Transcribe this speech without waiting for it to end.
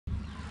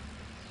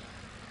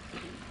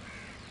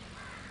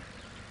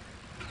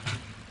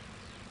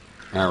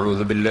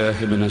أعوذ بالله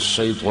من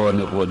الشيطان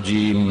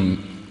الرجيم.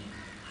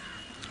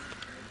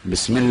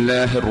 بسم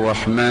الله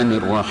الرحمن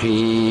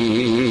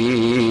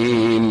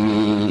الرحيم.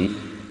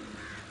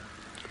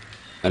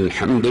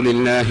 الحمد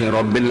لله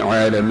رب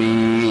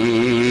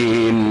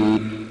العالمين.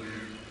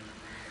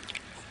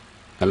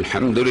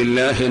 الحمد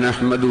لله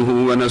نحمده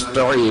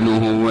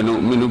ونستعينه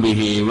ونؤمن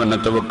به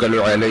ونتوكل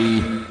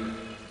عليه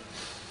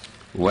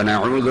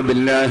ونعوذ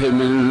بالله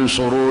من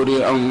شرور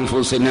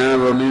أنفسنا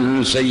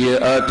ومن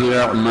سيئات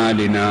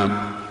أعمالنا.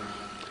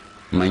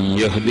 من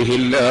يهده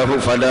الله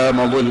فلا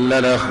مضل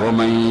له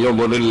ومن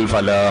يضلل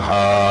فلا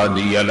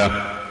هادي له.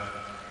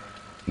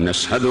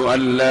 نشهد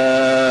أن لا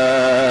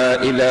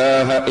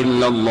إله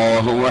إلا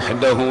الله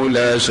وحده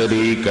لا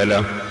شريك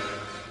له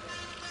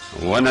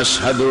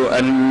ونشهد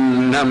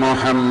أن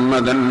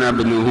محمدا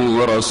عبده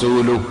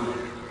ورسوله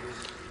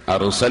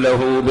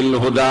أرسله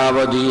بالهدى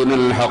ودين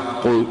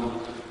الحق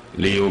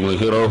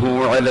ليظهره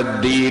على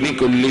الدين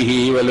كله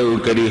ولو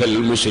كره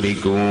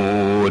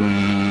المشركون.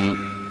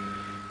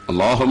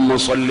 اللهم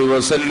صل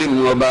وسلم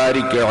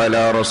وبارك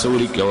على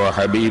رسولك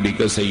وحبيبك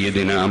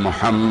سيدنا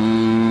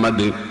محمد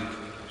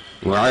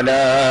وعلى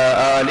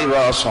آل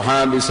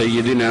وأصحاب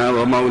سيدنا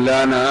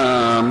ومولانا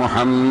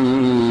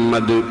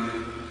محمد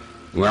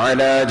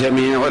وعلى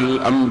جميع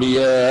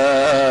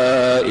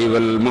الأنبياء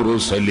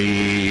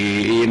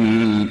والمرسلين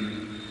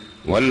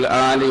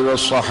والآل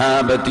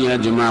والصحابة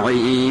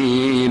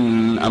أجمعين.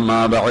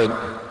 أما بعد،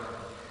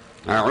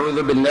 أعوذ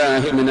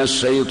بالله من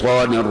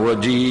الشيطان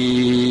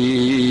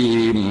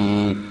الرجيم.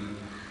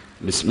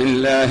 بسم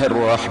الله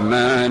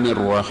الرحمن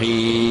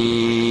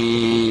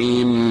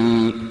الرحيم.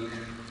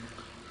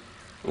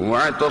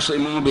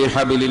 واعتصموا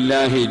بحبل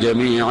الله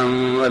جميعا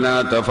ولا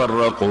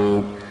تفرقوا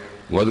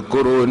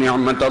واذكروا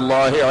نعمة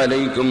الله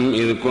عليكم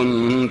إذ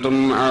كنتم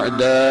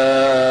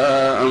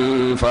أعداء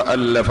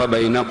فألف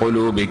بين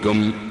قلوبكم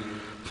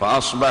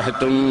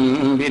فأصبحتم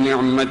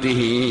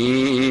بنعمته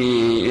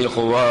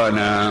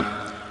إخوانا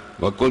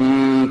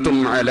وكنتم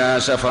على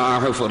شفا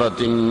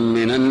حفرة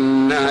من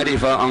النار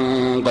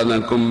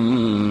فأنقذكم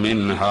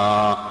منها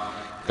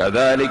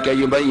كذلك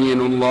يبين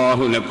الله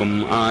لكم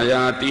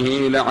آياته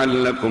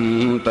لعلكم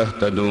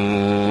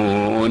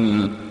تهتدون.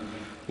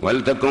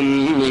 ولتكن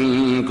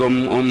منكم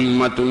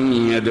أمة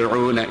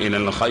يدعون إلى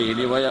الخير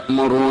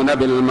ويأمرون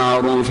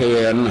بالمعروف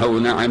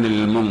وينهون عن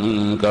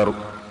المنكر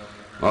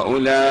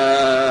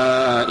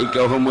وأولئك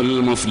هم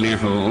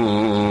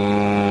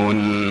المفلحون.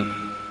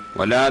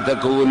 ولا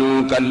تكونوا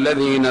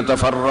كالذين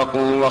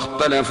تفرقوا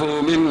واختلفوا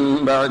من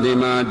بعد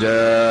ما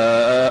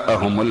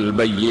جاءهم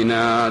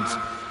البينات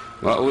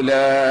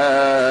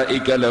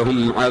وأولئك لهم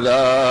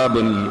عذاب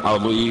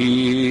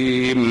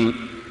عظيم.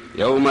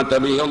 يوم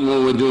تبيض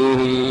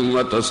وجوه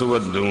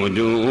وتسود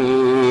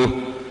وجوه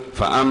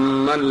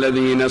فأما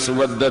الذين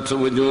اسودت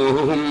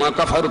وجوههم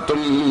وكفرتم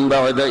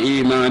بعد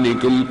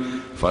إيمانكم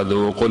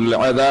فذوقوا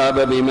العذاب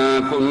بما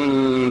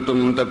كنتم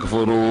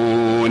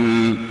تكفرون.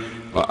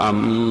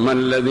 وأما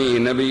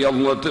الذين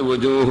ابيضت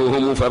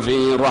وجوههم ففي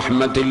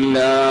رحمة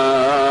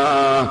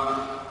الله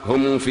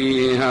هم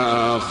فيها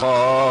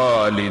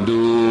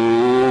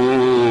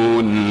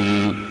خالدون.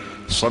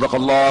 صدق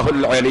الله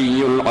العلي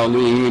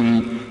العظيم.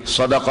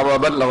 صدق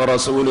وبلغ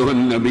رسوله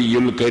النبي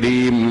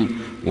الكريم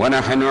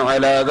ونحن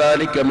على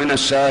ذلك من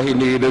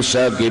الشاهدين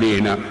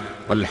الشاكرين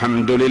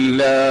والحمد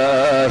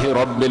لله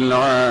رب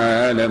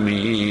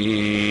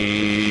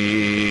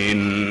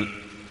العالمين.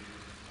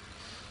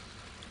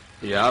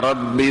 يا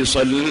رب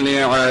صل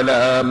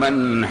على من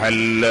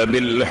حل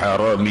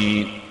بالحرم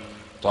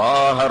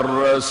طه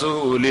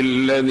الرسول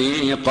الذي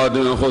قد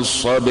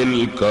خص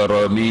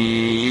بالكرم.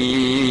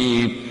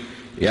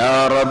 يا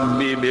رب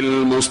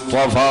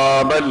بالمصطفى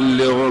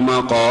بلغ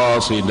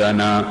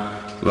مقاصدنا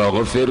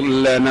واغفر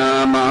لنا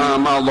ما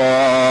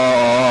مضى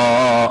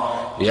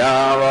يا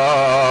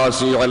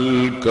واسع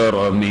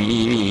الكرم.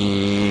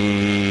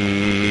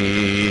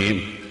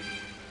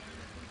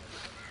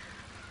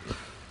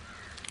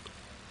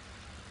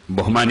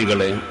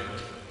 ബഹുമാനികളെ,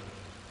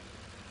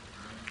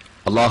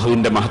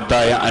 അള്ളാഹുവിന്റെ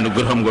മഹത്തായ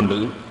അനുഗ്രഹം കൊണ്ട്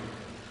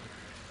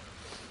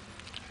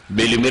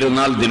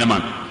ബലിപെരുന്നാൾ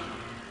ദിനമാണ്.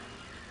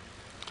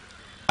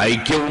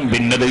 ഐക്യവും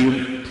ഭിന്നതയും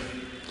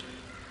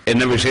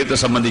എന്ന വിഷയത്തെ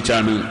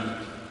സംബന്ധിച്ചാണ്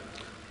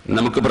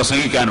നമുക്ക്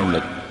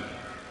പ്രസംഗിക്കാനുള്ളത്.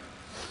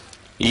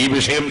 ഈ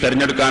വിഷയം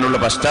തിരഞ്ഞെടുക്കാനുള്ള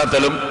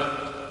പശ്ചാത്തലം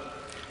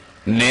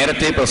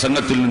നേരത്തെ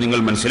പ്രസംഗത്തിൽ നിങ്ങൾ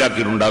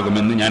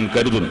മനസ്സിലാക്കിയിട്ടുണ്ടാകുമെന്ന് ഞാൻ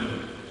കരുതുന്നു.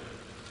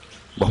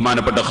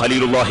 ബഹുമാനപ്പെട്ട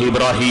ഖലീലുല്ലാഹി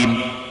ഇബ്രാഹിം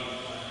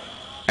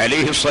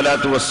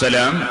അലൈഹിസ്സലാത്തു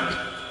വസ്സലാം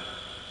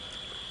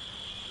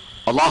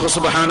അല്ലാഹു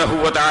സുബ്ഹാനഹു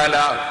വ തആല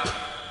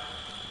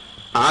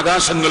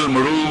ആകാശങ്ങൾ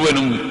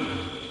മുഴുവനും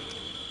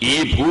ഈ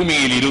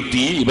ഭൂമിയിൽ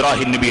ഇരുത്തി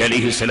ഇബ്രാഹിം നബി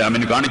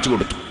അലൈഹിസ്സലാമിന് കാണിച്ചു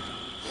കൊടുത്തു.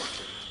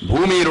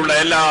 ഭൂമിയിലുള്ള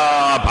എല്ലാ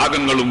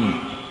ഭാഗങ്ങളും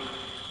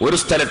ഒരു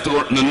സ്ഥലത്ത്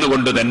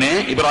നിന്നുകൊണ്ട് തന്നെ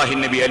ഇബ്രാഹിം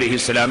നബി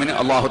അലൈഹിസ്സലാമിന്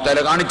അല്ലാഹു തആല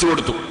കാണിച്ചു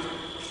കൊടുത്തു.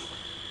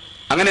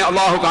 അങ്ങനെ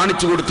അല്ലാഹു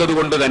കാണിച്ചു കൊടുത്തത്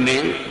കൊണ്ട് തന്നെ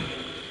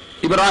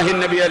ഇബ്രാഹിം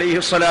നബി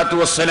അലൈഹിസ്സലാത്തു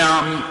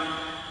വസ്സലാം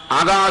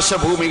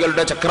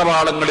ആകാശഭൂമികളുടെ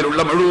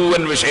ചക്രവാളങ്ങളിലുള്ള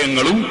മുഴുവൻ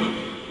വിഷയങ്ങളും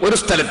ഒരു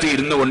സ്ഥലത്ത്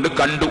ഇരുന്നു കൊണ്ട്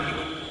കണ്ടു.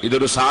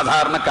 ഇതൊരു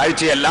സാധാരണ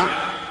കാഴ്ചയല്ല.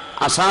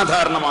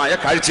 അസാധാരണമായ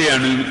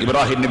കാഴ്ചയാണ്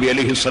ഇബ്രാഹിം നബി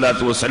അലൈഹി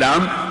സ്വലാത്തു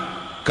വസ്സലാം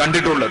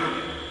കണ്ടിട്ടുള്ളത്.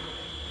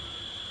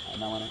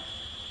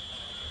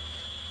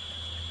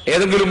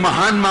 ഏതെങ്കിലും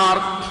മഹാന്മാർ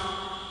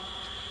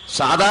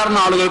സാധാരണ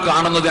ആളുകൾ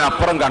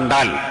കാണുന്നതിനപ്പുറം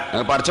കണ്ടാൽ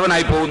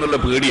പഠിച്ചവനായി പോകുന്നുള്ള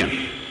പേടിയാണ്.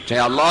 പക്ഷെ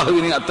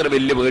അള്ളാഹുവിന് അത്ര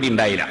വലിയ പേടി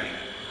ഉണ്ടായില്ല.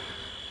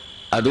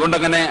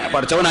 അതുകൊണ്ടങ്ങനെ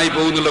പഠിച്ചവനായി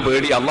പോകുന്നുള്ള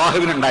പേടി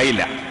അള്ളാഹുവിന്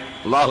ഉണ്ടായില്ല.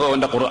 അള്ളാഹു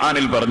അവന്റെ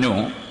ഖുർആനിൽ പറഞ്ഞു,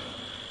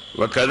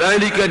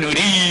 വകദാലിക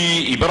നുരീ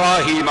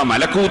ഇബ്രാഹീമ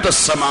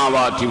മലകൂതസ്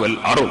സമാവാതി വൽ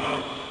അർദ്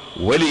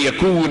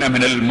വലിയകൂന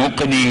മിനൽ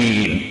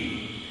മുഖ്നീൻ.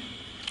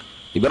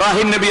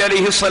 ഇബ്രാഹിം നബി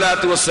അലൈഹി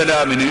സ്വലാത്തു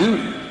വസ്സലാമിന്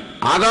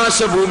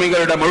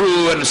ആകാശഭൂമികളുടെ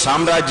മുഴുവൻ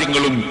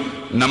സാമ്രാജ്യങ്ങളും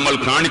നമ്മൾ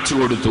കാണിച്ചു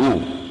കൊടുത്തു.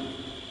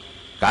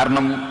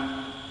 കാരണം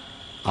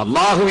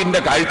അള്ളാഹുവിന്റെ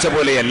കാഴ്ച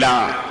പോലെയല്ല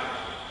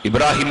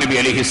ഇബ്രാഹിം നബി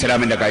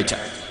അലൈഹിസ്സലാമിന്റെ കാഴ്ച.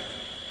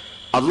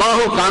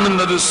 അള്ളാഹു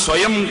കാണുന്നത്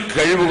സ്വയം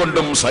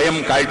കഴിവുകൊണ്ടും സ്വയം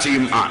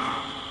കാഴ്ചയും ആണ്.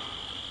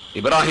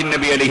 ഇബ്രാഹിം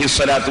നബി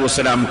അലൈഹിസ്സലാത്തു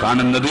വസ്സലാം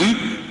കാണുന്നത്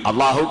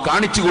അള്ളാഹു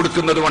കാണിച്ചു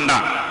കൊടുക്കുന്നത്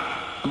കൊണ്ടാണ്.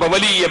 അപ്പൊ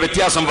വലിയ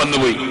വ്യത്യാസം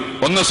വന്നുപോയി.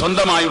 ഒന്ന്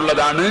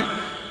സ്വന്തമായുള്ളതാണ്,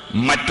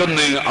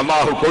 മറ്റൊന്ന്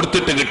അള്ളാഹു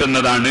കൊടുത്തിട്ട്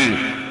കിട്ടുന്നതാണ്.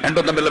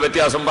 രണ്ടും തമ്മിലുള്ള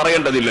വ്യത്യാസം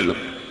പറയേണ്ടതില്ലല്ലോ.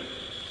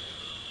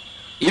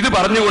 ഇത്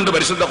പറഞ്ഞുകൊണ്ട്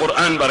പരിശുദ്ധ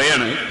ഖുർആൻ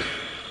പറയാണ്,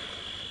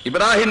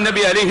 ഇബ്രാഹിം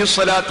നബി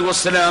അലൈഹിസ്സലാത്തു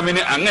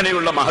വസ്സലാമിന്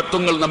അങ്ങനെയുള്ള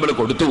മഹത്വങ്ങൾ നമ്മൾ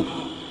കൊടുത്തു.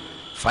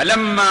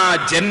 ഫലമ്മാ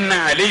ജന്ന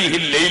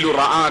അലൈഹിൽ ലൈലു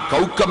റആ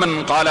കൗകബൻ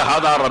ഖാല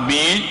ഹാദാ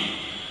റബ്ബി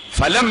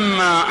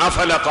ഫലമ്മാ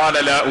അഫല ഖാല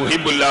ലാ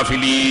ഉഹിബ്ബുൽ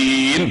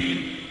ആഫിലീൻ.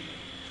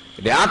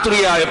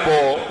 രാത്രിയായപ്പോ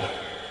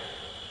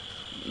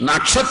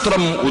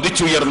നക്ഷത്രം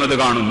ഉദിച്ചുയർന്നത്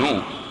കാണുന്നു.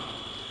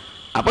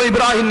 അപ്പൊ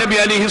ഇബ്രാഹിം നബി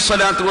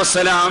അലൈഹിസ്സലാത്തു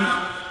വസ്സലാം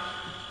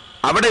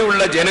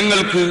അവിടെയുള്ള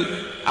ജനങ്ങൾക്ക്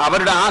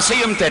അവരുടെ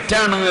ആശയം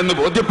തെറ്റാണ് എന്ന്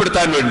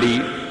ബോധ്യപ്പെടുത്താൻ വേണ്ടി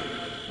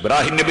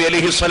ഇബ്രാഹിം നബി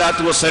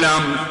അലൈഹിസ്സലാത്തു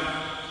വസ്സലാം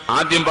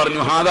ആദ്യം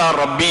പറഞ്ഞു, ഹാദാ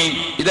റബ്ബി,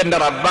 ഇതെന്റെ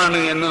റബ്ബാണ്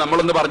എന്ന്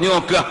നമ്മളൊന്ന് പറഞ്ഞു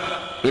നോക്കുക.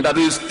 എന്നിട്ട്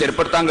അത്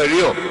സ്ഥിരപ്പെടുത്താൻ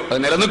കഴിയോ, അത്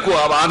നിലനിൽക്കുവോ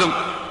ആ വാദം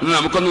എന്ന്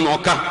നമുക്കൊന്ന്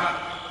നോക്കാം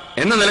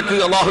എന്ന നിലക്ക്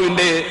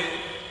അള്ളാഹുവിന്റെ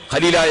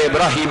ഖലീലായ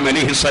ഇബ്രാഹിം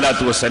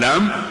അലൈഹിസ്സലാത്തു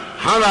വസ്സലാം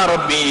ഹാദാ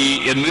റബ്ബി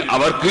എന്ന്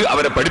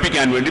അവരെ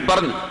പഠിപ്പിക്കാൻ വേണ്ടി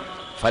പറഞ്ഞു.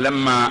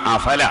 ഫലമ്മാ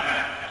അഫല,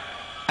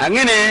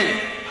 അങ്ങനെ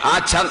ആ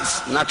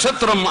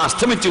നക്ഷത്രം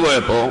അസ്തമിച്ചു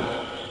പോയപ്പോ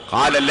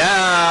ഖാല ലാ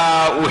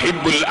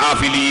ഉഹിബ്ബുൽ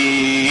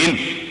ആഫിലീൻ,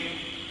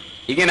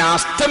 ഇങ്ങനെ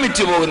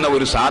അസ്തമിച്ചു പോകുന്ന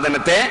ഒരു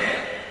സാധനത്തെ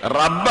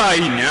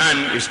റബ്ബായി ഞാൻ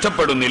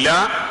ഇഷ്ടപ്പെടുന്നില്ല,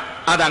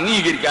 അത്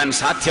അംഗീകരിക്കാൻ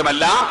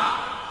സാധ്യമല്ല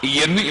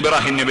എന്ന്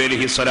ഇബ്രാഹിം നബി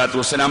അലൈഹി സ്വലാത്തു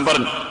വസ്സലാം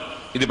പറഞ്ഞു.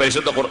 ഇത്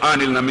പരിശുദ്ധ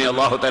ഖുർആനിൽ നമ്മെ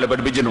അല്ലാഹു തആല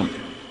പഠിപ്പിച്ചിട്ടുണ്ട്.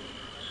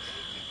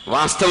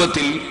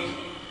 വാസ്തവത്തിൽ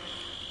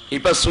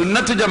ഇപ്പൊ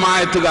സുന്നത്ത്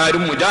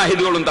ജമാഅത്തുകാരും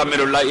മുജാഹിദുകളും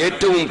തമ്മിലുള്ള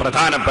ഏറ്റവും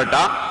പ്രധാനപ്പെട്ട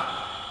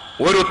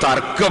ഒരു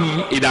തർക്കം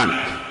ഇതാണ്.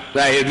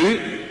 അതായത്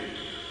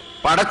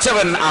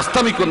പടച്ചവൻ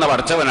അസ്തമിക്കുന്ന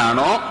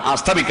പടച്ചവനാണോ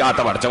അസ്തമിക്കാത്ത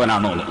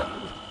പടച്ചവനാണോ ഉള്ളത്.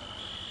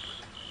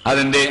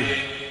 അതിന്റെ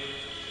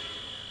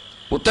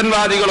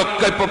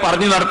പുത്തൻവാദികളൊക്കെ ഇപ്പൊ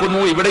പറഞ്ഞു നടക്കുന്നു.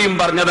 ഇവിടെയും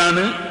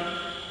പറഞ്ഞതാണ്,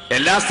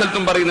 എല്ലാ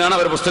സ്ഥലത്തും പറയുന്നതാണ്,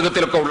 അവരുടെ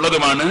പുസ്തകത്തിലൊക്കെ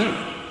ഉള്ളതുമാണ്.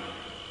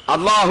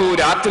 അള്ളാഹു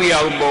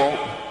രാത്രിയാവുമ്പോ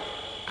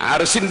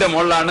അർശിന്റെ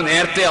മുകളിലാണ്.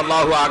 നേരത്തെ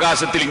അള്ളാഹു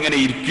ആകാശത്തിൽ ഇങ്ങനെ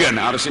ഇരിക്കുകയാണ്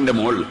അർശിന്റെ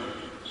മുകളിൽ.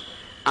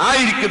 ആ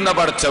ഇരിക്കുന്ന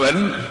പടച്ചവൻ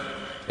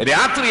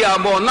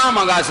രാത്രിയാവുമ്പോ ഒന്നാം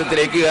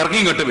ആകാശത്തിലേക്ക്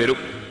ഇറങ്ങിങ്ങോട്ട് വരും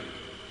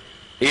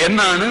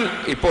എന്നാണ്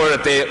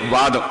ഇപ്പോഴത്തെ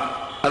വാദം.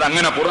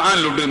 അതങ്ങനെ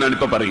ഖുർആനിലുണ്ട് എന്നാണ്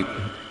ഇപ്പൊ പറയുന്നത്.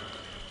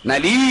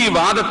 എന്നാൽ ഈ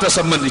വാദത്തെ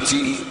സംബന്ധിച്ച്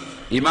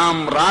ഇമാം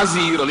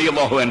റാസി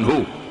റളിയല്ലാഹു അൻഹു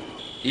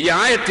ഈ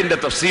ആയത്തിന്റെ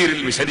തഫ്സീറിൽ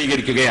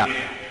വിശദീകരിക്കുകയാണ്.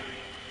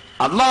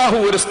 അള്ളാഹു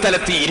ഒരു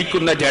സ്ഥലത്ത്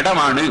ഇരിക്കുന്ന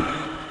ജഡമാണ്.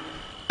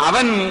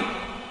 അവൻ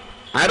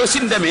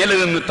അർശിന്റെ മേലെ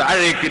നിന്ന്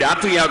താഴേക്ക്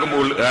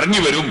രാത്രിയാകുമ്പോൾ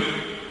ഇറങ്ങി വരും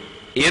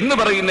എന്ന്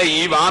പറയുന്ന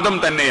ഈ വാദം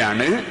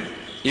തന്നെയാണ്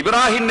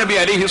ഇബ്രാഹിം നബി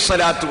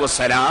അലൈഹിസ്സലാത്തു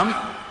വസ്സലാം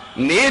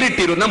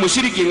നേരിട്ടിരുന്ന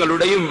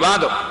മുശ്രിക്കുകളുടെയും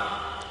വാദം.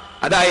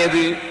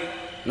 അതായത്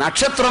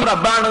നക്ഷത്രം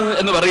റബ്ബാണ്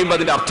എന്ന് പറയുമ്പോൾ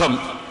അതിന്റെ അർത്ഥം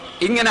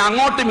ഇങ്ങനെ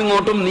അങ്ങോട്ടും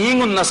ഇങ്ങോട്ടും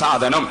നീങ്ങുന്ന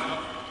സാധനം,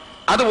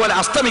 അതുപോലെ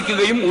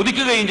അസ്തമിക്കുകയും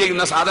ഉദിക്കുകയും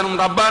ചെയ്യുന്ന സാധനം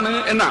റബ്ബാണ്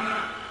എന്നാണ്.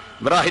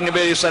 ഇബ്രാഹിം നബി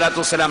അലൈഹി സ്വലാത്തു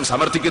വസ്സലാം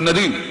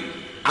സമർത്ഥിക്കുന്നത്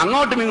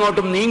അങ്ങോട്ടും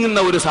ഇങ്ങോട്ടും നീങ്ങുന്ന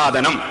ഒരു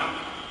സാധനം,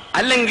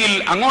 അല്ലെങ്കിൽ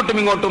അങ്ങോട്ടും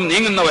ഇങ്ങോട്ടും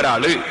നീങ്ങുന്ന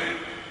ഒരാള്,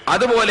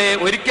 അതുപോലെ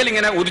ഒരിക്കൽ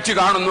ഇങ്ങനെ ഉദിച്ചു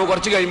കാണുന്നു,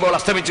 കുറച്ച് കഴിയുമ്പോൾ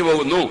അസ്തമിച്ചു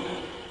പോകുന്നു,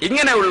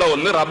 ഇങ്ങനെയുള്ള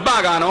ഒന്ന്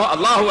റബ്ബാകാനോ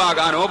അള്ളാഹു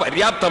ആകാനോ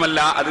പര്യാപ്തമല്ല,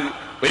 അത്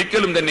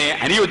ഒരിക്കലും തന്നെ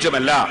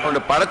അനുയോജ്യമല്ല.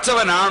 അതുകൊണ്ട്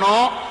പടച്ചവനാണോ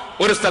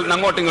ഒരു സ്ഥലത്ത്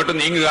അങ്ങോട്ടും ഇങ്ങോട്ടും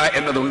നീങ്ങുക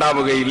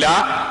എന്നതുണ്ടാവുകയില്ല.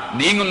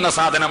 നീങ്ങുന്ന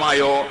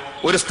സാധനമായോ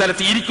ഒരു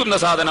സ്ഥലത്ത് ഇരിക്കുന്ന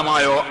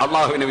സാധനമായോ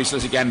അള്ളാഹുവിനെ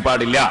വിശ്വസിക്കാൻ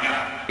പാടില്ല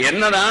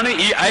എന്നതാണ്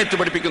ഈ ആയത്ത്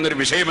പഠിപ്പിക്കുന്ന ഒരു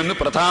വിഷയമെന്ന്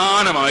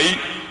പ്രധാനമായി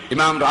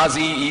ഇമാം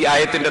റാസി ഈ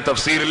ആയത്തിന്റെ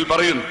തഫ്സീറിൽ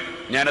പറയുന്നു.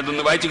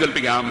 ഞാനതൊന്ന് വായിച്ചു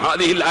കേൾപ്പിക്കാം.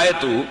 ഹാദിഹിൽ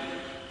ആയത്തു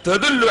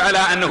തദുല്ലു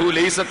അലാ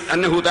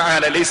അന്നഹു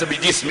തആല ലൈസ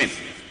ബിജിസ്മിൻ,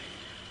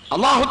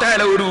 അല്ലാഹു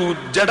തആല ഒരു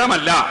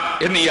ജഡമല്ല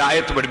എന്ന് ഈ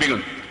ആയത്ത്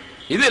പഠിപ്പിക്കുന്നു.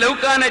 ഇത് ലൗ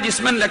കാന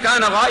ജിസ്മൻ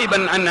ലകാന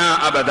ഗായിബൻ അന്നാ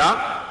അബദ.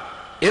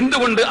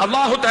 എന്തുകൊണ്ട്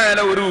അല്ലാഹു തആല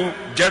ഒരു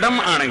ജഡം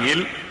ആണെങ്കിൽ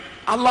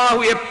അല്ലാഹു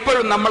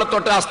എപ്പോഴും നമ്മളെ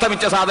തൊട്ട്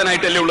അസ്തമിച്ച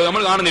സാധനമായിട്ടല്ലേ ഉള്ളൂ,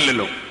 നമ്മൾ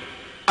കാണുന്നില്ലല്ലോ.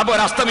 അപ്പൊ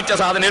ഒരു അസ്തമിച്ച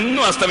സാധനം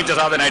എന്നും അസ്തമിച്ച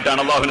സാധനമായിട്ടാണ്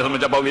അള്ളാഹുവിനെ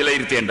സംബന്ധിച്ചപ്പോൾ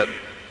വിലയിരുത്തേണ്ടത്.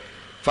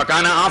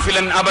 ഫകാന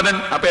ആഫിലൻ അബദൻ,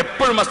 അപ്പൊ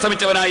എപ്പോഴും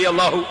അസ്തമിച്ചവനായി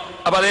അള്ളാഹു.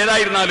 അപ്പൊ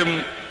അതേതായിരുന്നാലും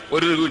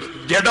ഒരു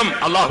ജഡം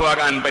അള്ളാഹു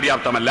ആകാൻ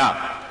പര്യാപ്തമല്ല.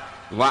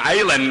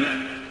 വഅയ്ളൻ,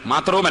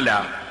 മാത്രവുമല്ല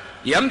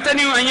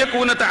യംതനിഉ അൻ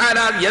യകൂന തആല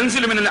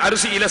യൻസിലു മിനൽ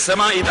അർശി ഇല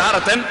സമാഇ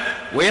താറതൻ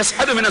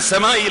വയസ്അദു മിനസ്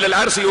സമാഇ ഇലൽ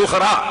അർശി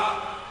ഉഖറാ.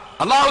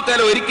 അല്ലാഹു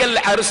തആല ഒരിക്കൽ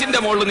അർശിന്റെ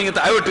മുകളിൽ നിങ്ങൾ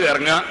താഴോട്ട്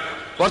ഇറങ്ങുക,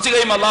 കുറച്ച്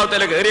കഴിയുമ്പോൾ അല്ലാഹു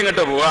തആല കയറി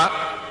അങ്ങോട്ട് പോവുക.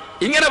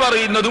 ഇങ്ങനെ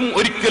പറയുന്നതും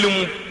ഒരിക്കലും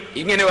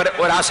ഇങ്ങനെ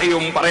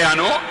ഒരാശയവും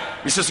പറയാനോ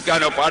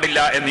വിശ്വസിക്കാനോ പാടില്ല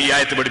എന്ന് ഈ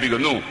ആയത്ത്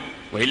പഠിപ്പിക്കുന്നു.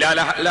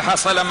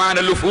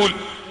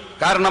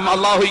 കാരണം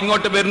അള്ളാഹു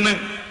ഇങ്ങോട്ട് വരുന്നു,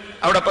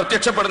 അവിടെ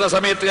പ്രത്യക്ഷപ്പെടുന്ന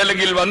സമയത്ത്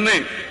അല്ലെങ്കിൽ വന്ന്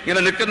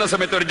ഇങ്ങനെ നിൽക്കുന്ന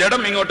സമയത്ത് ഒരു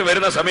ജഡം ഇങ്ങോട്ട്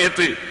വരുന്ന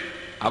സമയത്ത്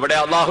അവിടെ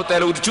അള്ളാഹു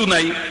തആല ഉദിച്ചു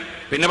എന്നായി,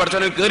 പിന്നെ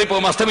പഠിച്ചവന് കയറി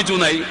പോകുമ്പോൾ അസ്തമിച്ചു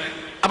എന്നായി.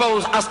 അപ്പൊ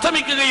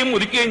അസ്തമിക്കുകയും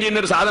ഉദിക്കുകയും ചെയ്യുന്ന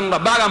ഒരു സാധനം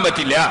റബ്ബാകാൻ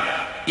പറ്റില്ല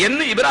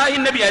എന്ന്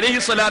ഇബ്രാഹിം നബി അലൈഹി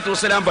സ്വലാത്തു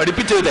വസ്സലാം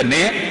പഠിപ്പിച്ചത്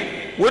തന്നെ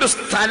ഒരു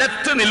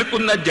സ്ഥലത്ത്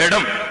നിൽക്കുന്ന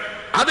ജഡം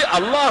അത്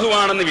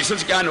അള്ളാഹുവാണെന്ന്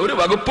വിശ്വസിക്കാൻ ഒരു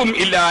വകുപ്പും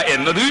ഇല്ല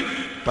എന്നത്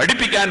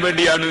പഠിപ്പിക്കാൻ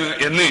വേണ്ടിയാണ്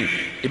എന്ന്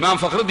ഇമാം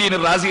ഫഖ്റുദ്ദീൻ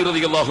റാസി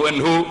റളിയല്ലാഹു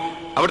അൻഹു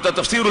അവിടുത്തെ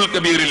തഫ്സീറുൽ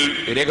കബീറിൽ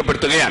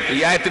രേഖപ്പെടുത്തുകയാണ്. ഈ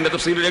ആയത്തിന്റെ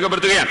തഫ്സീറിൽ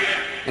രേഖപ്പെടുത്തുകയാണ്.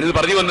 എന്നത്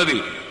പറഞ്ഞു വന്നത്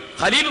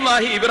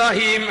ഖലീലുല്ലാഹി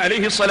ഇബ്രാഹിം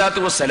അലൈഹി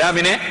സ്വലാത്തു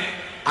വസ്സലാമിനെ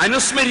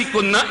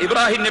അനുസ്മരിക്കുന്ന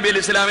ഇബ്രാഹിം നബി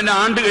അലൈഹി സ്വലാമിന്റെ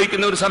ആണ്ട്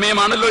കഴിക്കുന്ന ഒരു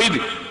സമയമാണല്ലോ ഇത്.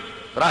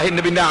 ഇബ്രാഹിം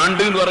നബിന്റെ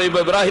ആണ്ട് എന്ന്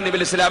പറയുമ്പോൾ ഇബ്രാഹിം നബി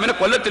അലൈഹി സ്വലാമിനെ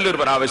കൊല്ലത്തിൽ ഒരു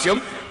പ്രാവശ്യം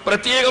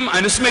പ്രത്യേകം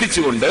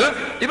അനുസ്മരിച്ചുകൊണ്ട്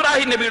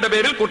ഇബ്രാഹിം നബിയുടെ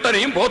പേരിൽ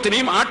കുട്ടനെയും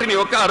പോത്തിനെയും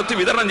ആട്ടിനെയും ഒക്കെ അറുത്ത്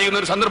വിതരണം ചെയ്യുന്ന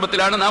ഒരു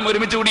സന്ദർഭത്തിലാണ് നാം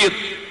ഒരുമിച്ച് കൂടിയത്.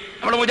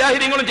 നമ്മുടെ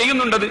മുജാഹിദീങ്ങളും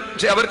ചെയ്യുന്നുണ്ടത്,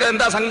 പക്ഷെ അവർക്ക്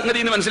എന്താ സംഗതി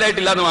എന്ന്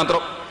മനസ്സിലായിട്ടില്ല എന്ന്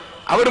മാത്രം.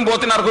 അവരും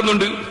പോത്തിനെ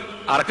അറക്കുന്നുണ്ട്.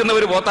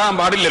 അറക്കുന്നവർ പോത്താൻ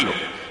പാടില്ലല്ലോ,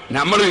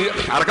 നമ്മൾ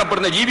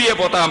അറക്കപ്പെടുന്ന ജീവിയെ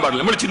പോത്താൻ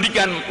പാടില്ല. നമ്മൾ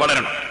ചിന്തിക്കാൻ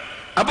വളരണം.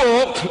 അപ്പോ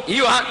ഈ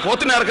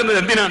പോത്തിനെ അറക്കുന്നത്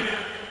എന്തിനാണ്,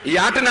 ഈ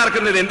ആട്ടിനെ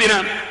അറക്കുന്നത്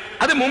എന്തിനാണ്?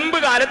 അത് മുമ്പ്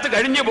കാലത്ത്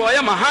കഴിഞ്ഞു പോയ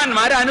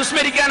മഹാന്മാരെ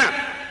അനുസ്മരിക്കാനാണ്.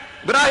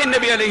 ഇബ്രാഹിം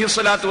നബി അലൈഹി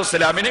സ്വലാത്തു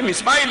വസ്സലാമിനെയും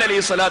ഇസ്മായിൽ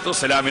അലൈഹി സ്വലാത്തു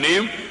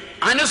വസ്സലാമിനെയും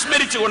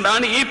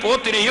അനുസ്മരിച്ചുകൊണ്ടാണ് ഈ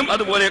പോത്തിനെയും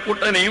അതുപോലെ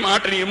കുട്ടനെയും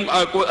ആട്ടിനെയും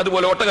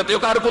അതുപോലെ ഒട്ടകത്തെയും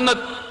ഒക്കെ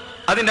അറുക്കുന്നത്,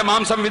 അതിന്റെ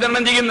മാംസം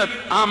വിതരണം ചെയ്യുന്നത്.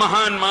 ആ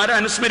മഹാന്മാരെ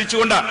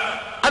അനുസ്മരിച്ചുകൊണ്ടാണ്.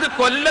 അത്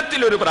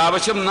കൊല്ലത്തിൽ ഒരു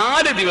പ്രാവശ്യം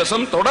 4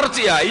 ദിവസം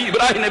തുടർച്ചയായി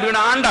ഇബ്രാഹിം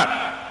നബിയുടെ ആണ്ടാണ്.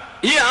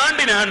 ഈ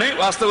ആണ്ടിനാണ്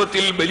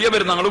വാസ്തവത്തിൽ വലിയ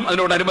പെരുന്നാളും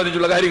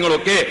അതിനോടനുബന്ധിച്ചുള്ള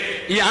കാര്യങ്ങളൊക്കെ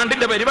ഈ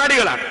ആണ്ടിന്റെ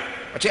പരിപാടികളാണ്.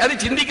 പക്ഷെ അത്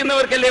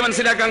ചിന്തിക്കുന്നവർക്കല്ലേ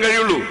മനസ്സിലാക്കാൻ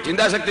കഴിയുള്ളൂ.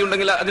 ചിന്താശക്തി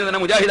ഉണ്ടെങ്കിൽ അത് തന്നെ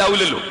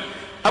മുജാഹിദാവില്ലല്ലോ.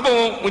 അപ്പോ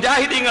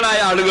മുജാഹിദീങ്ങളായ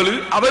ആളുകൾ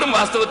അവരും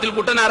വാസ്തവത്തിൽ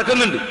കുട്ടനെ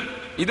അറക്കുന്നുണ്ട്.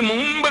 ഇത്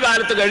മുമ്പ്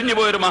കാലത്ത് കഴിഞ്ഞു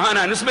പോയൊരു മഹാനെ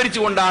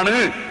അനുസ്മരിച്ചുകൊണ്ടാണ്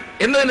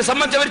എന്നതിനെ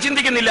സംബന്ധിച്ച് അവർ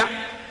ചിന്തിക്കുന്നില്ല.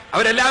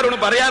 അവരെല്ലാവരോടും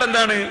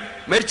പറയാറെന്താണ്,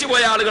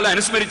 മരിച്ചുപോയ ആളുകളെ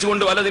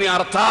അനുസ്മരിച്ചുകൊണ്ട് വല്ലതിനെ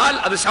അർത്താൽ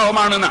അത്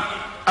ശവമാണെന്ന.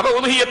 അപ്പൊ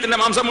ഉദ്ഹിയത്തിന്റെ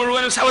മാംസം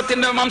മുഴുവൻ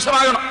ശവത്തിന്റെ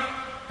മാംസമാകണം.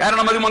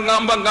 കാരണം അത്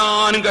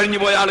മങ്കാനും കഴിഞ്ഞു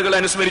പോയ ആളുകളെ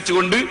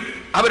അനുസ്മരിച്ചുകൊണ്ട്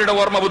അവരുടെ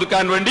ഓർമ്മ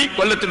പുതുക്കാൻ വേണ്ടി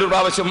കൊല്ലത്തിലൊരു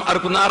പ്രാവശ്യം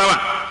അറുക്കുന്ന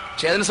അറവാണ്.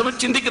 പക്ഷെ അതിനെ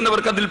സംബന്ധിച്ച്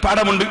ചിന്തിക്കുന്നവർക്ക് അതിൽ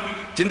പാഠമുണ്ട്,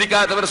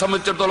 ചിന്തിക്കാത്തവരെ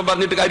സംബന്ധിച്ചിടത്തോളം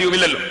പറഞ്ഞിട്ട്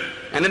കാര്യവുമില്ലല്ലോ.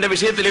 ഞാൻ എന്റെ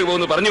വിഷയത്തിലേക്ക്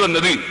പോകുന്നു. പറഞ്ഞു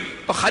വന്നത്,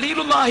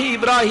 ഖലീലുല്ലാഹി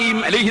ഇബ്രാഹിം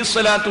അലൈഹി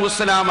സ്വലാത്തു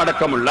വസ്സലാം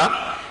അടക്കമുള്ള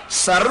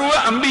സർവ്വ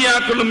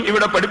അമ്പിയാക്കളും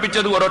ഇവിടെ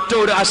പഠിപ്പിച്ചത് ഒരൊറ്റ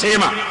ഒരു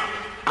ആശയമാണ്.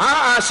 ആ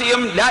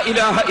ആശയം ലാ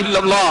ഇലാഹ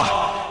ഇല്ലല്ലാഹ്,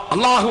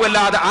 അല്ലാഹു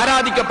അല്ലാതെ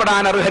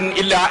ആരാധിക്കപ്പെടാൻ അർഹൻ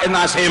ഇല്ല എന്ന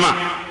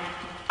ആശയമാണ്.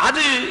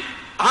 അത്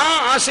ആ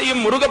ആശയം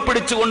മുറുകെ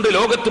പിടിച്ചുകൊണ്ട്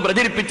ലോകത്ത്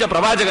പ്രചരിപ്പിച്ച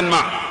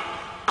പ്രവാചകന്മാർ,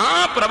 ആ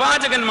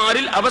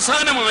പ്രവാചകന്മാരിൽ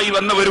അവസാനമായി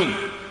വന്നവരും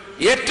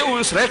ഏറ്റവും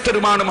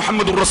ശ്രേഷ്ഠരുമാണ്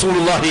മുഹമ്മദുർ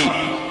റസൂലുള്ളാഹി.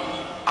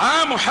 ആ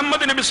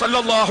മുഹമ്മദ് നബി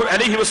സല്ലല്ലാഹു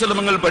അലൈഹി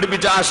വസല്ലം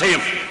പഠിപ്പിച്ച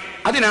ആശയം,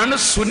 അതിനാണ്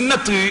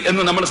സുന്നത്ത്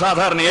എന്ന് നമ്മൾ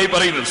സാധാരണയായി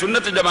പറയുന്നത്.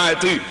 സുന്നത്ത്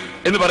ജമാഅത്ത്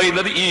എന്ന്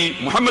പറയുന്നത് ഈ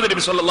മുഹമ്മദ്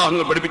നബി സല്ലല്ലാഹു അലൈഹി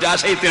വസല്ലം പഠിപ്പിച്ച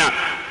ആശയത്തിനാണ്.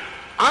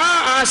 ആ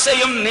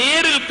ആശയം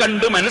നേരിൽ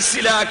കണ്ട്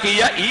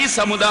മനസ്സിലാക്കിയ ഈ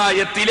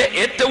സമുദായത്തിലെ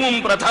ഏറ്റവും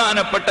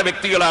പ്രധാനപ്പെട്ട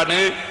വ്യക്തികളാണ്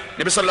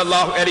നബി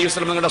സല്ലല്ലാഹു അലൈഹി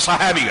വസല്ലം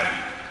സഹാബികൾ.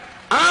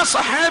 ആ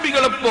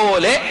സഹാബികളെ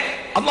പോലെ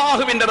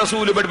അല്ലാഹുവിന്റെ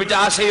റസൂല് പഠിപ്പിച്ച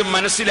ആശയം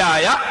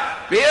മനസ്സിലായ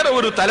വേറെ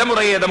ഒരു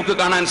തലമുറയെ നമുക്ക്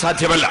കാണാൻ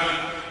സാധ്യമല്ല.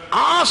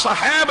 ആ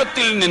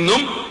സഹാബത്തിൽ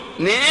നിന്നും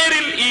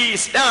നേരിൽ ഈ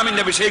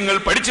ഇസ്ലാമിന്റെ വിഷയങ്ങൾ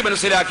പഠിച്ചു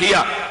മനസ്സിലാക്കിയ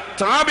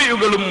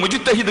താബിഉകളും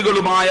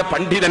മുജ്തഹിദുകളുമായ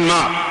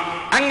പണ്ഡിതന്മാർ,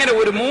 അങ്ങനെ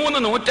ഒരു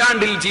 3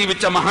 നൂറ്റാണ്ടിൽ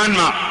ജീവിച്ച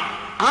മഹാന്മാർ,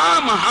 ആ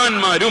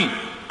മഹാന്മാരും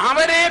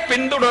അവരെ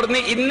പിന്തുടർന്ന്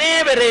ഇന്നേ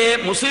വരെ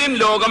മുസ്ലിം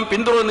ലോകം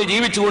പിന്തുടർന്ന്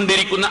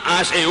ജീവിച്ചുകൊണ്ടിരിക്കുന്ന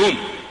ആശയവും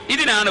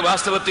ഇതിനാണ്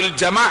വാസ്തവത്തിൽ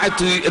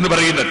ജമാഅത്ത് എന്ന്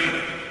പറയുന്നത്.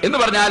 എന്ന്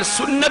പറഞ്ഞാൽ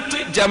സുന്നത്ത്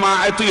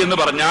ജമാഅത്ത് എന്ന്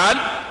പറഞ്ഞാൽ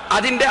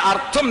അതിന്റെ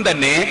അർത്ഥം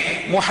തന്നെ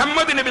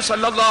മുഹമ്മദ് നബി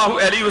സല്ലല്ലാഹു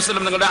അലൈഹി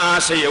വസല്ലം നിങ്ങളുടെ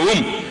ആശയവും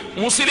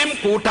മുസ്ലിം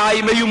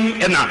കൂട്ടായ്മയും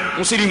എന്നാണ്,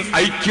 മുസ്ലിം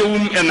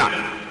ഐക്യവും എന്നാണ്.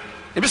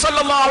 നബി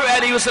സല്ലല്ലാഹു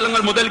അലൈഹി വസല്ലം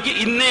മുതൽക്ക്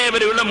ഇന്നേ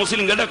വരെയുള്ള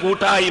മുസ്ലിങ്ങളുടെ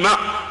കൂട്ടായ്മ,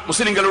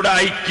 മുസ്ലിങ്ങളുടെ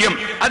ഐക്യം,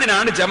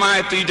 അതിനാണ്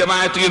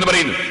ജമാഅത്ത് എന്ന്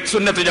പറയുന്നത്,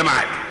 സുന്നത്ത്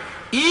ജമാഅത്ത്.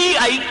 ഈ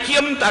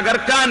ഐക്യം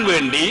തകർക്കാൻ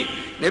വേണ്ടി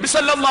നബി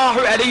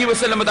സല്ലല്ലാഹു അലൈഹി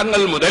വസല്ലം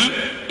തങ്ങൾ മുതൽ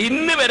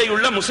ഇന്ന്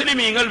വരെയുള്ള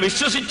മുസ്ലിമീങ്ങൾ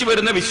വിശ്വസിച്ചു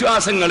വരുന്ന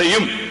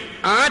വിശ്വാസങ്ങളെയും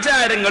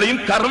ആചാരങ്ങളെയും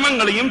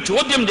കർമ്മങ്ങളെയും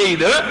ചോദ്യം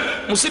ചെയ്ത്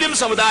മുസ്ലിം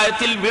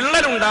സമുദായത്തിൽ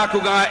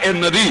വിള്ളലുണ്ടാക്കുക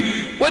എന്നത്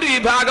ഒരു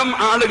വിഭാഗം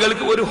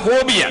ആളുകൾക്ക് ഒരു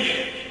ഹോബിയാണ്,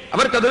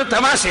 അവർക്കതൊരു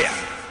തമാശയാണ്.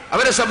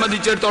 അവരെ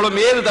സംബന്ധിച്ചിടത്തോളം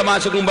ഏത്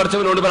തമാശക്കും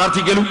പടച്ചവനോട്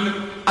പ്രാർത്ഥിക്കലും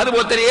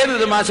അതുപോലെ തന്നെ ഏത്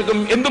തമാശക്കും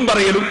എന്തും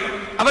പറയലും,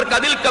 അവർക്ക്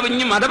അതിൽ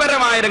കവിഞ്ഞ്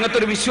മതപരമായ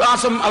രംഗത്തൊരു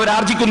വിശ്വാസം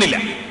അവരാർജിക്കുന്നില്ല.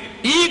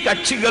 ഈ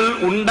കക്ഷികൾ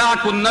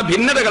ഉണ്ടാക്കുന്ന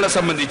ഭിന്നതകളെ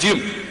സംബന്ധിച്ചും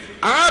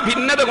ആ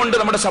ഭിന്നത കൊണ്ട്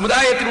നമ്മുടെ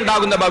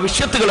സമുദായത്തിനുണ്ടാകുന്ന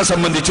ഭവിഷ്യത്തുകളെ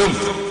സംബന്ധിച്ചും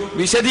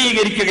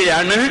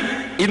വിശദീകരിക്കുകയാണ്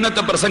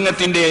ഇന്നത്തെ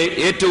പ്രസംഗത്തിന്റെ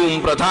ഏറ്റവും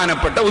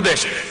പ്രധാനപ്പെട്ട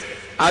ഉദ്ദേശം.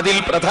 അതിൽ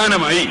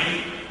പ്രധാനമായി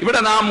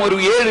ഇവിടെ നാം ഒരു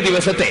 7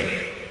 ദിവസത്തെ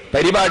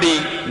പരിപാടി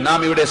നാം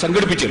ഇവിടെ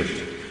സംഘടിപ്പിച്ചിരുന്നു.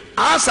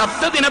 ആ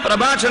സപ്തദിന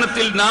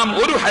പ്രഭാഷണത്തിൽ നാം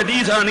ഒരു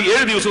ഹദീസാണ്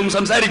 7 ദിവസവും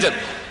സംസാരിച്ചത്.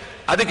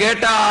 അത്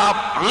കേട്ട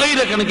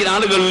ആയിരക്കണക്കിന്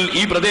ആളുകൾ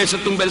ഈ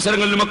പ്രദേശത്തും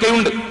പരിസരങ്ങളിലുമൊക്കെ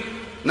ഉണ്ട്.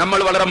 നമ്മൾ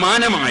വളരെ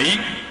മാനമായി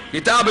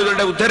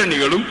കിതാബുകളുടെ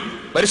ഉദ്ധരണികളും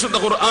പരിശുദ്ധ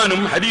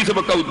ഖുർആനും ഹദീസും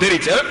ഒക്കെ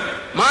ഉദ്ധരിച്ച്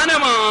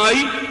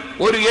മാനമായി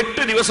ഒരു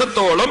 8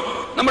 ദിവസത്തോളം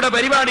നമ്മുടെ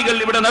പരിപാടികൾ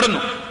ഇവിടെ നടന്നു.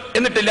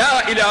 എന്നിട്ട് ലാ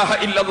ഇലാഹ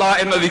ഇല്ലല്ലാഹ്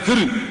എന്ന ദിക്ർ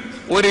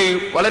ഒരു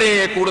വളരെ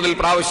കൂടുതൽ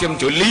പ്രാവശ്യം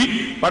ചൊല്ലി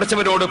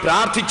പടച്ചവനോട്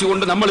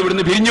പ്രാർത്ഥിച്ചുകൊണ്ട് നമ്മൾ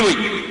ഇവിടുന്ന് പിരിഞ്ഞുപോയി.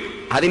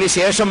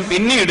 അതിനുശേഷം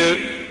പിന്നീട്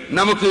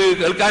നമുക്ക്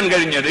കേൾക്കാൻ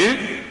കഴിഞ്ഞത്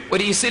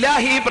ഒരു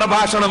ഇസ്ലാഹി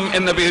പ്രഭാഷണം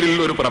എന്ന പേരിൽ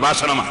ഒരു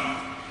പ്രഭാഷണമാണ്.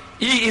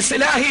 ഈ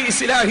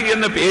ഇസ്ലാഹി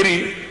എന്ന പേര്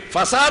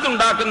ഫസാദ്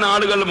ഉണ്ടാക്കുന്ന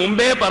ആളുകൾ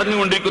മുമ്പേ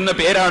പറഞ്ഞുകൊണ്ടിരിക്കുന്ന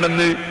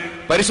പേരാണെന്ന്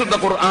പരിശുദ്ധ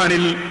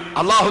ഖുർആനിൽ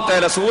അല്ലാഹു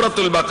തആല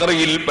സൂറത്തുൽ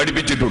ബഖറയിൽ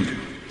പഠിപ്പിച്ചിട്ടുണ്ട്.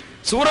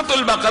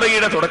 സൂറത്തുൽ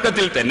ബഖറയുടെ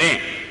തുടക്കത്തിൽ തന്നെ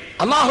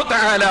അല്ലാഹു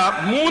തആല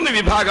 3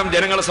 വിഭാഗം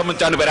ജനങ്ങളെ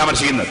സംബന്ധിച്ചാണ്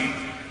പരാമർശിക്കുന്നത്.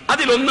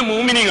 അതിലൊന്ന്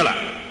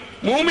മൂമിനീങ്ങളാണ്.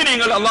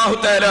 മൂമിനീങ്ങൾ അല്ലാഹു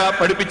തആല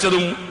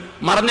പഠിപ്പിച്ചതും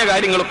മറഞ്ഞ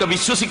കാര്യങ്ങളൊക്കെ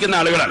വിശ്വസിക്കുന്ന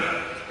ആളുകളാണ്.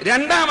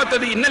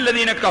 രണ്ടാമത്തത്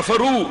ഇന്നല്ലദീന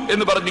കഫറു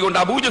എന്ന് പറഞ്ഞുകൊണ്ട്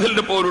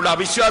അബൂജഹലിനെ പോലുള്ള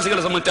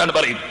അവിശ്വാസികളെ സംബന്ധിച്ചാണ്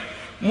പറയുന്നത്.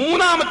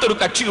 മൂന്നാമത്തെ ഒരു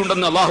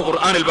കക്ഷിയുണ്ടെന്ന് അല്ലാഹു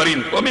ഖുർആനിൽ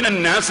പറയുന്നു, വമിനൻ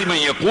നാസി മൻ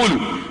യഖൂലു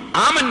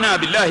ആമന്നാ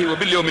ബില്ലാഹി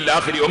വബിൽ യൗമിൽ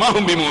ആഖിരി വമാ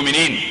ഹും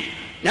ബിമുഅ്മിനീൻ.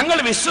 ഞങ്ങൾ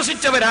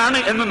വിശ്വസിച്ചവരാണ്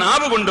എന്ന്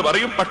നാവ് കൊണ്ട്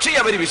പറയും, പക്ഷേ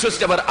അവർ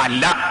വിശ്വസിച്ചവർ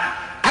അല്ല.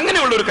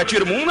 അങ്ങനെയുള്ള ഒരു കക്ഷി,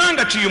 ഒരു മൂന്നാം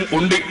കക്ഷിയും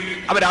ഉണ്ട്.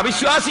 അവർ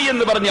അവിശ്വാസി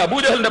എന്ന് പറഞ്ഞ്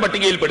അബൂജഹലിന്റെ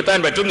പട്ടികയിൽ പെടുത്താൻ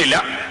പറ്റുന്നില്ല,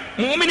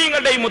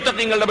 മുഅ്മിനീങ്ങളുടെയും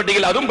മുത്തഖീങ്ങളുടെ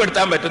പട്ടികയിൽ അതും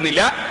പെടുത്താൻ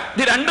പറ്റുന്നില്ല.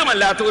 ഇത്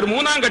രണ്ടുമല്ലാത്ത ഒരു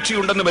മൂന്നാം കക്ഷി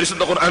ഉണ്ടെന്ന്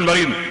പരിശുദ്ധ ഖുർആൻ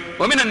പറയുന്നു.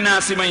 വമിനൻ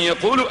നാസി മൻ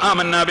യഖൂലു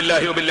ആമന്നാ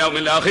ബില്ലാഹി വബിൽ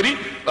യൗമിൽ ആഖിരി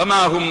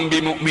വമാ ഹും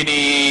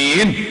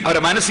ബിമുഅ്മിനീൻ.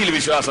 അവരുടെ മനസ്സിൽ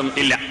വിശ്വാസം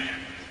ഇല്ല.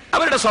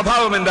 അവരുടെ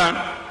സ്വഭാവം എന്താണ്?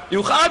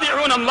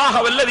 യുഖാദിഊന അല്ലാഹ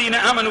വല്ലദീന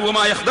ആമനു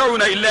വമാ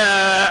യഖ്ദഊന ഇല്ലാ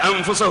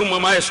അൻഫുസഹും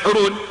വമാ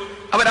യശ്ഉറൂൻ.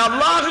 അവർ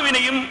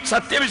അല്ലാഹുവിനെയും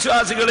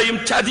സത്യവിശ്വാസികളെയും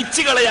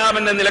ചതിച്ചു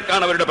കളയാമെന്ന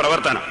നിലക്കാണ് അവരുടെ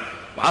പ്രവർത്തനം.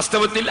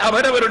 വാസ്തവത്തിൽ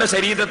അവരവരുടെ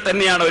ശരീരത്തെ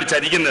തന്നെയാണ് അവർ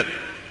ചതിക്കുന്നത്.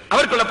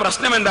 അവർക്കുള്ള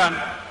പ്രശ്നം എന്താണ്?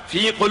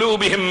 ഫീ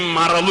ഖുലൂബിഹിം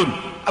മറളുൻ.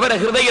 അവരുടെ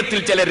ഹൃദയത്തിൽ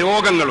ചില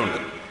രോഗങ്ങളുണ്ട്.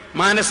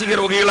 മാനസിക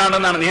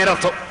രോഗികളാണെന്നാണ്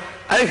നേരർത്ഥം.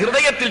 അത്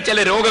ഹൃദയത്തിൽ ചില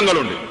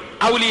രോഗങ്ങളുണ്ട്.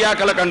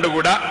 ഔലിയാക്കളെ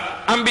കണ്ടുകൂടാ,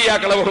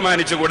 അമ്പിയാക്കളെ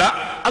ബഹുമാനിച്ചുകൂടാ,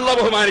 അള്ളാഹ്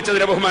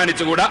ബഹുമാനിച്ചതിനെ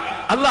ബഹുമാനിച്ചുകൂടാ,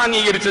 അള്ളാഹ്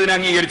അംഗീകരിച്ചതിനെ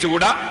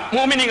അംഗീകരിച്ചുകൂടാ,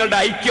 മുഅ്മിനീങ്ങളുടെ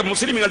ഐക്യം,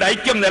 മുസ്ലിമുകളുടെ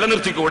ഐക്യം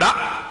നിലനിർത്തിക്കൂടാ.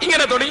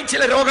 ഇങ്ങനെ തുടങ്ങി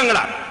ചില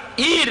രോഗങ്ങളാണ്.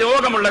 ഈ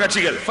രോഗമുള്ള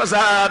കക്ഷികൾ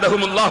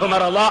ഫസാദഹുമുല്ലാഹു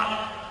മറള,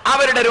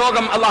 അവരുടെ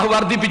രോഗം അള്ളാഹു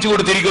വർദ്ധിപ്പിച്ചു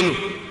കൊടുത്തിരിക്കുന്നു.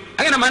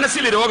 അങ്ങനെ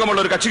മനസ്സിൽ രോഗമുള്ള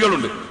ഒരു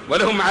കക്ഷികളുണ്ട്.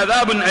 വലഹും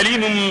അദാബുൻ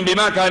അലീമും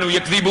ബിമാ കാനൂ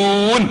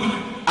യക്ദിബൂൻ.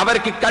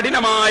 അവർക്ക്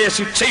കഠിനമായ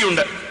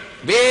ശിക്ഷയുണ്ട്,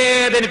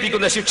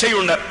 വേദനിപ്പിക്കുന്ന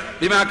ശിക്ഷയുണ്ട്.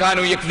 ബിമാ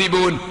കാനൂ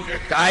യക്ദിബൂൻ.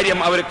 കാര്യം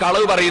അവർ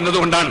കളവ് പറയുന്നത്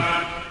കൊണ്ടാണ്.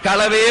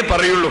 കളവേ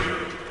പറയുള്ളൂ.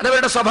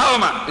 അതവരുടെ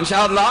സ്വഭാവമാണ്. ഇൻഷാ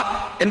അല്ലാഹ്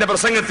എന്റെ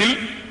പ്രസംഗത്തിൽ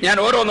ഞാൻ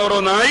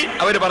ഓരോന്നോരോന്നായി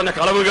അവർ പറഞ്ഞ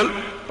കളവുകൾ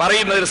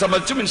പറയുന്നതിനെ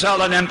സംബന്ധിച്ചും ഇൻഷാ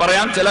അല്ലാഹ് ഞാൻ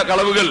പറയാം. ചില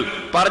കളവുകൾ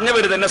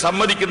പറഞ്ഞവർ തന്നെ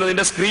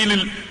സമ്മതിക്കുന്നതിന്റെ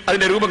സ്ക്രീനിൽ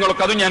അതിന്റെ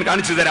രൂപങ്ങളൊക്കെ അതും ഞാൻ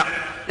കാണിച്ചു തരാം.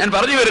 ഞാൻ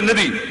പറഞ്ഞു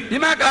വരുന്നത്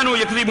ബിമാ കാനൂ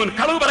യക്ദിബൂൻ,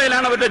 കളവ്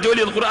പറയലാണ് അവരുടെ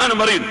ജോലി. ഖുർആനും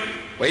പറയുന്നു,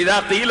 വഇദാ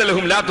ഖീല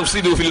ലഹും ലാ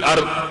തുഫ്സിദൂ ഫിൽ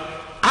അർദ്.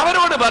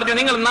 അവരോട് പറഞ്ഞു,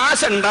 നിങ്ങൾ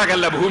നാശം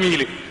ഉണ്ടാക്കല്ല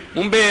ഭൂമിയിൽ.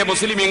 മുമ്പേ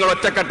മുസ്ലിമീങ്ങൾ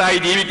ഒറ്റക്കെട്ടായി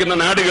ജീവിക്കുന്ന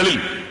നാടുകളിൽ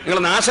നിങ്ങൾ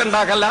നാശം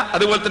ഉണ്ടാക്കല്ല,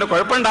 അതുപോലെ തന്നെ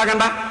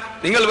കുഴപ്പമുണ്ടാക്കണ്ട,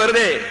 നിങ്ങൾ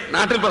വെറുതെ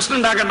നാട്ടിൽ പ്രശ്നം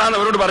ഉണ്ടാക്കണ്ട എന്ന്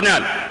അവരോട്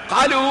പറഞ്ഞാൽ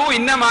ഖാലൂ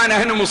ഇന്നമാ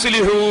നഹ്നു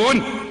മുസ്ലിഹൂൻ.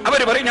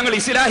 അവർ പറയും, ഞങ്ങൾ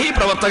ഇസ്ലാഹി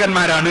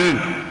പ്രവർത്തകന്മാരാണ്.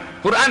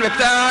 ഖുർആൻ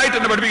വ്യക്തമായിട്ട്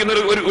തന്നെ പഠിപ്പിക്കുന്ന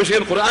ഒരു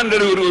വിഷയം. ഖുർആന്റെ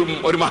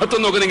ഒരു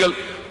മഹത്വം നോക്ക് നിങ്ങൾ.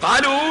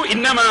 ഖാലൂ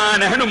ഇന്നമാ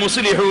നഹ്നു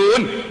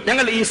മുസ്ലിഹൂൻ,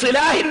 ഞങ്ങൾ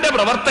ഇസ്ലാഹിന്റെ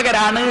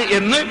പ്രവർത്തകരാണ്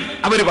എന്ന്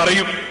അവർ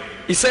പറയും.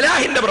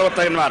 ഇസ്ലാഹിന്റെ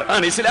പ്രവർത്തകന്മാർ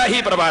ആണ്. ഇസ്ലാഹി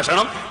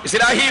പ്രഭാഷണം,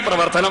 ഇസ്ലാഹി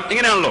പ്രവർത്തനം,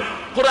 ഇങ്ങനെയാണല്ലോ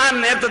ഖുർആൻ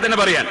നേരത്തെ തന്നെ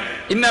പറയാൻ.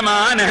 ഇന്നമാ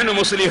നഹ്നു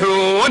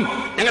മുസ്ലിഹൂൻ,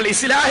 ഞങ്ങൾ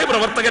ഇസ്ലാഹി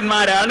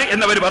പ്രവർത്തകന്മാരാണ്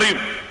എന്നവർ പറയും.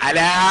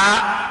 അലാ,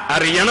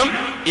 അറിയണം,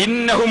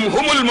 ഇന്നഹും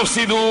ഹുമുൽ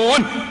മുഫ്സിദൂൻ,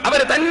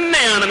 അവർ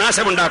തന്നെയാണ്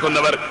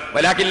നാശമുണ്ടാക്കുന്നവർ.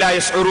 വലാകിൻ ലാ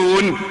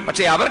യശ്ഉറൂൻ,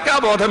 പക്ഷേ അവർക്ക് ആ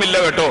ബോധമില്ല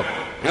കേട്ടോ.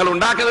 ഞങ്ങൾ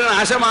ഉണ്ടാക്കുന്നത്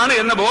നാശമാണ്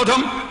എന്ന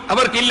ബോധം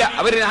അവർക്കില്ല.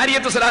 അവർ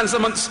നാരിയത്ത്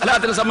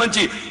സലാത്തിനെ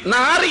സംബന്ധിച്ച്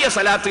നാറിയ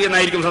സലാത്ത്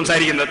എന്നായിരിക്കും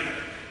സംസാരിക്കുന്നത്.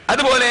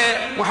 അതുപോലെ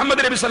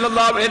മുഹമ്മദ് നബി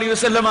സല്ലല്ലാഹു അലൈഹി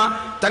വസല്ലമ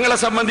തങ്ങളെ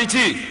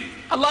സംബന്ധിച്ച്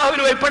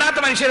അള്ളാഹുവിന് ഭയപ്പെടാത്ത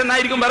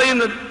മനുഷ്യരെന്നായിരിക്കും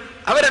പറയുന്നത്.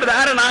 അവരുടെ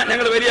ധാരണ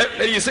ഞങ്ങൾ വലിയ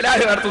വലിയ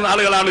ഇസ്ലാഹ് നടത്തുന്ന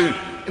ആളുകളാണ്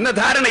എന്ന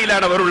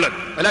ധാരണയിലാണ് അവരുള്ളത്.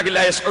 വലാകിൻ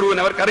ലാ യശ്ഉറൂൻ,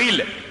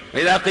 അവർക്കറിയില്ല.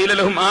 വഇദാ ഖീല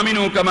ലഹും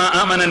ആമിനൂ കമാ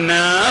ആമനൻ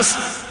നാസ്,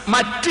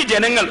 മറ്റ്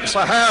ജനങ്ങൾ,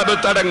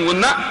 സ്വഹാബത്ത്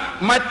അടങ്ങുന്ന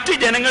മറ്റ്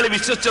ജനങ്ങൾ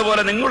വിശ്വസിച്ച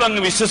പോലെ നിങ്ങൾ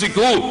അങ്ങ്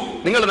വിശ്വസിക്കൂ,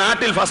 നിങ്ങൾ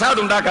നാട്ടിൽ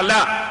ഫസാദ് ഉണ്ടാക്കല്ല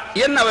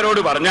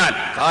എന്നവരോട് പറഞ്ഞാൽ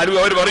ഖാലൂ,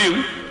 അവർ പറയും,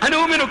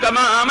 അനൂമിനു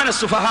കമാ ആമന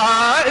സുഫഹാ,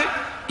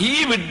 ഈ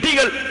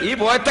വിഡ്ഢികൾ, ഈ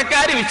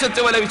പോയത്തക്കാര് വിശ്വസിച്ച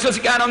പോലെ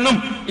വിശ്വസിക്കാനൊന്നും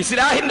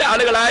ഇസ്ലാഹിന്റെ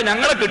ആളുകളായ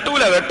ഞങ്ങളെ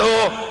കിട്ടൂല കേട്ടോ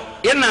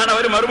എന്നാണ്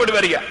അവർ മറുപടി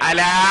പറയുക.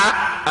 അലാ,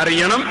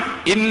 അറിയണം,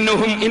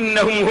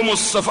 ഇന്നഹും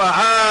ഹുമുസ്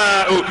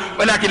സഫഹാഉ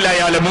വലാകിൻ ലാ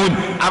യഅലമൂൻ,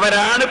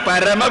 അവരാണ്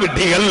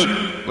പരമവിഡ്ഢികൾ.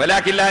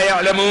 വലാകിൻ ലാ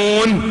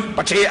യഅലമൂൻ,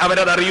 പക്ഷേ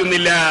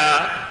അവരതറിയുന്നില്ല,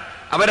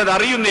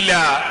 അവരതറിയുന്നില്ല,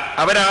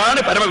 അവരാണ്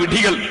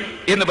പരമവിഡ്ഢികൾ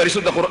എന്ന്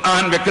പരിശുദ്ധ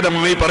ഖുർആൻ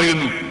വ്യക്തമായി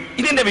പറയുന്നു.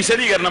 ഇതിന്റെ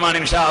വിശദീകരണമാണ്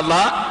ഇൻഷാ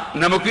അല്ലാഹ്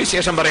നമുക്ക്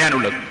ശേഷം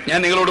പറയാനുള്ളത്. ഞാൻ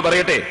നിങ്ങളോട്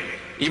പറയട്ടെ,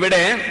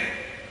 ഇവിടെ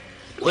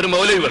ഒരു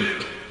മൗലവി വന്നു.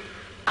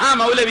 ആ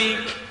മൗലവി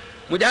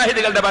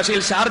മുജാഹിദുകളുടെ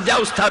ഭാഷയിൽ ഷാർജ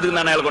ഉസ്താദ്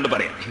എന്നാണ് അയാൾ കൊണ്ട്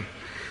പറയാം.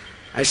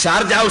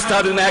 ഷാർജ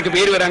ഉസ്താദ് എന്ന് അയാൾക്ക്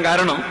പേര് വരാൻ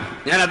കാരണം,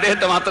 ഞാൻ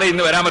അദ്ദേഹത്തെ മാത്രമേ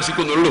ഇന്ന്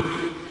പരാമർശിക്കുന്നുള്ളൂ.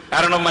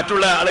 കാരണം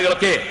മറ്റുള്ള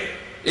ആളുകളൊക്കെ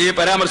ഈ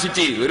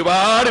പരാമർശിച്ച്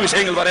ഒരുപാട്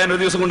വിഷയങ്ങൾ പറയാൻ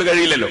ഒരു ദിവസം കൊണ്ട്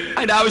കഴിയില്ലല്ലോ.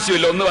 അതിന്റെ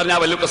ആവശ്യമില്ല. ഒന്ന് പറഞ്ഞാൽ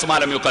വല്ലു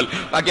കസ്മാലം യുക്കൽ,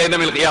 ബാക്കി അതിന്റെ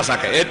മേൽ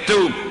ഖിയാസാക്ക.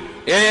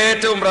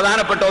 ഏറ്റവും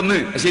പ്രധാനപ്പെട്ട ഒന്ന്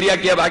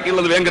ശരിയാക്കിയാൽ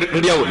ബാക്കിയുള്ളത് വേഗം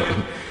റെഡിയാവുമല്ലോ.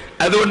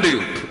 അതുകൊണ്ട്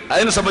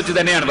അതിനെ സംബന്ധിച്ച്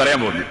തന്നെയാണ് പറയാൻ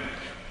പോകുന്നത്.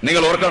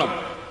 നിങ്ങൾ ഓർക്കണം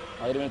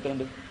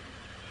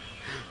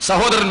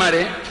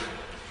സഹോദരന്മാരെ,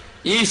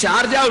 ഈ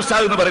ഷാർജ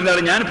ഉസ്താദ് എന്ന്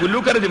പറയുന്നത് ഞാൻ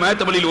പുല്ലൂക്കര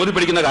ജമാഅത്ത് പള്ളിയിൽ ഓതി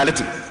പഠിക്കുന്ന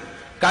കാലത്ത്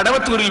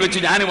കടവത്തൂരിൽ വെച്ച്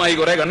ഞാനുമായി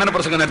കുറെ ഖണ്ഡന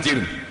പ്രസംഗം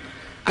നടത്തിയിരുന്നു.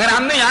 അങ്ങനെ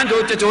അന്ന് ഞാൻ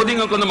ചോദിച്ച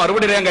ചോദ്യങ്ങൾക്കൊന്നും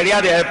മറുപടി പറയാൻ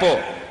കഴിയാതെ ആയപ്പോ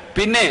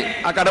പിന്നെ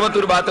ആ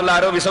കടവത്തൂർ ഭാഗത്തുള്ള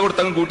ആരോ വിസ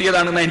കൊടുത്തങ്ങ്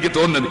കൂട്ടിയതാണെന്ന് എനിക്ക്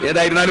തോന്നുന്നത്.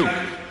 ഏതായിരുന്നാലും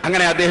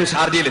അങ്ങനെ അദ്ദേഹം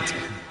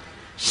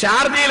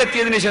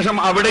ഷാർജയിലെത്തിയതിനു ശേഷം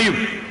അവിടെയും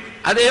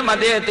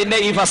അദ്ദേഹത്തിന്റെ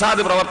ഈ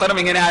ഫസാദ് പ്രവർത്തനം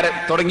ഇങ്ങനെ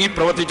തുടങ്ങി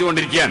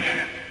പ്രവർത്തിച്ചുകൊണ്ടിരിക്കുകയാണ്.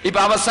 ഇപ്പൊ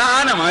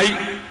അവസാനമായി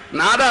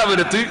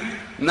നാദാപുരത്ത്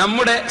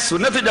നമ്മുടെ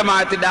സുന്നത്ത്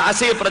ജമാഅത്തിന്റെ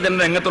ആശയപ്രചരണ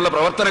രംഗത്തുള്ള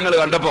പ്രവർത്തനങ്ങൾ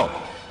കണ്ടപ്പോ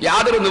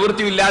യാതൊരു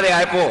നിവൃത്തിയില്ലാതെ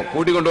ആയപ്പോ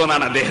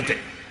കൂട്ടിക്കൊണ്ടുവന്നാണ് അദ്ദേഹത്തെ.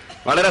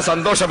 വളരെ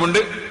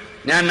സന്തോഷമുണ്ട്.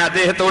 ഞാൻ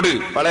അദ്ദേഹത്തോട്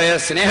വളരെ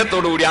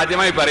സ്നേഹത്തോടുകൂടി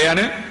ആദ്യമായി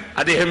പറയാണ്,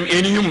 അദ്ദേഹം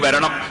ഇനിയും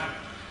വരണം.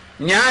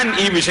 ഞാൻ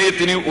ഈ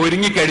വിഷയത്തിന്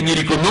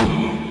ഒരുങ്ങിക്കഴിഞ്ഞിരിക്കുന്നു.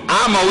 ആ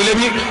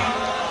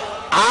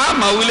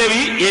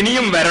മൗലവി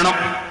ഇനിയും വരണം.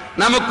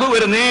 നമുക്ക്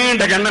ഒരു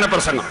നീണ്ട ഖണ്ഡന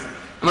പ്രസംഗം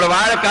നമ്മുടെ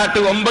വാഴക്കാട്ട്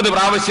 9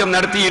 പ്രാവശ്യം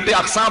നടത്തിയിട്ട്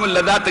അഖ്സാമുൽ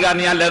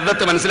ലദ്ദാത്തുകാരന് ഞാൻ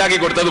ലദ്ദത്ത് മനസ്സിലാക്കി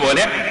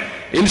കൊടുത്തതുപോലെ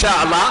ഇൻഷാ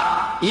അല്ലാഹ്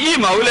ഈ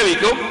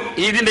മൗലവിക്കും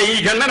ഇതിന്റെ ഈ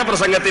ഖണ്ഡന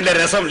പ്രസംഗത്തിന്റെ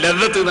രസം,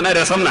 ലദ്ദത്ത് എന്ന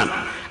രസം എന്നാണ്.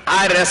 ആ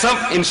രസം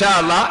ഇൻഷാ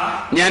അല്ലാഹ്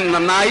ഞാൻ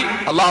നന്നായി,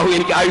 അള്ളാഹു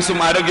എനിക്ക് ആയുസ്സും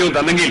ആരോഗ്യവും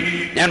തന്നെങ്കിൽ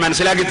ഞാൻ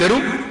മനസ്സിലാക്കി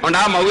തരും. അതുകൊണ്ട്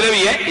ആ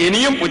മൗലവിയെ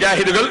ഇനിയും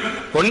മുജാഹിദുകൾ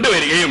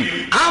കൊണ്ടുവരികയും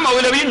ആ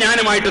മൗലവിയും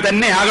ഞാനുമായിട്ട്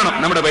തന്നെ ആകണം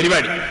നമ്മുടെ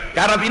പരിപാടി.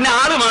 കാരണം പിന്നെ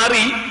ആള്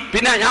മാറി,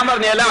 പിന്നെ ഞാൻ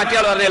പറഞ്ഞല്ല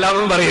മറ്റേയാൾ പറഞ്ഞല്ല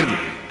അതൊന്നും പറയരുത്.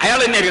 അയാൾ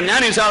തന്നെയായിരിക്കും,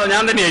 ഞാൻ ഇൻഷാ അല്ലാഹ്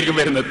ഞാൻ തന്നെയായിരിക്കും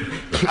വരുന്നത്.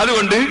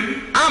 അതുകൊണ്ട്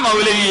ആ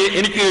മൗലവിയെ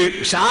എനിക്ക്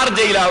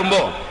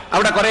ഷാർജയിലാവുമ്പോ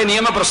അവിടെ കുറെ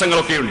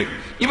നിയമപ്രശ്നങ്ങളൊക്കെ ഉണ്ട്.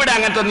 ഇവിടെ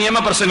അങ്ങനത്തെ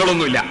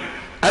നിയമപ്രശ്നങ്ങളൊന്നുമില്ല.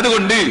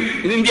 അതുകൊണ്ട്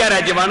ഇത് ഇന്ത്യ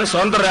രാജ്യമാണ്,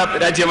 സ്വതന്ത്ര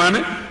രാജ്യമാണ്.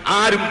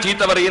 ആരും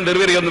ചീത്ത പറയും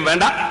തെറിവറിയൊന്നും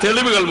വേണ്ട.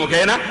 തെളിവുകൾ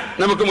മുഖേന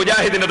നമുക്ക്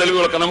മുജാഹിദിന്റെ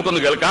തെളിവുകളൊക്കെ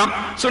നമുക്കൊന്ന് കേൾക്കാം,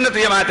 സുന്നത്ത്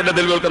ജമാഅത്തിന്റെ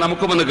തെളിവുകളൊക്കെ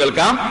നമുക്കൊന്ന്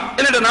കേൾക്കാം.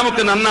 എന്നിട്ട്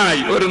നമുക്ക്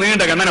നന്നായി ഒരു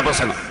നീണ്ട ഖണ്ഡന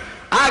പ്രസംഗം.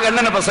 ആ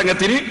ഖണ്ഡന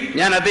പ്രസംഗത്തിന്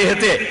ഞാൻ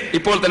അദ്ദേഹത്തെ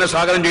ഇപ്പോൾ തന്നെ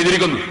സ്വാഗതം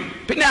ചെയ്തിരിക്കുന്നു.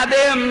 പിന്നെ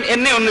അദ്ദേഹം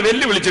എന്നെ ഒന്ന്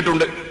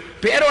വെല്ലുവിളിച്ചിട്ടുണ്ട്.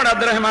 പേരോട്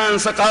അബ്ദുറഹ്മാൻ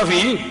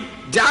സഖാഫി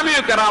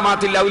ജാമിഉ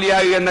കറാമാത്തിൽ ഔലിയാ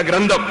എന്ന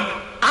ഗ്രന്ഥം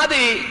അത്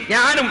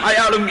ഞാനും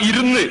അയാളും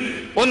ഇരുന്ന്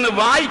ഒന്ന്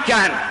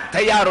വായിക്കാൻ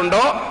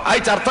തയ്യാറുണ്ടോ,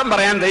 അർത്ഥം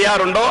പറയാൻ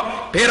തയ്യാറുണ്ടോ?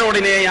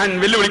 പേരോടിനെ ഞാൻ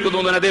വെല്ലുവിളിക്കുന്നു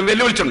എന്ന് അദ്ദേഹം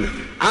വെല്ലുവിളിച്ചിട്ടുണ്ട്.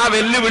 ആ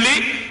വെല്ലുവിളി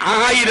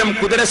 1000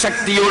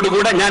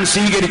 കുതിരശക്തിയോടുകൂടെ ഞാൻ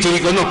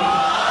സ്വീകരിച്ചിരിക്കുന്നു.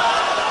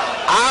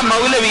 ആ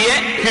മൗലവിയെ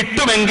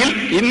കിട്ടുമെങ്കിൽ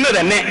ഇന്ന്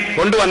തന്നെ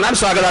കൊണ്ടുവന്നാൽ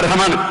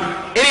സ്വാഗതാർഹമാണ്.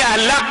 ഇനി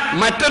അല്ല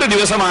മറ്റൊരു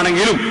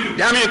ദിവസമാണെങ്കിലും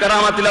ജാമിഉ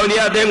കറാമത്തിൽ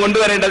ഔലിയാ അദ്ദേഹം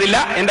കൊണ്ടുവരേണ്ടതില്ല,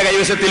 എന്റെ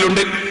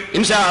കൈവശത്തിലുണ്ട്.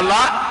 ഇൻഷാ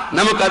അല്ലാഹ്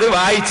നമുക്കത്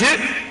വായിച്ച്,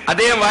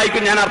 അദ്ദേഹം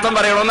വായിക്കും, ഞാൻ അർത്ഥം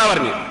പറയണമെന്നാ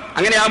പറഞ്ഞു.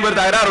 അങ്ങനെ ആകുമ്പോൾ ഒരു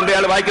തകരാറുണ്ട്,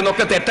 അയാൾ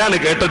വായിക്കുന്നൊക്കെ തെറ്റാണ്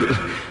കേട്ടത്.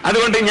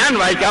 അതുകൊണ്ട് ഞാൻ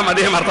വായിക്കാം,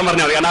 അദ്ദേഹം അർത്ഥം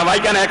പറഞ്ഞാൽ മതി. കാരണം ആ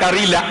വായിക്കാൻ അയാൾക്ക്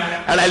അറിയില്ല,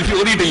 അയാൾ അൽഫി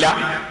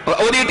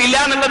ഓതിയിട്ടില്ല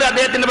എന്നുള്ളത്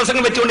അദ്ദേഹത്തിന്റെ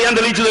പ്രസംഗം വെച്ചുകൊണ്ട് ഞാൻ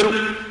തെളിയിച്ചു തരും.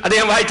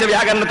 അദ്ദേഹം വായിച്ച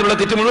വ്യാകരണത്തിലുള്ള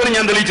തെറ്റ് മുഴുവനും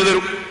ഞാൻ തെളിയിച്ചു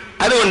തരും.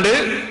 അതുകൊണ്ട്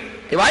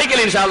വായിക്കൽ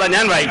ഇൻഷാ അല്ലാഹ്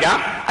ഞാൻ വായിക്കാം,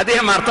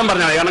 അദ്ദേഹം അർത്ഥം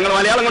പറഞ്ഞാൽ മതി. കാരണം നിങ്ങൾ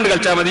മലയാളം കൊണ്ട്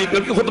കളിച്ചാൽ മതി,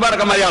 നിങ്ങൾക്ക് ഖുത്ബ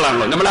അടക്കം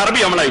മലയാളമാണല്ലോ, നമ്മൾ അറബി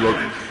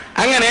നമ്മളായിക്കോളും.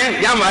 അങ്ങനെ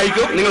ഞാൻ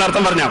വായിക്കും, നിങ്ങൾ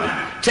അർത്ഥം പറഞ്ഞാൽ മതി.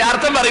 പക്ഷെ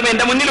അർത്ഥം പറയുമ്പോൾ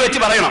എന്റെ മുന്നിൽ വെച്ച്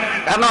പറയണം,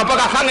 കാരണം അപ്പൊ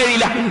കക്കാൻ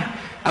കഴിയില്ല,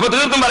 അപ്പൊ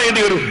തീർത്തും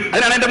പറയേണ്ടി വരും.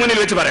 അതിനാണ് എന്റെ മുന്നിൽ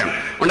വെച്ച് പറയണം.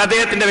 അതുകൊണ്ട്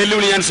അദ്ദേഹത്തിന്റെ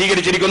വെല്ലുവിളി ഞാൻ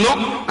സ്വീകരിച്ചിരിക്കുന്നു.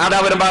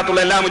 നാദാപുരം ഭാഗത്തുള്ള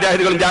എല്ലാ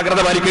മുജാഹിദുകളും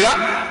ജാഗ്രത പാലിക്കുക.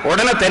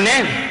 ഉടനെ തന്നെ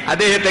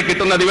അദ്ദേഹത്തെ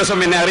കിട്ടുന്ന ദിവസം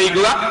എന്നെ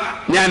അറിയിക്കുക.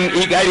 ഞാൻ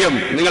ഈ കാര്യം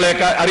നിങ്ങളെ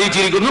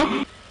അറിയിച്ചിരിക്കുന്നു.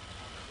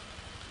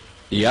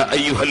 യാ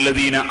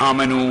അയ്യുഹല്ലദീന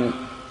ആമനൂ,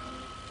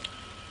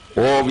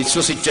 ഓ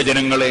വിശ്വസിച്ച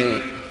ജനങ്ങളെ,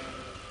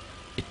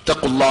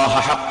 ഇത്തഖുല്ലാഹ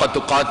ഹഖ്ഖ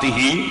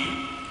തുഖാതിഹി,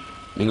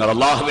 നിങ്ങൾ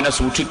അല്ലാഹുവിനെ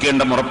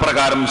സൂക്ഷിക്കേണ്ട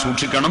മുറപ്രകാരം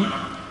സൂക്ഷിക്കണം.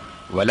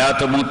 വലാ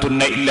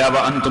തമൂതുന്ന ഇല്ലാ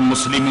വഅൻതും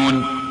മുസ്ലിമൂൻ,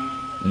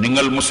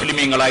 നിങ്ങൾ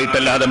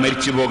മുസ്ലിമീങ്ങളായിട്ടല്ലാതെ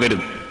മരിച്ചു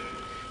പോകരുത്.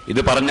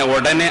 ഇത് പറഞ്ഞ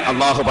ഉടനെ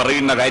അള്ളാഹു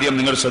പറയുന്ന കാര്യം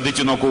നിങ്ങൾ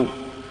ശ്രദ്ധിച്ചു നോക്കൂ.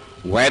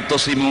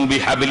 വയത്തസിമൂ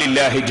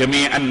ബിഹബ്ലില്ലാഹി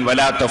ജമീഅൻ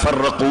വലാ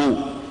തഫറഖൂ,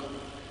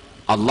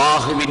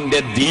 അള്ളാഹുവിന്റെ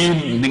ദീൻ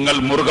നിങ്ങൾ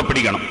മുറുകെ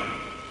പിടിക്കണം.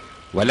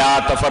 വലാ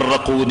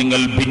തഫറഖൂ,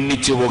 നിങ്ങൾ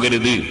ഭിന്നിച്ചു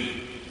പോകരുത്.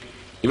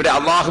 ഇവിടെ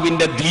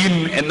അള്ളാഹുവിന്റെ ദീൻ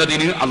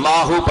എന്നതിന്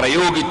അള്ളാഹു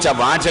പ്രയോഗിച്ച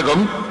വാചകം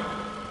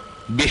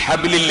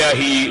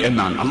ബിഹബ്ലില്ലാഹി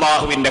എന്നാണ്.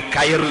 അള്ളാഹുവിന്റെ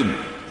കയറ്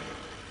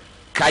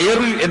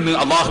എന്ന്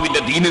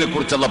അള്ളാഹുവിന്റെ ദീനിനെ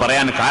കുറിച്ചുള്ള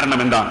പറയാൻ കാരണം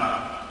എന്താണ്?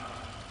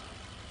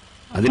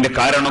 അതിന്റെ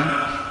കാരണം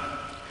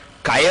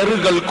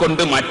കയറുകൾ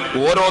കൊണ്ട്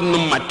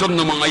ഓരോന്നും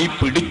മറ്റൊന്നുമായി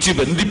പിടിച്ചു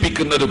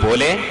ബന്ധിപ്പിക്കുന്നത്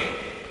പോലെ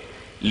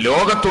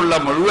ലോകത്തുള്ള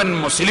മുഴുവൻ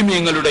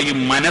മുസ്ലിമീങ്ങളുടെയും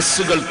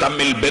മനസ്സുകൾ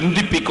തമ്മിൽ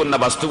ബന്ധിപ്പിക്കുന്ന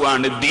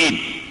വസ്തുവാണ് ദീൻ.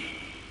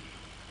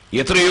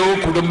 എത്രയോ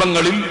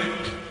കുടുംബങ്ങളിൽ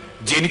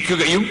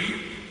ജനിക്കുകയും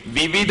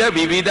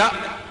വിവിധ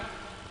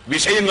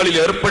വിഷയങ്ങളിൽ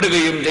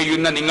ഏർപ്പെടുകയും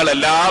ചെയ്യുന്ന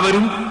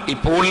നിങ്ങളെല്ലാവരും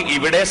ഇപ്പോൾ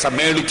ഇവിടെ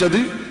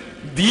സമ്മേളിച്ചത്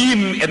ദീൻ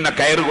എന്ന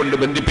കയറുകൊണ്ട്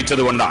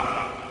ബന്ധിപ്പിച്ചത് കൊണ്ടാണ്.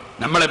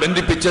 നമ്മളെ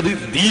ബന്ധിപ്പിച്ചത്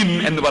ദീൻ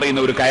എന്ന് പറയുന്ന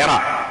ഒരു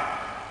കയറാണ്.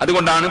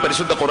 അതുകൊണ്ടാണ്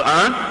പരിശുദ്ധ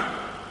ഖുർആൻ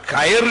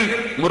കയറ്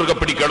മുറുകെ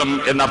പിടിക്കണം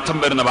എന്നർത്ഥം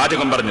വരുന്ന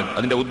വാചകം പറഞ്ഞത്.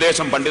 അതിന്റെ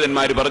ഉദ്ദേശം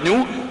പണ്ഡിതന്മാർ പറഞ്ഞു,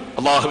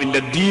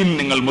 അള്ളാഹുവിന്റെ ദീൻ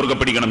നിങ്ങൾ മുറുകെ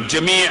പിടിക്കണം,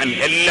 ജമീഅൻ,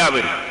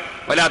 എല്ലാവരും.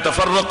 വലാ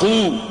തഫറഖൂ,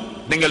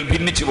 നിങ്ങൾ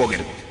ഭിന്നിച്ചു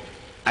പോകരുത്,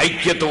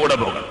 ഐക്യത്തോടെ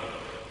പോകണം.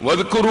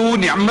 വദ്കുറൂ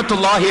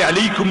നിഅമത്തുല്ലാഹി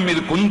അലൈക്കും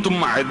ഇദ് കുൻതും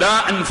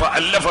അദാഅൻ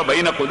ഫഅല്ലഫ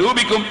ബൈന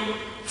ഖുലൂബിക്കും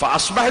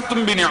ഫഅസ്ബഹതും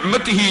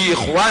ബിനിഅമതിഹി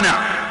ഇഖ്വാന.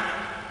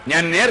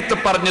 ഞാൻ നേരത്തെ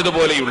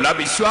പറഞ്ഞതുപോലെയുള്ള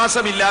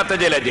വിശ്വാസമില്ലാത്ത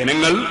ചില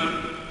ജനങ്ങൾ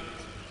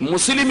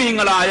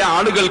മുസ്ലിമീങ്ങളായ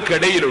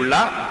ആളുകൾക്കിടയിലുള്ള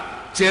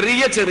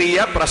ചെറിയ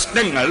ചെറിയ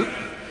പ്രശ്നങ്ങൾ,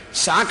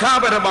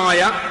 ശാഖാപരമായ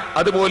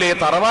അതുപോലെ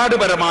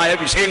തറവാടുപരമായ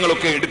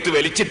വിഷയങ്ങളൊക്കെ എടുത്തു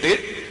വലിച്ചിട്ട്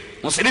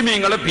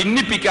മുസ്ലിമീങ്ങളെ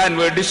ഭിന്നിപ്പിക്കാൻ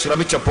വേണ്ടി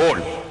ശ്രമിച്ചപ്പോൾ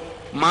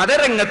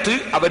മതരംഗത്ത്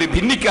അവർ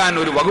ഭിന്നിക്കാൻ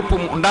ഒരു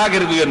വകുപ്പും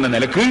ഉണ്ടാകരുത് എന്ന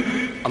നിലക്ക്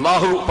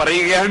അള്ളാഹു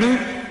പറയുകയാണ്,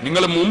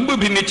 നിങ്ങൾ മുമ്പ്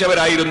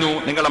ഭിന്നിച്ചവരായിരുന്നു,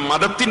 നിങ്ങളെ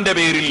മതത്തിന്റെ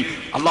പേരിൽ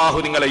അള്ളാഹു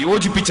നിങ്ങളെ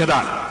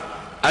യോജിപ്പിച്ചതാണ്.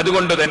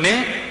 അതുകൊണ്ട് തന്നെ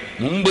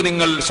മുമ്പ്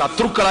നിങ്ങൾ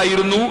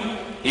ശത്രുക്കളായിരുന്നു,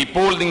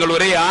 ഇപ്പോൾ നിങ്ങൾ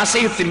ഒരേ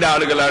ആശയത്തിന്റെ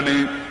ആളുകളാണ്.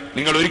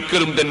 നിങ്ങൾ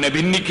ഒരിക്കലും തന്നെ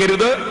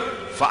ഭിന്നിക്കരുത്.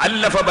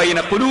 ഫഅല്ലഫ ബൈന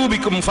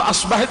ഖുലൂബികും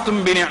ഫഅസ്ബഹതും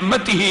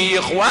ബിനിഅമതിഹി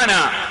ഇഖ്വാന.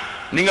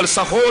 നിങ്ങൾ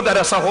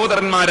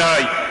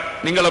സഹോദരന്മാരായി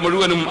നിങ്ങളെ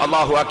മുഴുവനും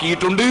അള്ളാഹു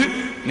ആക്കിയിട്ടുണ്ട്.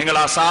 നിങ്ങൾ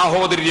ആ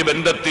സാഹോദര്യ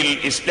ബന്ധത്തിൽ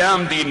ഇസ്ലാം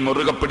ദീൻ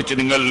മുറുകെ പിടിച്ച്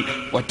നിങ്ങൾ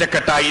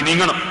ഒറ്റക്കെട്ടായി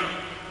നീങ്ങണം.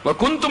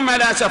 വകുന്തും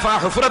അലാ ശഫാ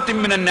ഹുഫറത്തിൻ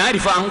മിനൻ നാരി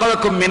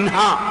ഫഅൻഖദകും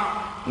മിൻഹാ.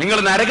 നിങ്ങൾ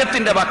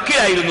നരകത്തിന്റെ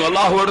വക്കിലായിരുന്നു,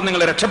 അള്ളാഹുവോട്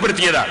നിങ്ങളെ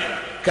രക്ഷപ്പെടുത്തിയതാണ്.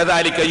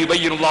 കദാലിക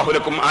യുബയ്യിനുല്ലാഹു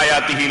ലക്കും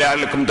ആയാതിഹി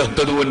ലഅല്ലക്കും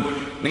തഹ്തദൂൻ.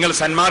 നിങ്ങൾ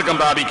സന്മാർഗം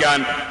പ്രാപിക്കാൻ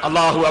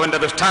അള്ളാഹു അവന്റെ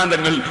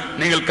ദൃഷ്ടാന്തങ്ങൾ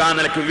നിങ്ങൾക്ക് ആ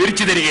നിലക്ക്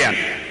വിവരിച്ചു തരികയാണ്.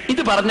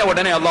 ഇത് പറഞ്ഞ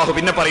ഉടനെ അള്ളാഹു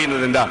പിന്നെ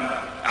പറയുന്നത് എന്താ?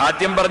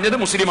 ആദ്യം പറഞ്ഞത്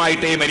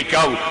മുസ്ലിമായിട്ടേ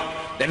മരിക്കാവൂ.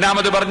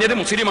 രണ്ടാമത് പറഞ്ഞത്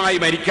മുസ്ലിമായി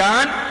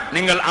മരിക്കാൻ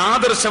നിങ്ങൾ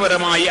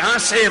ആദർശപരമായി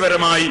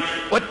ആശയപരമായി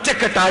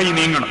ഒറ്റക്കെട്ടായി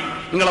നീങ്ങണം.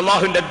 നിങ്ങൾ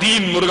അള്ളാഹുവിന്റെ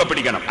ദീൻ മുറുകെ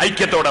പിടിക്കണം,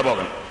 ഐക്യത്തോടെ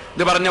പോകണം.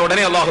 ഇത് പറഞ്ഞ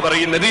ഉടനെ അള്ളാഹു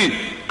പറയുന്നത്,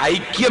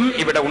 ഐക്യം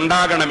ഇവിടെ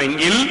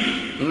ഉണ്ടാകണമെങ്കിൽ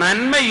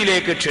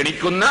നന്മയിലേക്ക്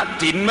ക്ഷണിക്കുന്ന,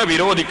 തിന്മ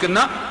വിരോധിക്കുന്ന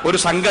ഒരു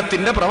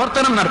സംഘത്തിന്റെ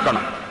പ്രവർത്തനം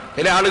നടക്കണം.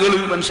 ചില ആളുകൾ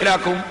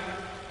മനസ്സിലാക്കും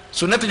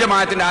സുന്നത്ത്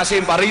ജമാഅത്തിന്റെ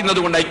ആശയം പറയുന്നത്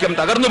കൊണ്ട് ഐക്യം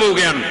തകർന്നു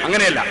പോവുകയാണ്.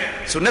 അങ്ങനെയല്ല.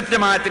 സുന്നത്ത്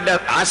ജമാഅത്തിന്റെ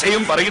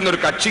ആശയം പറയുന്ന ഒരു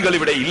കക്ഷികൾ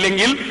ഇവിടെ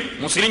ഇല്ലെങ്കിൽ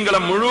മുസ്ലിങ്ങളെ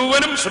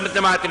മുഴുവനും സുന്നത്ത്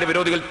ജമാഅത്തിന്റെ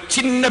വിരോധികൾ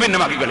ഛിന്ന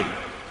ഭിന്നമാക്കി കളി.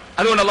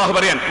 അതുകൊണ്ട് അള്ളാഹു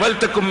പറയാൻ,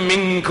 വൽതകും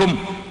മിൻകും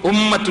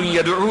ഉമ്മത്തുൻ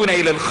യദ്ഊന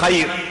ഇലൽ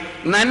ഖൈർ.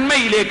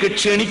 നന്മയിലേക്ക്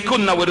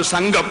ക്ഷണിക്കുന്ന ഒരു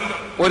സംഘം,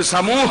 ഒരു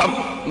സമൂഹം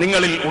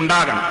നിങ്ങളിൽ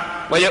ഉണ്ടാകണം.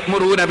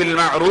 വയഅ്മുറൂന ബിൽ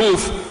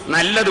മഅറൂഫ്.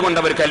 നല്ലതുകൊണ്ട്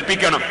അവർ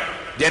കൽപ്പിക്കണം.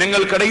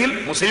 ജനങ്ങൾക്കിടയിൽ,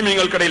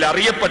 മുസ്ലിമീങ്ങൾക്കിടയിൽ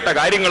അറിയപ്പെട്ട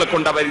കാര്യങ്ങളെ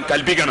കൊണ്ട് അവർ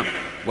കൽപ്പിക്കണം.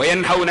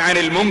 വയൻഹൗന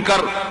അനിൽ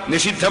മുൻകർ.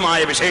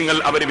 നിഷിദ്ധമായ വിഷയങ്ങൾ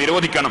അവർ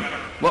വിരോധിക്കണം.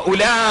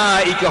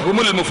 വഉലൈക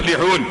ഹുമുൽ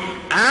മുഫ്ലിഹൂൻ.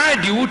 ആ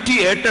ഡ്യൂട്ടി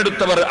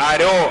ഏറ്റെടുത്തവർ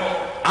ആരോ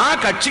ആ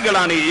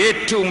കക്ഷികളാണ്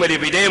ഏറ്റവും വലിയ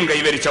വിജയം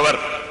കൈവരിച്ചവർ.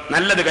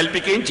 നല്ലത്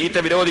കൽപ്പിക്കുകയും ചീത്ത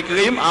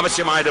വിരോധിക്കുകയും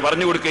ആവശ്യമായത്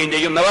പറഞ്ഞു കൊടുക്കുകയും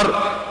ചെയ്യുന്നവർ,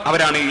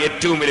 അവരാണ്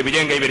ഏറ്റവും വലിയ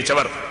വിജയം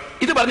കൈവരിച്ചവർ.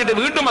 ഇത് പറഞ്ഞിട്ട്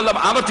വീണ്ടും അല്ലാഹു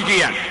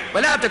ആവർത്തിക്കുകയാണ്,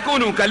 വലാ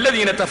തകൂനു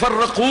കല്ലദീന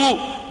തഫറഖൂ.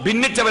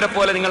 ഭിന്നിച്ചവരെ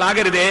പോലെ നിങ്ങൾ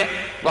ആകരുതേ.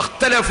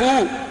 വഖ്തലഫൂ.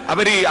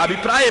 അവര്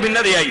അഭിപ്രായ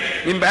ഭിന്നതയായി.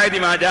 മിൻ ബഅദി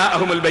മാ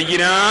ജാഅഹുൽ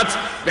ബയ്യിനാത്ത്.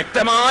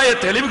 വ്യക്തമായ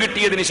തെളിവ്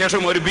കിട്ടിയതിനു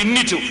ശേഷം അവർ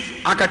ഭിന്നിച്ചു.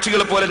 ആ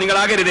കക്ഷികളെ പോലെ നിങ്ങൾ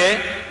ആകരുതേ.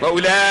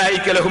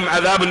 വഉലൈക ലഹും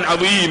അദാബുൻ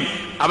അദീം.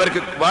 അവർക്ക്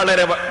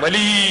വളരെ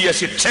വലിയ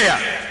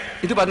ശിക്ഷയാണ്.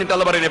 ഇത് പറഞ്ഞിട്ട്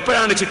അല്ലാഹു പറയുന്നത്,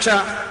 എപ്പോഴാണ് ശിക്ഷ?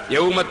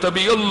 യൗമ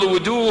തബിയല്ലു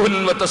വുജൂഹുൻ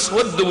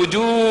വതസ്വദ്ദു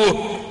വുജൂഹ്.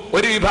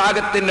 ഒരു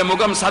വിഭാഗത്തിന്റെ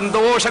മുഖം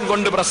സന്തോഷം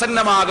കൊണ്ട്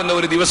പ്രസന്നമാകുന്ന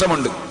ഒരു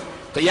ദിവസമുണ്ട്.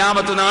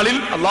 ഖിയാമത്ത് നാളിൽ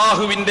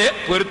അള്ളാഹുവിന്റെ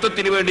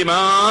പൊരുത്തത്തിന് വേണ്ടി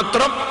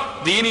മാത്രം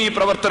ദീനീ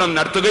പ്രവർത്തനം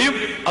നടത്തുകയും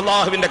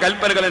അള്ളാഹുവിന്റെ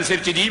കൽപ്പനകൾ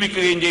അനുസരിച്ച്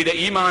ജീവിക്കുകയും ചെയ്ത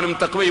ഈമാനും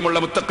തഖ്വയുമുള്ള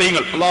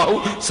മുത്തഖീങ്ങൾ, അള്ളാഹു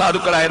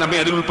സാധുക്കളായ നമ്മെ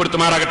അതിൽ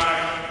ഉൾപ്പെടുത്തുമാറാകട്ടെ.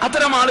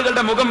 അത്തരം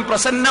ആളുകളുടെ മുഖം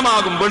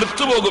പ്രസന്നമാകും,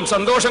 വെളുത്തുപോകും,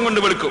 സന്തോഷം കൊണ്ട്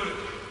വെളുക്കും.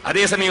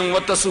 അതേസമയം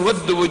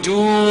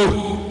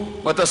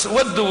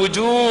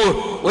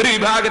ഒരു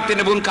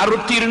വിഭാഗത്തിന്റെ മുഖം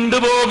കറുത്തിരുണ്ടു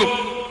പോകും.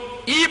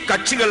 ഈ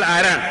കക്ഷികൾ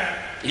ആരാണ്?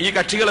 ഈ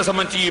കക്ഷികളെ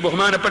സംബന്ധിച്ച് ഈ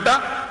ബഹുമാനപ്പെട്ട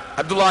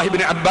അബ്ദുല്ലാഹി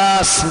ഇബ്നു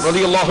അബ്ബാസ്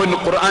റളിയല്ലാഹു അൻഹു,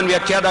 ഖുർആൻ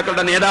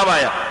വ്യാഖ്യാതാക്കളുടെ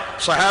നേതാവായ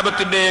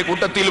സ്വഹാബത്തിന്റെ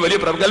കൂട്ടത്തിൽ വലിയ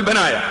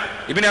പ്രഗൽഭനായ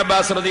ഇബ്നു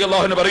അബ്ബാസ്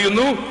റളിയല്ലാഹു അൻഹു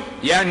പറയുന്നു,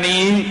 യാനി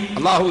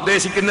അല്ലാഹു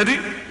ഉദ്ദേശിക്കുന്നത്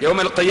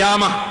യൗമൽ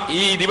ഖിയാമ,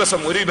 ഈ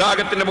ദിവസം ഒരു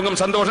വിഭാഗത്തിന്റെ മുഖം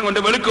സന്തോഷം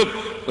കൊണ്ട് വെളുക്കും,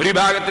 ഒരു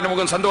വിഭാഗത്തിന്റെ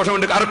മുഖം സന്തോഷം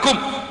കൊണ്ട് കറുക്കും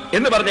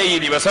എന്ന് പറഞ്ഞ ഈ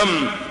ദിവസം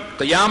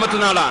ഖിയാമത്ത്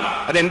നാളാണ്.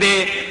 അതെന്തേ?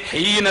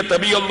 ഹീന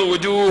തബിയല്ലു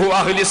വുജൂഹു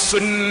അഹ്ലി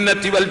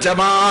സുന്നത്തി വൽ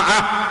ജമാഅ.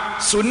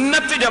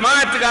 സുന്നത്ത്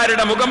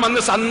ജമാഅത്തുകാരുടെ മുഖം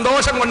അന്ന്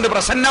സന്തോഷം കൊണ്ട്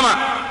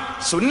പ്രസന്നമാണ്.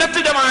 സുന്നത്ത്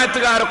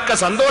ജമാഅത്തുകാരൊക്കെ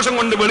സന്തോഷം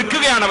കൊണ്ട്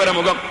വെളുക്കുകയാണ് അവരുടെ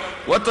മുഖം.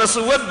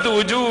 വതസ്വദ്ദു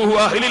വുജൂഹു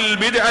അഹ്ലിൽ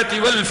ബിദ്അത്തി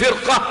വൽ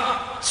ഫിർഖ.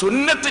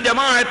 സുന്നത്ത്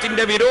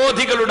ജമാഅത്തിന്റെ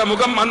വിരോധികളുടെ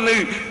മുഖം അന്ന്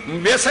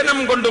വ്യസനം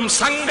കൊണ്ടും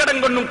സങ്കടം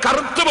കൊണ്ടും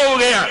കറുത്തു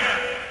പോവുകയാണ്.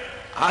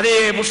 അതേ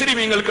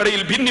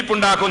മുസ്ലിമീങ്ങൾക്കിടയിൽ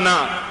ഭിന്നിപ്പുണ്ടാക്കുന്ന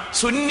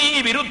സുന്നി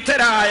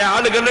വിരുദ്ധരായ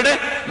ആളുകളുടെ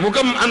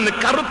മുഖം അന്ന്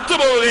കറുത്തു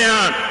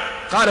പോവുകയാണ്.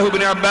 ഖാലഹു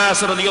ഇബ്നു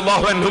അബ്ബാസ്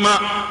റളിയല്ലാഹു അൻഹുമാ.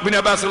 ഇബ്നു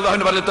അബ്ബാസ് റളിയല്ലാഹു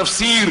അൻഹു പറഞ്ഞ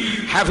തഫ്സീർ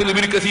ഹാഫിദ്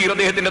ഇബ്നു കസീർ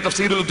അദ്ദേഹത്തിന്റെ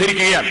തഫ്സീറിൽ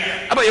ഉദ്ധരിക്കുകയാണ്.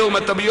 അപ്പോൾ യൗമ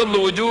തബിയല്ലു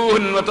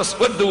വുജൂഹുൻ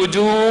വതസ്വദ്ദു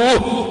വുജൂഹ്.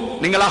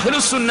 നിങ്ങൾ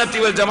അഹ്ലുസ് സുന്നത്തി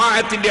വൽ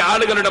ജമാഅത്തിന്റെ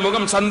ആളുകളുടെ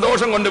മുഖം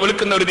സന്തോഷം കൊണ്ട്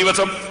വെളുക്കുന്ന ഒരു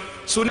ദിവസം,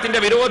 സുന്നത്തിന്റെ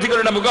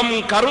വിരോധികളുടെ മുഖം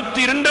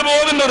കറുത്തിരുണ്ടു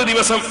പോകുന്ന ഒരു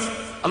ദിവസം.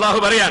 അല്ലാഹു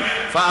പറയാൻ,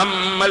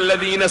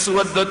 ഫഅമ്മല്ലദീന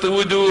സുവദ്ദതു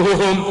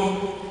വുജൂഹുഹും.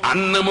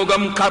 അന്ന്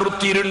മുഖം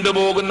കറുത്തിരുണ്ടു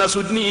പോകുന്ന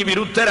സുന്നി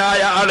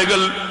വിരുദ്ധരായ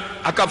ആളുകൾ,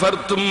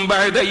 അകഫർതും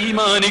ബഅദ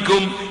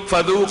ഈമാനികും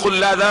ഫദൂഖുൽ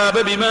അദാബ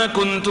ബിമാ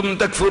കുൻതും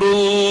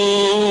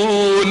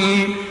തക്ഫുറൂൻ.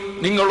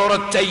 നിങ്ങൾ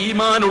ഉറച്ച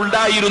ഈമാൻ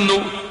ഉണ്ടായിരുന്നു,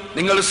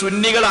 നിങ്ങൾ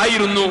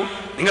സുന്നികളായിരുന്നു,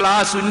 നിങ്ങൾ ആ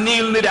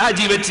സുന്നിയിൽ നിന്ന്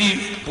രാജിവെച്ച്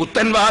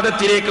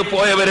പുത്തൻവാദത്തിലേക്ക്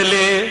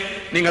പോയവരല്ലേ,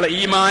 നിങ്ങളെ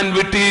ഈമാൻ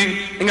വിട്ട്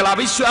നിങ്ങൾ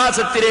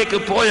അവിശ്വാസത്തിലേക്ക്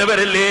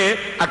പോയവരല്ലേ?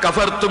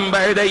 അകഫർതും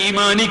ബഅദ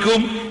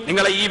ഈമാനിക്കും,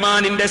 നിങ്ങളെ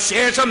ഈമാനിന്റെ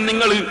ശേഷം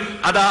നിങ്ങൾ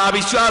അതാ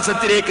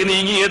വിശ്വാസത്തിലേക്ക്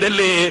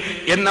നീങ്ങിയതല്ലേ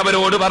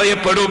എന്നവരോട്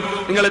പറയപ്പെടും.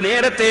 നിങ്ങൾ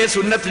നേരത്തെ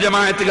സുന്നത്ത്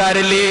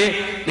ജമാഅത്തുകാരല്ലേ,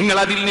 നിങ്ങൾ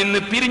അതിൽ നിന്ന്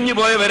പിരിഞ്ഞു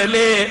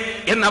പോയവരല്ലേ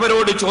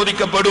എന്നവരോട്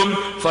ചോദിക്കപ്പെടും.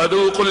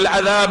 ഫദൂഖുൽ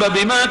അദാബ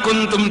ബിമാ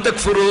കുൻതും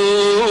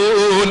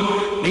തക്ഫുറൂൻ,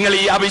 നിങ്ങൾ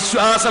ഈ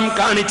അവിശ്വാസം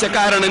കാണിച്ച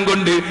കാരണം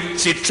കൊണ്ട്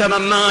ശിക്ഷ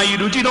നന്നായി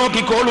രുചി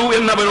നോക്കിക്കോളൂ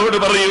എന്നവരോട്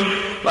പറയും.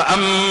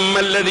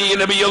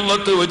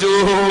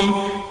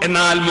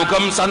 എന്നാൽ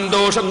മുഖം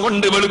സന്തോഷം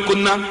കൊണ്ട്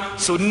വെളുക്കുന്ന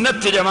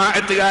സുന്നത്ത്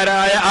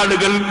ജമാഅത്തുകാരായ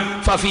ആളുകൾ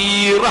ഫഫീ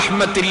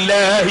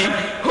റഹ്മത്തില്ലാഹി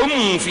ഹും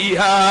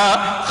ഫീഹാ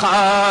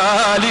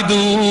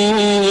ഖാലിദൂൻ,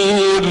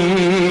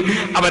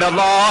 അവർ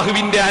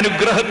അല്ലാഹുവിന്റെ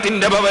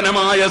അനുഗ്രഹത്തിന്റെ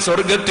ഭവനമായ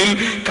സ്വർഗത്തിൽ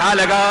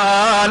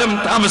കാലകാലം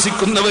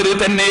താമസിക്കുന്നവർ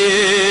തന്നെ.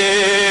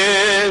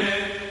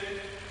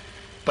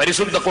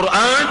 പരിശുദ്ധ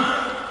ഖുർആൻ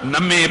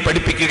നമ്മെ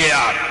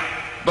പഠിപ്പിക്കുകയാണ്.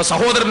 അപ്പൊ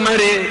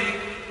സഹോദരന്മാരെ,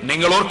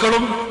 നിങ്ങൾ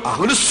ഓർക്കണം,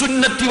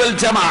 അഹ്ലുസുന്നത്തി വൽ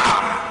ജമാഅ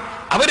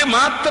അവര്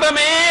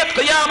മാത്രമേ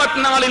ഖിയാമത്ത്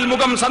നാളിൽ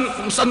മുഖം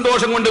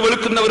സന്തോഷം കൊണ്ട്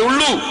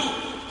വെളുക്കുന്നവരുള്ളൂ.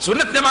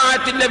 സുന്നത്ത്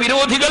ജമാഅത്തിന്റെ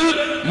വിരോധികൾ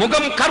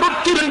മുഖം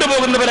കറുത്തിരുണ്ടു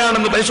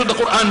പോകുന്നവരാണെന്ന് പരിശുദ്ധ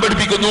ഖുർആൻ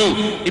പഠിപ്പിക്കുന്നു.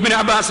 ഇബ്നു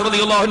അബ്ബാസ്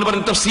റളിയല്ലാഹു അൻഹു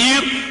പറഞ്ഞ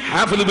തഫ്സീർ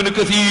ഹാഫിദ് ഇബ്നു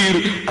കസീർ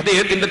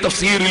അദ്ദേഹത്തിന്റെ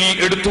തഫ്സീറിൽ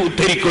എടുത്തു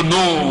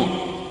ഉദ്ധരിക്കുന്നു.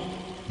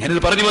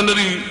 ഞാനിത് പറഞ്ഞു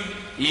വന്നത്,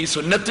 ഈ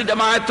സുന്നത്ത്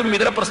ജമാഅത്തും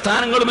ഇതര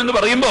പ്രസ്ഥാനങ്ങളും എന്ന്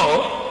പറയുമ്പോ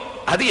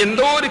അത്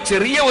എന്തോ ഒരു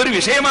ചെറിയ ഒരു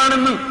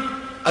വിഷയമാണെന്ന്,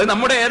 അത്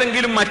നമ്മുടെ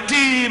ഏതെങ്കിലും മറ്റ്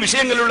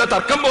വിഷയങ്ങളിലുള്ള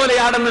തർക്കം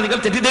പോലെയാണെന്ന് നിങ്ങൾ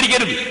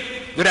തെറ്റിദ്ധരിക്കരുത്.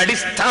 ഇതൊരു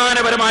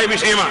അടിസ്ഥാനപരമായ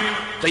വിഷയമാണ്.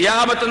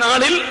 ഖിയാമത്ത്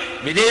നാളിൽ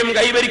വിജയം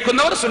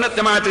കൈവരിക്കുന്നവർ സുന്നത്ത്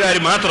ജമാഅത്തുകാർ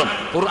മാത്രം.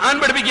 ഖുർആൻ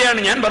പഠിപ്പിക്കുകയാണ്,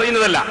 ഞാൻ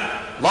പറയുന്നതല്ല.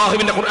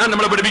 അല്ലാഹുവിന്റെ ഖുർആൻ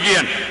നമ്മളെ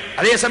പഠിപ്പിക്കുകയാണ്.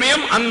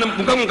 അതേസമയം അന്ന്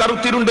മുഖം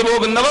കറുത്തിരുണ്ടു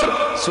പോകുന്നവർ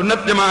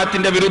സുന്നത്ത്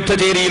ജമാഅത്തിന്റെ വിരുദ്ധ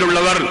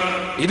ചേരിയിലുള്ളവർ.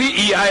 ഇത്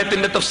ഈ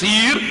ആയത്തിന്റെ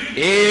തഫ്സീർ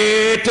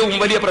ഏറ്റവും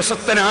വലിയ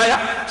പ്രശസ്തനായ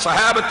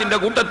സഹാബത്തിന്റെ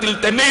കൂട്ടത്തിൽ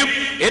തന്നെയും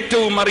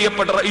ഏറ്റവും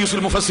അറിയപ്പെട്ട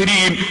റഈസുൽ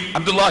മുഫസ്സിരീൻ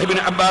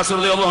അബ്ദുല്ലാഹിബ്നു അബ്ബാസ്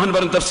റളിയല്ലാഹു അൻഹു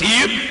പറഞ്ഞ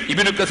തഫ്സീർ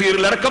ഇബ്നു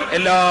കസീറിലടക്കം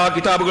എല്ലാ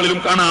കിതാബുകളിലും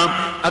കാണാം.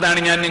 അതാണ്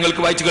ഞാൻ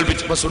നിങ്ങൾക്ക് വായിച്ചു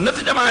കേൾപ്പിച്ചത്. അപ്പൊ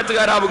സുന്നത്ത്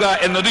ജമാഅത്തുകാരാവുക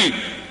എന്നത്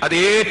അത്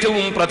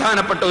ഏറ്റവും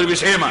പ്രധാനപ്പെട്ട ഒരു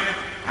വിഷയമാണ്.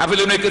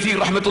 ഹാഫിദ് ഇബ്നു കസീർ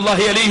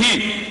റഹ്മത്തുള്ളാഹി അലൈഹി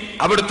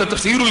അവിടുത്തെ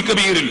തഫ്സീറുൽ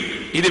കബീറിൽ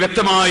ഇത്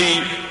വ്യക്തമായി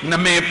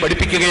നമ്മെ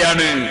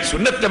പഠിപ്പിക്കുകയാണ്.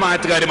 സുന്നത്ത്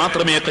ജമാഅത്തുകാർ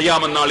മാത്രമേ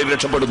ഖിയാമത്ത് നാളിൽ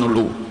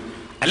രക്ഷപ്പെടുന്നുള്ളൂ,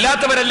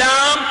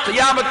 അല്ലാത്തവരെല്ലാം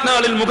ഖിയാമത്ത്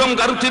നാളിൽ മുഖം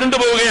കറുത്തിരുണ്ടു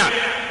പോവുകയാണ്.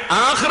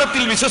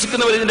 ആഖിറത്തിൽ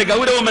വിശ്വസിക്കുന്നവർ ഇതിന്റെ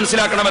ഗൗരവം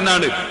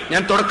മനസ്സിലാക്കണമെന്നാണ്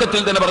ഞാൻ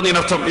തുടക്കത്തിൽ തന്നെ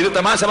പറഞ്ഞതിനർത്ഥം. ഇത്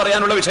തമാശ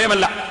പറയാനുള്ള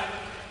വിഷയമല്ല,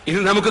 ഇത്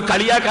നമുക്ക്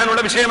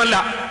കളിയാക്കാനുള്ള വിഷയമല്ല,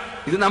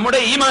 ഇത് നമ്മുടെ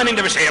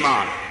ഈമാനിന്റെ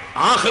വിഷയമാണ്,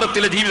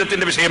 ആഖിറത്തിലെ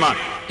ജീവിതത്തിന്റെ വിഷയമാണ്.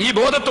 ഈ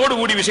ബോധത്തോടു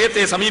കൂടി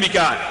വിഷയത്തെ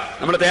സമീപിക്കാൻ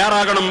നമ്മൾ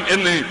തയ്യാറാകണം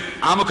എന്ന്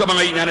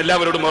ആമുഖമായി ഞാൻ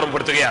എല്ലാവരോടും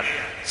ഓർമ്മപ്പെടുത്തുകയാണ്.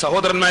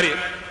 സഹോദരന്മാരെ,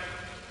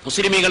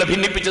 മുസ്ലിമീങ്ങളെ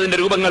ഭിന്നിപ്പിച്ചതിന്റെ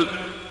രൂപങ്ങൾ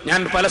ഞാൻ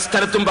പല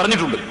സ്ഥലത്തും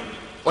പറഞ്ഞിട്ടുണ്ട്.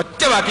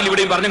 ഒറ്റ വാക്കിൽ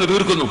ഇവിടെയും പറഞ്ഞങ്ങ്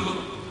തീർക്കുന്നു.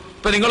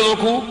 ഇപ്പൊ നിങ്ങൾ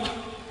നോക്കൂ,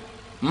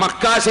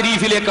 മക്ക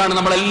ശരീഫിലേക്കാണ്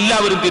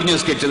നമ്മളെല്ലാവരും തിരിഞ്ഞു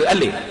നിസ്കരിച്ചത്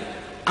അല്ലേ?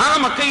 ആ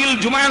മക്കയിൽ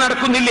ജുമുഅ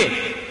നടക്കുന്നില്ലേ?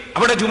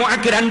 അവിടെ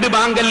ജുമുഅക്ക് 2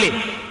 ബാങ്കല്ലേ?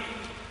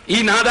 ഈ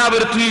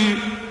നാദാപുരത്ത്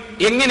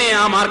എങ്ങനെ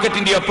ആ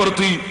മാർക്കറ്റിന്റെ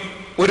അപ്പുറത്ത്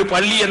ഒരു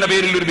പള്ളി എന്ന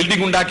പേരിൽ ഒരു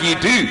ബിൽഡിംഗ്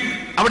ഉണ്ടാക്കിയിട്ട്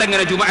അവിടെ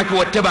എങ്ങനെ ജുമുഅക്ക്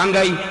ഒറ്റ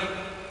ബാങ്കായി?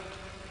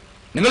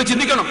 നിങ്ങൾ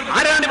ചിന്തിക്കണം,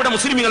 ആരാണ് ഇവിടെ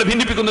മുസ്ലിമീങ്ങളെ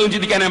ഭിന്നിപ്പിക്കുന്നതും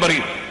ചിന്തിക്കാൻ ഞാൻ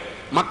പറയും.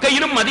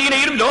 മക്കയിലും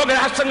മദീനയിലും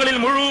ലോകരാഷ്ട്രങ്ങളിൽ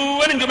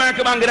മുഴുവനും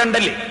ജുമുഅക്ക് ബാങ്ക് 2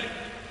 അല്ലേ?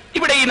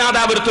 ഇവിടെ ഈ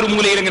നാദാപുരത്ത് ഒരു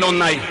മൂലയിൽ എങ്ങനെ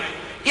ഒന്നായി?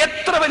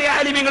 എത്ര വലിയ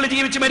ആലിമ്യങ്ങൾ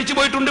ജീവിച്ച് മരിച്ചു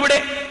പോയിട്ടുണ്ട് ഇവിടെ,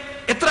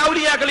 എത്ര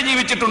ഔലിയാക്കൾ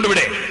ജീവിച്ചിട്ടുണ്ട്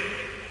ഇവിടെ.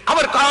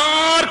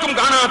 അവർക്കാർക്കും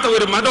കാണാത്ത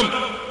ഒരു മതം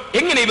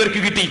എങ്ങനെ ഇവർക്ക്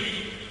കിട്ടി?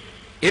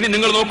 ഇനി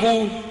നിങ്ങൾ നോക്കൂ,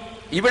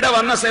 ഇവിടെ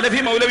വന്ന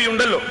സലഫി മൗലവി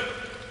ഉണ്ടല്ലോ,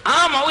 ആ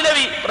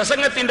മൗലവി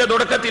പ്രസംഗത്തിന്റെ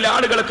തുടക്കത്തിൽ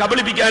ആളുകളെ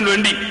കബളിപ്പിക്കാൻ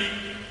വേണ്ടി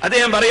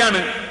അദ്ദേഹം പറയാണ്,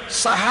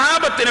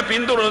 സഹാബത്തിനെ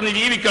പിന്തുടർന്ന്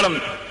ജീവിക്കണം.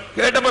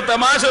 കേട്ടപ്പോ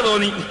തമാശ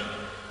തോന്നി.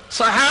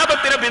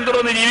 സഹാബത്തിനെ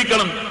പിന്തുടർന്ന്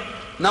ജീവിക്കണം.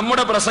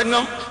 നമ്മുടെ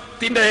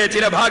പ്രസംഗത്തിന്റെ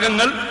ചില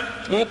ഭാഗങ്ങൾ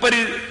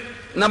മൂപ്പര്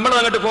നമ്മൾ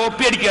അങ്ങോട്ട്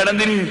കോപ്പി അടിക്കുകയാണ്.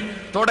 എന്തിന്?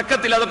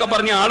 തുടക്കത്തിൽ അതൊക്കെ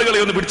പറഞ്ഞ ആളുകളെ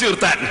ഒന്ന് പിടിച്ചു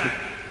നിർത്താൻ.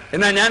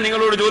 എന്നാൽ ഞാൻ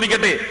നിങ്ങളോട്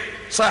ചോദിക്കട്ടെ,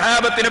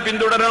 സഹാബത്തിനെ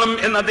പിന്തുടരണം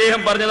എന്ന്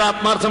അദ്ദേഹം പറഞ്ഞത്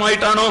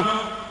ആത്മാർത്ഥമായിട്ടാണോ?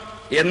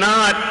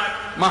 എന്നാൽ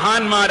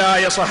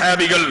മഹാന്മാരായ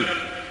സഹാബികൾ,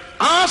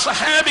 ആ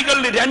സഹാബികൾ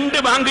 2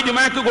 ബാങ്ക്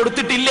ജുമുഅക്ക്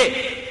കൊടുത്തിട്ടില്ലേ?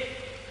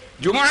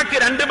 ജുമുഅക്ക്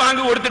 2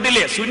 ബാങ്ക്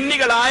കൊടുത്തിട്ടില്ലേ?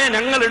 സുന്നികളായ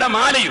ഞങ്ങളുടെ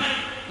മാലയും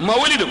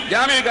മൗലിദും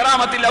ജാമിഉ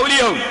കറാമത്തിൽ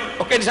ഔലിയവും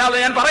ഒക്കെ ഇൻഷാ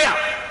അല്ലാഹ് ഞാൻ പറയാം.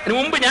 അതിനു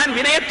മുമ്പ് ഞാൻ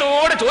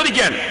വിനയത്തോടെ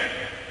ചോദിക്കാൻ,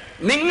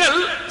 നിങ്ങൾ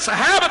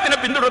സഹാബത്തിനെ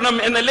പിന്തുടരണം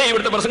എന്നല്ലേ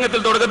ഇവിടുത്തെ പ്രസംഗത്തിൽ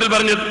തുടക്കത്തിൽ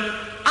പറഞ്ഞത്?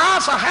 ആ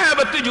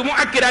സഹാബത്ത്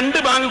ജുമുഅക്ക് 2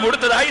 ബാങ്ക്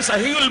കൊടുത്തതായി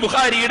സഹീഹുൽ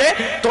ബുഖാരിയുടെ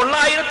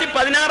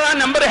 916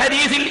 നമ്പർ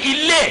ഹദീസിൽ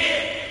ഇല്ലേ?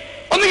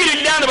 ഒന്നുകിൽ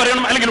ഇല്ല എന്ന്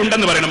പറയണം, അല്ലെങ്കിൽ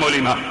ഉണ്ടെന്ന് പറയണം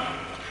മൗലവിമാർ.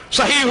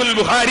 സഹീഹുൽ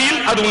ബുഖാരിയിൽ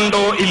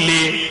അതുണ്ടോ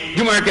ഇല്ലേ?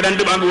 ജുമുഅക്ക്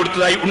 2 ബാങ്ക്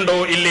കൊടുത്തതായി ഉണ്ടോ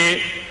ഇല്ലേ?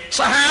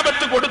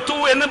 സഹാബത്ത് കൊടുത്തു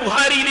എന്ന്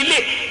ബുഖാരിയിൽ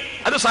ഇല്ലേ?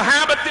 അത്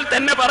സഹാബത്തിൽ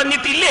തന്നെ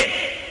പറഞ്ഞിട്ടില്ലേ?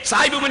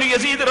 സായിബ് ഇബ്നു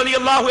യസീദ്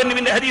റളിയല്ലാഹു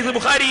അൻഹുവിന്റെ ഹദീസ്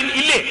ബുഖാരിയിൽ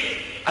ഇല്ലേ?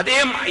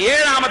 അദ്ദേഹം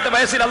 7ാമത്തെ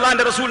വയസ്സിൽ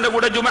അള്ളാന്റെ റസൂലിന്റെ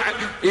കൂടെ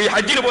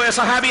ഹജ്ജിന് പോയ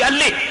സഹാബി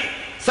അല്ലേ?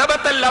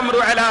 സബത്തൽ അംറു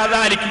അലാ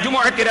ദാലിക്,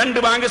 ജുമുഅക്ക് 2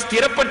 ബാങ്ക്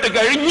സ്ഥിരപ്പെട്ട്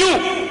കഴിഞ്ഞു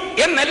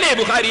എന്നല്ലേ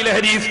ബുഖാരിയിലെ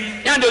ഹദീസ്?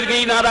 ഞാൻ ചോദിക്കും,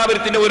 ഈ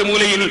നാദാപുരത്തിന്റെ ഒരു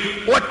മൂലയിൽ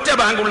ഒറ്റ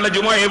ബാങ്കുള്ള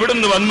ജുമുഅ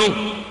എവിടുന്ന് വന്നു?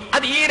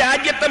 അത് ഈ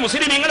രാജ്യത്തെ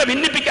മുസ്ലിമീങ്ങളെ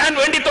ഭിന്നിപ്പിക്കാൻ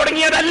വേണ്ടി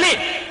തുടങ്ങിയതല്ലേ?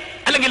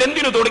 അല്ലെങ്കിൽ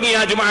എന്തിനു തുടങ്ങിയ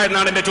ആ ജുമാ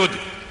എന്നാണ് എന്റെ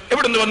ചോദ്യം.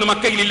 എവിടുന്ന് വന്നു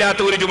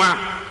മക്കയിലില്ലാത്ത ഒരു ജുമാ?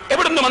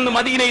 എവിടുന്ന് വന്നു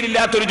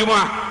മദീനയിലില്ലാത്തൊരു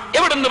ജുമാ?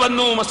 എവിടുന്ന്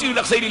വന്നു മസ്ജിദുൽ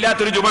അഖ്സയിൽ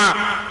ഇല്ലാത്തൊരു ജുമാ?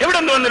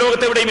 എവിടുന്ന് വന്നു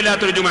ലോകത്ത് എവിടെയും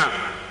ഇല്ലാത്തൊരു ജുമാ?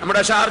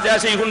 നമ്മുടെ ഷാർജ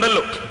ശൈഖ്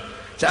ഉണ്ടല്ലോ,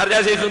 ഷാർജ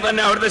ശൈഖ്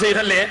തന്നെ അവിടുത്തെ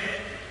ശൈഖല്ലേ.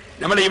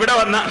 നമ്മൾ ഇവിടെ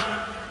വന്ന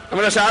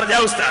നമ്മുടെ ഷാർജ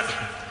ഉസ്താദ്,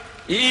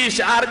 ഈ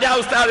ഷാർജ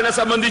ഉസ്താദിനെ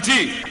സംബന്ധിച്ച്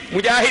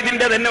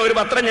മുജാഹിദിന്റെ തന്നെ ഒരു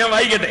പത്രം ഞാൻ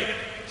വായിക്കട്ടെ.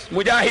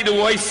 മുജാഹിദ്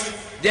വോയിസ്,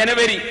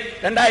 ജനുവരി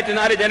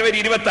 2004 ജനുവരി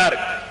 26.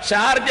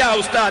 ഷാർജ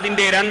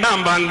ഉസ്താദിന്റെ രണ്ടാം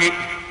ബാങ്ക്.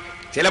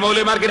 ചില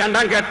മൗലവിമാർക്ക്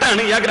രണ്ടാം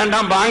കെട്ടാണ്, ഇയാൾക്ക്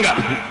രണ്ടാം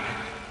ബാങ്കാണ്.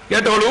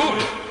 കേട്ടോളൂ,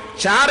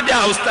 ഷാർജ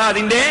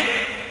ഉസ്താദിന്റെ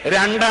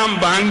രണ്ടാം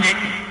ബാങ്ക്.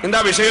 എന്താ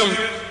വിഷയം?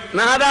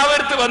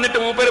 നാദാപുരത്ത് വന്നിട്ട്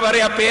മൂപ്പര്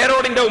പറയാ,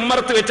 പേരോടിന്റെ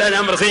ഉമ്മറത്ത് വെച്ചാ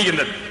ഞാൻ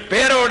പ്രസംഗിക്കുന്നത്,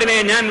 പേരോടിനെ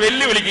ഞാൻ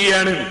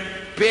വെല്ലുവിളിക്കുകയാണ്.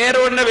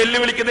 പേരോടിനെ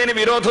വെല്ലുവിളിക്കുന്നതിന്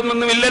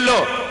വിരോധമൊന്നുമില്ലല്ലോ,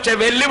 പക്ഷെ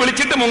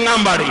വെല്ലുവിളിച്ചിട്ട് മുങ്ങാൻ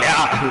പാടില്ല,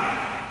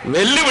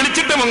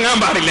 വെല്ലുവിളിച്ചിട്ട് മുങ്ങാൻ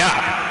പാടില്ല.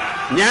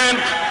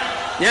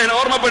 ഞാൻ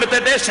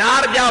ഓർമ്മപ്പെടുത്തട്ടെ,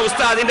 ഷാർജ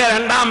ഉസ്താദിന്റെ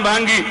രണ്ടാം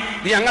ബാങ്ക്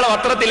ഇത് ഞങ്ങളെ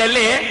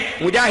പത്രത്തിലല്ലേ,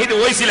 മുജാഹിദ്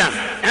വോയിസിലാണ്.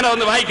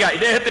 ഞാനതൊന്ന് വായിക്കാം,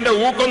 ഇദ്ദേഹത്തിന്റെ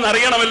ഊക്കൊന്ന്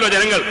അറിയണമല്ലോ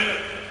ജനങ്ങൾ.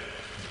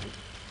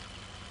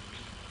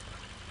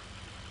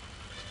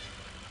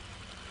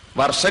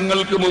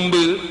 വർഷങ്ങൾക്ക്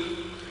മുമ്പ്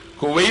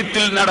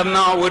കുവൈത്തിൽ നടന്ന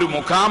ഒരു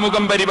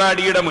മുഖാമുഖം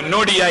പരിപാടിയുടെ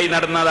മുന്നോടിയായി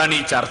നടന്നതാണ്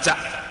ഈ ചർച്ച.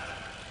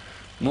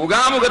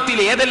 മുഖാമുഖത്തിൽ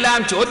ഏതെല്ലാം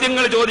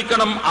ചോദ്യങ്ങൾ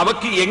ചോദിക്കണം,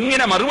 അവയ്ക്ക്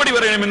എങ്ങനെ മറുപടി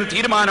പറയണമെന്ന്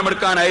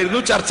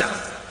തീരുമാനമെടുക്കാനായിരുന്നു ചർച്ച.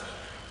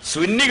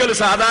 സുന്നികൾ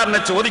സാധാരണ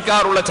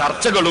ചോദിക്കാറുള്ള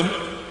ചർച്ചകളും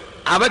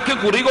അവയ്ക്ക്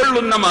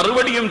കുറികൊള്ളുന്ന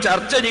മറുപടിയും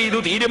ചർച്ച ചെയ്തു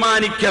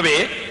തീരുമാനിക്കവേ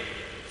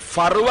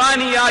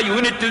ഫർവാനിയ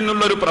യൂണിറ്റിൽ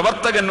നിന്നുള്ളൊരു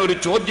പ്രവർത്തകൻ ഒരു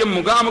ചോദ്യം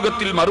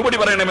മുഖാമുഖത്തിൽ മറുപടി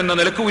പറയണമെന്ന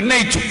നിലക്ക്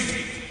ഉന്നയിച്ചു.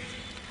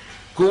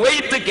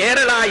 കുവൈത്ത്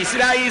കേരള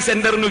ഇസ്ലാഹി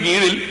സെന്ററിനു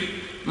കീഴിൽ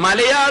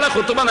മലയാള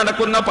ഖുതുബ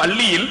നടക്കുന്ന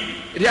പള്ളിയിൽ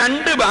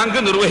 2 ബാങ്ക്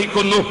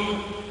നിർവഹിക്കുന്നു.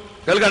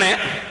 കേൾക്കണേ,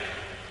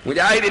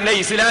 മുജാഹിദിന്റെ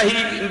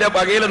ഇസ്ലാഹിന്റെ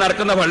വകയിൽ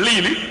നടക്കുന്ന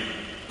പള്ളിയിൽ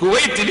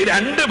കുവൈത്തിൽ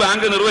 2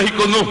 ബാങ്ക്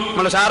നിർവഹിക്കുന്നു.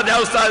 നമ്മുടെ ഷാർജ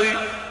ഉസ്താദ്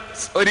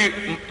ഒരു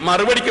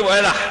മറുപടിക്ക്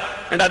പോയതാ,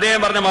 എന്നിട്ട് അദ്ദേഹം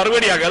പറഞ്ഞ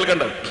മറുപടിയാ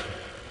കേൾക്കേണ്ടത്.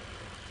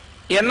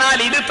 എന്നാൽ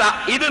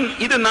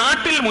ഇത്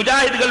നാട്ടിൽ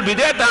മുജാഹിദുകൾ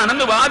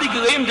ബിദഅത്താണെന്ന്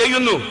വാദിക്കുകയും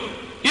ചെയ്യുന്നു.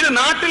 ഇത്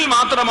നാട്ടിൽ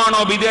മാത്രമാണോ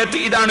ബിദഅത്ത്?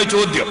 ഇതാണ്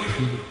ചോദ്യം.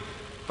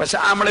 പക്ഷെ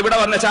നമ്മളിവിടെ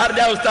വന്ന ഷാർജ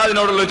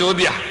ഉസ്താദിനോടുള്ള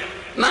ചോദ്യ,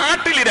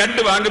 നാട്ടിൽ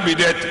 2 ബാങ്ക്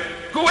ബിദഅത്ത്,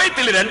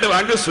 കുവൈത്തിൽ 2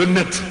 ബാങ്ക്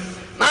സുന്നത്ത്,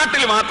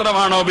 നാട്ടിൽ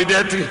മാത്രമാണോ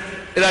ബിദഅത്ത്?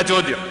 ഇതാ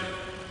ചോദ്യം.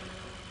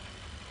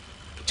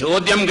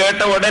 ചോദ്യം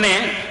കേട്ട ഉടനെ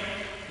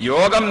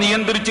യോഗം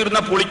നിയന്ത്രിച്ചിരുന്ന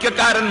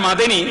പുളിക്കക്കാരൻ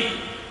മദനി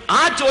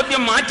ആ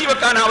ചോദ്യം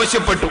മാറ്റിവെക്കാൻ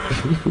ആവശ്യപ്പെട്ടു.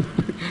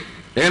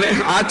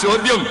 ആ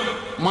ചോദ്യം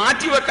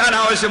മാറ്റിവെക്കാൻ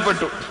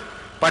ആവശ്യപ്പെട്ടു.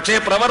 പക്ഷേ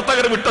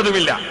പ്രവർത്തകർ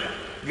വിട്ടതുമില്ല.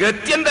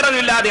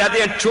 ഗത്യന്തരമില്ലാതെ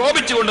അദ്ദേഹം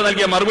ക്ഷോഭിച്ചുകൊണ്ട്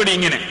നൽകിയ മറുപടി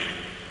ഇങ്ങനെ: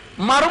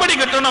 മറുപടി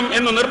കിട്ടണം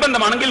എന്ന്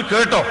നിർബന്ധമാണെങ്കിൽ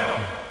കേട്ടോ.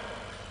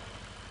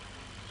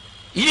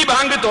 ഈ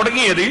ബാങ്ക്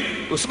തുടങ്ങിയത്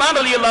ഉസ്മാൻ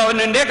റളിയല്ലാഹു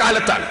അൻഹുവിന്റെ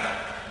കാലത്താണ്.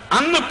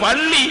 അന്ന്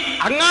പള്ളി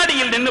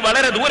അങ്ങാടിയിൽ നിന്ന്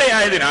വളരെ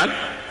ദൂരെയായതിനാൽ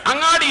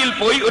അങ്ങാടിയിൽ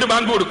പോയി ഒരു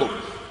ബാങ്ക് കൊടുക്കും.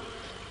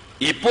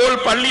 ഇപ്പോൾ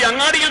പള്ളി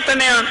അങ്ങാടിയിൽ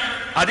തന്നെയാണ്,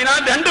 അതിനാൽ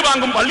 2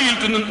 ബാങ്കും പള്ളിയിൽ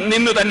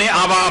നിന്ന് തന്നെ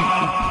ആവാം.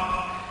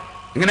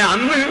 ഇങ്ങനെ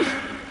അന്ന്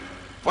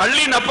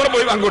പള്ളിനപ്പുറം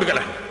പോയി ബാങ്ക്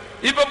കൊടുക്കല,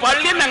 ഇപ്പൊ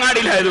പള്ളിന്റെ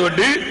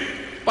അങ്ങാടിയിലായതുകൊണ്ട്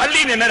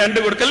പള്ളിയിൽ തന്നെ 2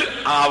 കൊടുക്കൽ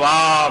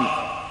ആവാം.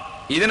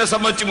 ഇതിനെ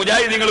സംബന്ധിച്ച്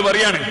മുജാഹിദീങ്ങൾ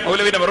പറയാണ്,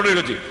 മൗലവിന്റെ മറുപടി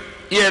വെച്ച്,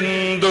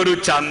 എന്തൊരു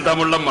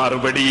ചന്തമുള്ള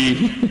മറുപടി,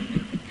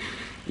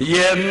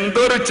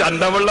 എന്തൊരു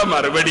ചന്തമുള്ള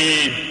മറുപടി.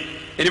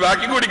 ഇനി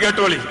ബാക്കി കൂടി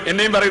കേട്ടോളി,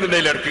 എന്നെയും പറയുന്നുണ്ട്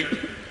അതിലിടക്ക്.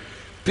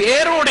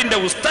 പേരോടിന്റെ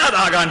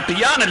ഉസ്താദാകാൻ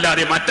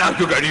ടിയാനല്ലാതെ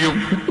മറ്റാർക്ക് കഴിയും?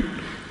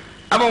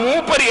 അപ്പൊ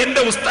മൂപ്പര്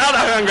എന്റെ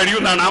ഉസ്താദാകാൻ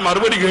കഴിയുമെന്നാണ് ആ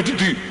മറുപടി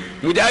കേട്ടിട്ട്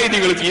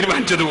മുജാഹിദീങ്ങൾ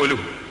തീരുമാനിച്ചത് പോലും.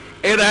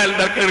 ഏതായാലും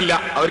തർക്കമില്ല,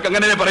 അവർക്ക്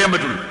അങ്ങനെ പറയാൻ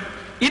പറ്റുള്ളൂ.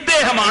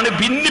 ഇദ്ദേഹമാണ്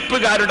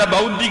ഭിന്നിപ്പുകാരുടെ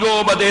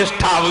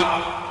ബൗദ്ധികോപദേഷ്ടാവ്.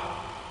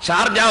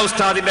 ഷാർജ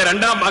ഉസ്താദിന്റെ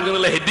 2ാം ബാങ്ക്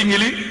എന്നുള്ള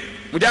ഹെഡിങ്ങിൽ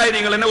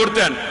മുജാഹിദീങ്ങൾ എന്നെ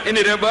കൊടുത്താൻ. ഇനി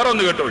വേറെ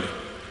ഒന്ന് കേട്ടോളൂ.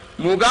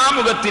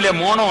 മുഖാമുഖത്തിലെ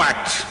മോണോ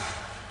ആക്ട്,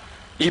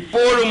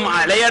 ഇപ്പോഴും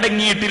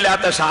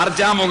അലയടങ്ങിയിട്ടില്ലാത്ത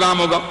ഷാർജ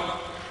മുഖാമുഖം.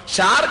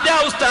 ഷാർജ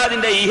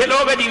ഉസ്താദിന്റെ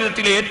ഇഹലോക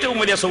ജീവിതത്തിലെ ഏറ്റവും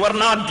വലിയ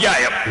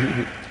സുവർണാധ്യായം.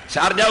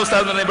 ഷാർജ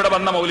ഉസ്താദ് എന്ന് പറഞ്ഞാൽ ഇവിടെ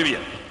വന്ന മൗലവിയ.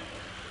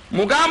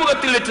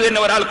 മുഖാമുഖത്തിൽ വെച്ച് തന്നെ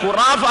ഒരാൾ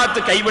ഖുറാഫാത്ത്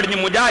കൈവടിഞ്ഞ്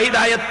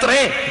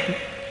മുജാഹിദായത്രേ.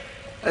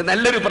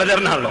 നല്ലൊരു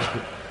പ്രചരണമാണല്ലോ.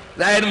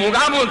 അതായത്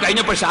മുഖാമുഖം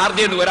കഴിഞ്ഞപ്പോ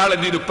ഷാർജയെന്ന് ഒരാൾ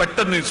എന്ത് ചെയ്തു,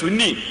 പെട്ടെന്ന്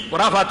സുന്നി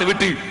ഖുറാഫാത്ത്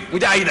വിട്ട്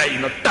മുജാഹിദായി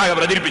ഒട്ടാകെ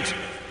പ്രചരിപ്പിച്ചു.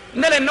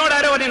 ഇന്നലെ എന്നോട്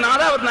ആരോ പറഞ്ഞ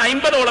നാദാപുരത്ത്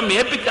 50ഓളം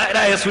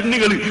ഏപ്പിക്കാരായ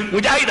സുന്നികൾ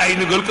മുജാഹിദായി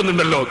എന്ന്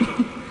കേൾക്കുന്നുണ്ടല്ലോ.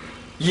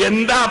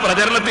 എന്താ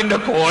പ്രചരണത്തിന്റെ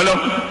കോലം,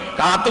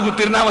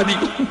 കാത്തുകുത്തിരുന്നാ മതി.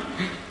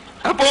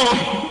 അപ്പോ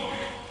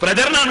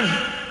പ്രചരണാണ്.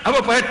 അപ്പൊ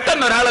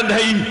പെട്ടെന്ന്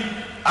ഒരാളെന്തായി,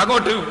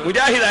 അങ്ങോട്ട്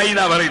മുജാഹിദായി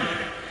എന്നാ പറയുന്നത്.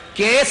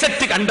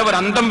 കേസറ്റ് കണ്ടവർ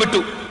അന്തം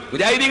വിട്ടു.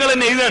 മുജാഹിദീങ്ങൾ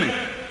തന്നെ എഴുതാണ്,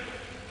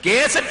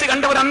 കേസറ്റ്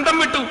കണ്ടവർ അന്തം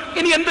വിട്ടു.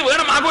 ഇനി എന്ത്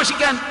വേണം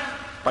ആഘോഷിക്കാൻ?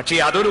 പക്ഷേ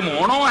അതൊരു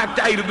മോണോ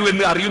ആക്ട് ആയിരുന്നു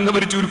എന്ന്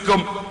അറിയുന്നവർ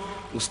ചുരുക്കം.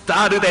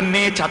 ഉസ്താദ്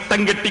തന്നെ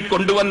ചട്ടം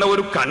കെട്ടിക്കൊണ്ടുവന്ന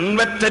ഒരു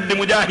കൺവെർട്ടഡ്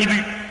മുജാഹിദ്.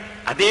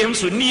 അദ്ദേഹം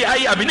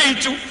സുന്നിയായി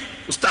അഭിനയിച്ചു,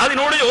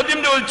 ഉസ്താദിനോട് ചോദ്യം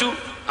ചോദിച്ചു,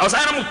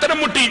 അവസാനം ഉത്തരം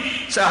മുട്ടി,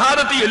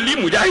 ഷഹാദത്ത് ചൊല്ലി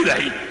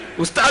മുജാഹിദായി.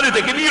 ഉസ്താദ്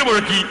തക്ബീർ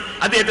മുഴക്കി,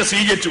 അദ്ദേഹത്തെ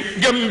സ്വീകരിച്ചു.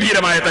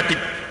 ഗംഭീരമായ തട്ടി.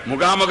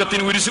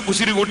 മുഖാമുഖത്തിന്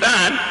ഉസിരു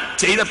കൂട്ടാൻ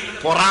ചെയ്ത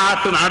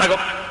പൊറാട്ട്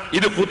നാടകം.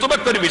 ഇത്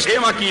ഖുതുബക്കൊരു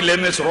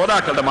വിഷയമാക്കിയില്ലെന്ന്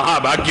ശ്രോതാക്കളുടെ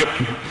മഹാഭാഗ്യം.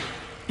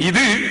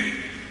 ഇത്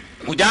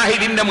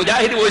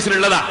മുജാഹിദ്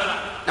വോയിസിലുള്ളതാ.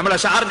 നമ്മളെ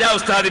ഷാർജ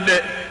ഉസ്താദിന്റെ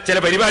ചില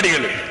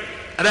പരിപാടികൾ.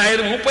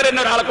 അതായത് മൂപ്പരെന്നെ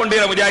ഒരാളെ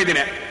കൊണ്ടുവരിക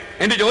മുജാഹിദിനെ,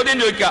 എന്റെ ചോദ്യം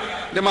ചോദിക്കുക,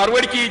 എന്റെ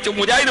മറുപടിക്ക്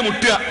മുജാഹിദ്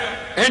മുട്ടുക,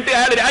 എന്നിട്ട്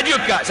അയാൾ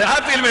രാജിവെക്കുക,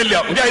 ഷഹാദത്തിൽ മേലില്ല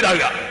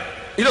മുജാഹിദാകുക.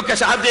 ഇതൊക്കെ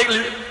ഷാർജയിൽ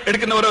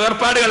എടുക്കുന്ന ഓരോ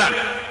ഏർപ്പാടുകളാണ്.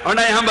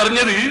 അതുകൊണ്ടാണ് ഞാൻ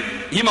പറഞ്ഞത്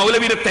ഈ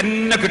മൗലവിയെ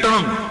തന്നെ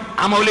കിട്ടണം,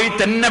 ആ മൗലവി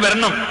തന്നെ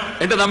വരണം.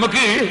 എന്നിട്ട്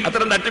നമുക്ക്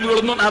അത്തരം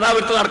തട്ടിപ്പുകളൊന്നും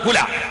നാദാപുരത്ത് നടക്കൂല.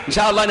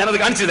 ഇൻഷാ അല്ലാഹ് ഞാനത്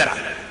കാണിച്ചു തരാം.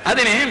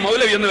 അതിന്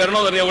മൗലവി ഒന്ന് വരണോ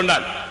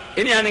പറഞ്ഞുകൊണ്ടാണ്.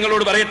 ഇനി ഞാൻ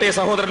നിങ്ങളോട് പറയട്ടെ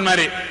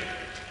സഹോദരന്മാരെ,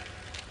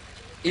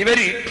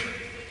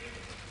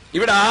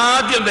 ഇവിടെ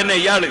ആദ്യം തന്നെ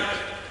ഇയാള്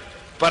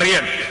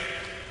പറയാൻ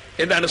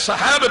എന്താണ്,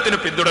 സഹാബത്തിനെ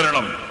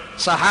പിന്തുടരണം.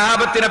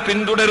 സഹാബത്തിനെ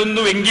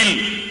പിന്തുടരുന്നുവെങ്കിൽ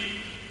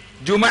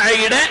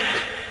ജുമഅയുടെ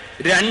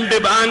 2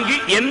 ബാങ്ക്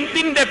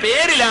എന്തിന്റെ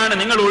പേരിലാണ്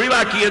നിങ്ങൾ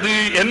ഒഴിവാക്കിയത്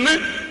എന്ന്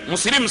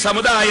മുസ്ലിം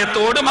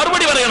സമുദായത്തോട്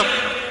മറുപടി പറയണം.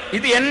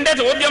 ഇത് എന്റെ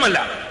ചോദ്യമല്ല.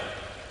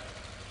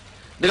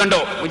 ഇത് കണ്ടോ,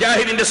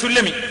 മുജാഹിദിന്റെ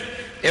സുല്ലമി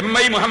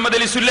MI മുഹമ്മദ്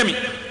അലി സുല്ലമി,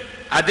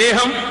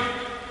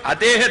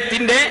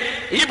 അദ്ദേഹത്തിന്റെ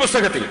ഈ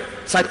പുസ്തകത്തിൽ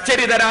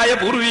സച്ചരിതരായ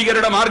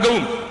പൂർവികരുടെ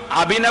മാർഗവും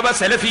അഭിനവ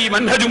സലഫി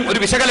മൻഹജും ഒരു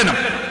വിശകലനം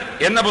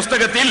എന്ന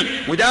പുസ്തകത്തിൽ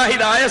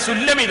മുജാഹിദായ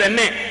സുല്ലമി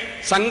തന്നെ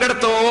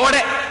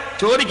സങ്കടത്തോടെ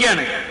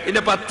ചോദിക്കുകയാണ്.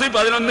 ഇതിന്റെ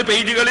 10-11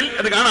 പേജുകളിൽ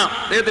അത് കാണാം.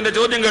 അദ്ദേഹത്തിന്റെ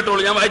ചോദ്യം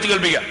കേട്ടോളൂ, ഞാൻ വായിച്ചു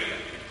കേൾപ്പിക്കാം.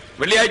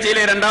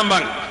 വെള്ളിയാഴ്ചയിലെ 2ാം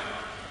ബാങ്ക്,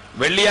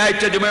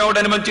 വെള്ളിയാഴ്ച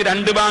ജുമയോടനുബന്ധിച്ച്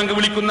 2 ബാങ്ക്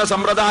വിളിക്കുന്ന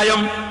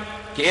സമ്പ്രദായം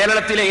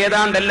കേരളത്തിലെ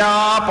ഏതാണ്ട് എല്ലാ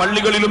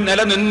പള്ളികളിലും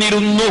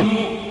നിലനിന്നിരുന്നു.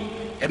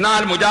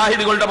 എന്നാൽ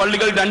മുജാഹിദുകളുടെ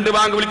പള്ളികൾ 2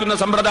 ബാങ്ക് വിളിക്കുന്ന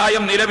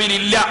സമ്പ്രദായം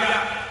നിലവിലില്ല.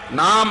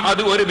 നാം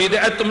അത് ഒരു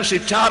ബിദ്അത്തും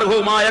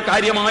ശിക്ഷാർഹവുമായ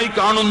കാര്യമായി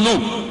കാണുന്നു.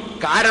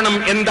 കാരണം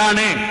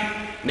എന്താണ്?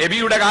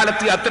 നബിയുടെ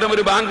കാലത്ത്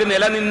അത്തരമൊരു ബാങ്ക്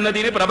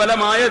നിലനിന്നതിന്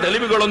പ്രബലമായ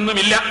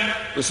തെളിവുകളൊന്നുമില്ല.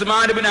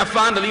 ഉസ്മാൻ ബിൻ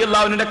അഫ്ഫാൻ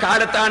റളിയല്ലാഹു അൻഹുവിന്റെ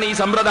കാലത്താണ് ഈ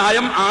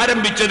സമ്പ്രദായം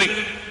ആരംഭിച്ചത്.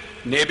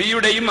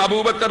 നബിയുടെയും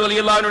അബൂബക്കർ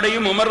റളിയല്ലാഹു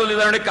അൻഹുവിന്റെയും ഉമർ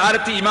റളിയല്ലാഹു അൻഹുവിന്റെ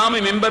കാലത്ത് ഇമാം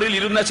മെമ്പറിൽ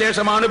ഇരുന്ന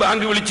ശേഷമാണ്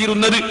ബാങ്ക്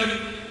വിളിച്ചിരുന്നത്.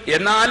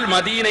 എന്നാൽ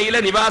മദീനയിലെ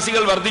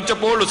നിവാസികൾ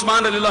വർദ്ധിച്ചപ്പോൾ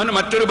ഉസ്മാൻ റളിയല്ലാഹു അൻഹു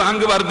മറ്റൊരു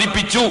ബാങ്ക്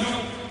വർദ്ധിപ്പിച്ചു.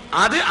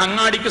 അത്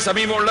അങ്ങാടിക്ക്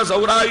സമീപമുള്ള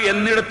സൗറായി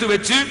എന്നിടത്ത്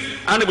വെച്ച്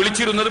ആണ്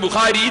വിളിച്ചിരുന്നത്.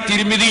 ബുഖാരി,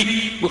 തിർമിദി,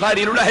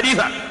 ബുഖാരിയിലുള്ള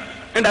ഹദീസാണ്.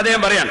 എന്നിട്ട്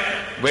അദ്ദേഹം പറയാൻ,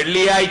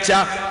 വെള്ളിയാഴ്ച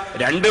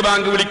 2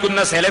 ബാങ്ക് വിളിക്കുന്ന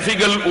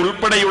സെലഫികൾ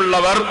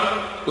ഉൾപ്പെടെയുള്ളവർ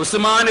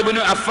ഉസ്മാൻ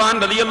ഇബ്നു അഫ്ഫാൻ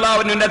റളിയല്ലാഹു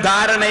അൻഹുവിന്റെ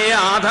ധാരണയെ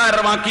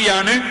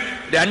ആധാരമാക്കിയാണ്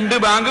 2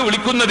 ബാങ്ക്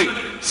വിളിക്കുന്നത്.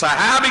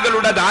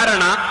 സഹാബികളുടെ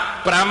ധാരണ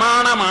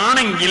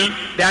പ്രമാണമാണെങ്കിൽ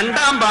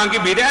 2ാം ബാങ്ക്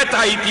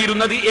ബിദ്അത്തായി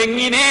തീരുന്നത്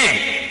എങ്ങനെ?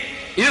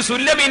 ഇത്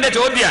സുല്ലമിന്റെ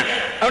ചോദ്യമാണ്.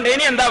 അതുകൊണ്ട്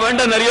ഇനി എന്താ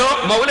വേണ്ടെന്നറിയോ?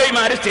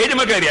 മൗലവിമാര് സ്റ്റേജിൽ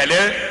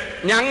കയറിയാല്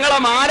ഞങ്ങളെ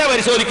മാല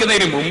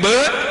പരിശോധിക്കുന്നതിന് മുമ്പ്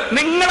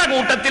നിങ്ങളെ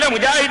കൂട്ടത്തിലെ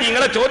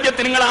മുജാഹിദീങ്ങളെ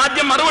ചോദ്യത്തിന് നിങ്ങൾ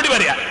ആദ്യം മറുപടി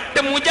പറയാ.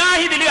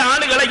 മുജാഹിദിലെ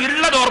ആളുകളെ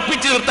ഉള്ളത്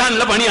ഉറപ്പിച്ചു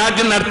നിർത്താനുള്ള പണി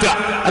ആദ്യം നടത്തുക.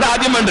 അത്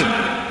ആദ്യം വേണ്ടത്.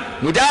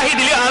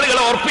 മുജാഹിദിലെ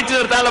ആളുകളെ ഉറപ്പിച്ചു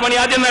നിർത്താനുള്ള പണി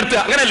ആദ്യം നടത്തുക.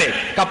 അങ്ങനല്ലേ?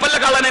 കപ്പലിലെ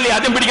കള്ളനല്ലേ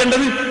ആദ്യം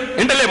പിടിക്കേണ്ടത്?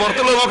 ഉണ്ടല്ലേ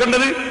പുറത്തുള്ളത്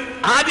നോക്കേണ്ടത്?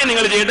 ആദ്യം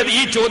നിങ്ങൾ ചെയ്യേണ്ടത്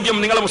ഈ ചോദ്യം,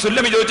 നിങ്ങളെ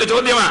സുല്ലമി ചോദിച്ച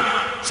ചോദ്യമാണ്.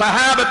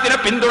 സഹാബത്തിനെ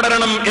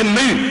പിന്തുടരണം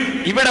എന്ന്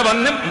ഇവിടെ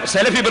വന്ന്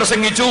സലഫി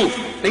പ്രസംഗിച്ചു.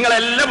 നിങ്ങൾ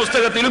എല്ലാ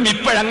പുസ്തകത്തിലും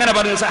ഇപ്പോഴങ്ങനെ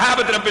പറഞ്ഞു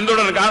സഹാബത്തിനെ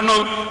പിന്തുടരണം. കാരണം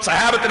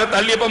സഹാബത്തിനെ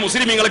തള്ളിയപ്പോ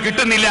മുസ്ലിമീങ്ങളെ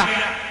കിട്ടുന്നില്ല.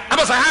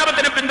 അപ്പൊ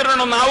സഹാബത്തിനെ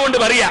പിന്തുടരണം നാവുകൊണ്ട്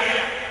പറയാ,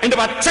 എന്റെ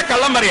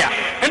പച്ചക്കള്ളം പറയാ,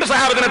 എന്റെ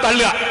സഹാബത്തിനെ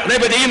തള്ളുക,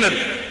 അതേപ്പോ ചെയ്യുന്നത്.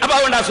 അപ്പൊ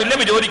അതുകൊണ്ട് ആ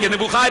സുല്ലമി ചോദിക്കുന്നത്,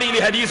 ബുഖാരിയിൽ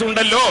ഹദീസ്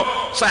ഉണ്ടല്ലോ,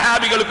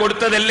 സഹാബികൾ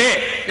കൊടുത്തതല്ലേ?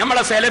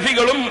 നമ്മളെ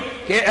സലഫികളും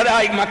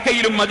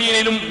മക്കയിലും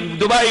മദീനയിലും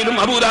ദുബായിലും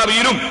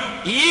അബൂദാബിയിലും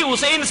ഈ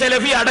ഹുസൈൻ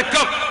സലഫി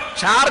അടക്കം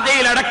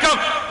ഷാർജയിലടക്കം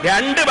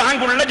 2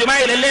 ബാങ്കുള്ള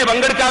ജുമയിലല്ലേ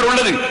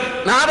പങ്കെടുക്കാറുള്ളത്?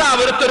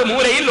 നാദാപുരത്തൊരു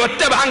മൂലയിൽ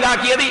ഒറ്റ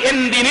ബാങ്കാക്കിയത്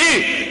എന്തിന്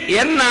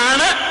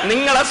എന്നാണ്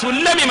നിങ്ങളെ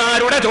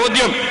സുല്ലമിമാരുടെ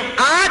ചോദ്യം.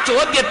 ആ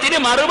ചോദ്യത്തിന്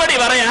മറുപടി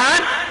പറയാൻ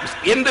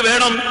എന്ത്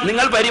വേണം?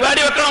 നിങ്ങൾ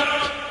പരിപാടി വെക്കണം.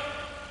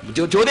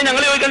 ചോദ്യം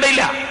ഞങ്ങൾ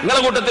ചോദിക്കേണ്ടയില്ല, നിങ്ങളെ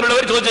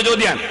കൂട്ടത്തിലുള്ളവർ ചോദിച്ച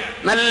ചോദ്യമാണ്.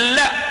 നല്ല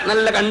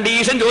നല്ല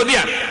കണ്ടീഷൻ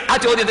ചോദ്യമാണ്. ആ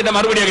ചോദ്യത്തിന്റെ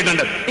മറുപടിയാണ്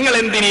കിട്ടേണ്ടത്. നിങ്ങൾ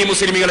എന്തിനീ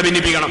മുസ്ലിമികളെ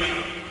ഭിന്നിപ്പിക്കണം?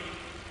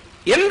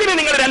 എന്തിന്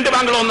നിങ്ങൾ 2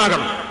 ബാങ്കുകൾ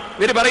ഒന്നാക്കണം?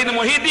 ഇവര് പറയുന്നു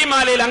മൊഹീദ്ദീൻ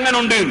മാലയിൽ അങ്ങനെ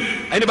ഉണ്ട്,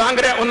 അതിന്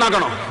ബാങ്ക്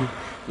ഒന്നാക്കണോ?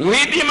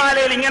 മൊഹീദ്ദീൻ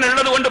മാലയിൽ ഇങ്ങനെ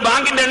ഉള്ളത് കൊണ്ട്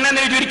ബാങ്കിന്റെ എണ്ണ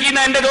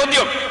ചുരുക്കിയെന്ന എന്റെ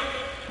ചോദ്യം.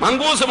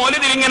 മങ്കൂസ്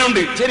മൗലിദിൽ ഇങ്ങനെ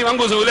ഉണ്ട്, ശരി,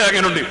 മങ്കൂസ് മൗലിദ്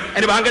അങ്ങനെ ഉണ്ട്,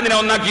 അതിന് ബാങ്ക് എന്തിനാ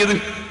ഒന്നാക്കിയത്?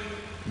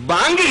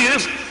 ബാങ്ക്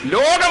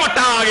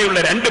ലോകമൊട്ടാകെയുള്ള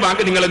 2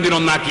 ബാങ്ക് നിങ്ങൾ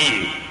എന്തിനൊന്നാക്കി?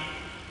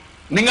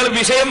 നിങ്ങൾ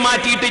വിഷയം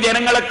മാറ്റിയിട്ട്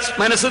ജനങ്ങളെ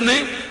മനസ്സിന്ന്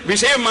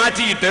വിഷയം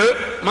മാറ്റിയിട്ട്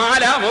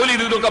മാല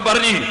മൗലിദ് ഇതൊക്കെ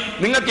പറഞ്ഞ്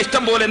നിങ്ങൾക്ക്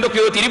ഇഷ്ടം പോലെ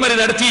എന്തൊക്കെയോ തിരിമറി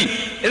നടത്തി,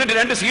 എന്നിട്ട്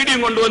 2 CD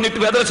കൊണ്ടുവന്നിട്ട്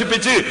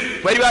പ്രദർശിപ്പിച്ച്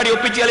പരിപാടി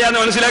ഒപ്പിച്ച് കളയാന്ന്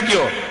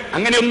മനസ്സിലാക്കിയോ?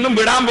 അങ്ങനെയൊന്നും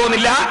വിടാൻ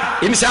പോകുന്നില്ല.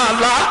 ഇൻഷാ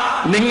അല്ലാഹ്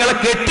നിങ്ങളെ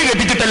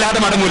കെട്ടിച്ചിട്ടല്ലാതെ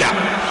മടങ്ങൂല.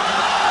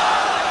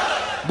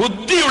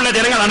 ബുദ്ധിയുള്ള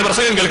ജനങ്ങളാണ്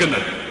പ്രസംഗം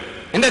കേൾക്കുന്നത്.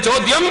 എന്റെ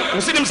ചോദ്യം,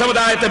 മുസ്ലിം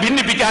സമുദായത്തെ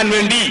ഭിന്നിപ്പിക്കാൻ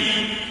വേണ്ടി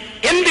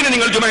എന്തിന്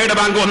നിങ്ങൾ ജുമയുടെ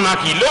ബാങ്ക്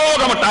ഒന്നാക്കി?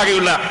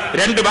 ലോകമൊട്ടാകെയുള്ള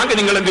 2 ബാങ്ക്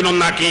നിങ്ങൾ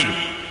എന്തിനൊന്നാക്കി?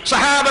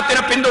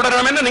 സഹാബത്തിനെ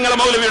പിന്തുടരണമെന്ന് നിങ്ങളെ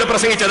മൗലവിയുടെ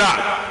പ്രസംഗിച്ചതാ.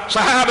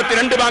 സഹാബത്ത്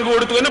 2 ബാങ്ക്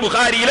കൊടുത്തു എന്ന്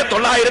ബുഖാരിയിലെ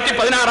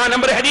 916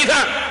 നമ്പർ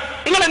ഹദീസാണ്.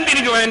 നിങ്ങൾ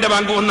എന്തിന് ജുമയുടെ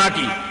ബാങ്ക്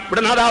ഒന്നാക്കി?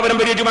 ഇവിടെ നാദാപുരം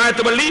വലിയ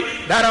ജുമാഅത്ത് പള്ളി,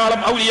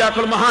 ധാരാളം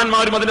ഔലിയാക്കളും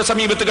മഹാന്മാരും അതിന്റെ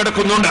സമീപത്ത്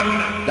കിടക്കുന്നുണ്ട്.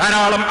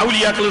 ധാരാളം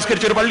ഔലിയാക്കൾ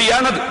നിസ്കരിച്ച ഒരു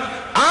പള്ളിയാണത്.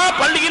 ആ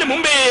പള്ളിയിൽ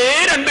മുമ്പേ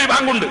 2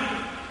 ബാങ്കുണ്ട്.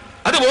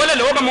 അതുപോലെ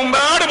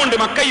ലോകമെമ്പാടുമുണ്ട്.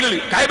 മക്കയിൽ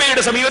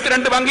കഅബയുടെ സമീപത്ത്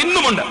 2 ബാങ്ക്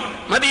ഇന്നുമുണ്ട്,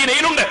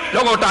 മദീനയിലുണ്ട്,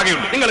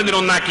 ലോകമൊട്ടാകെയുണ്ട്. നിങ്ങൾ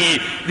എന്തിനൊന്നാക്കി?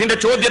 ഇതിന്റെ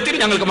ചോദ്യത്തിൽ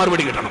ഞങ്ങൾക്ക്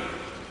മറുപടി കിട്ടണം.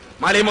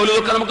 മാലയും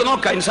മൗലൂദൊക്കെ നമുക്ക്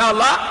നോക്കാം ഇൻഷാ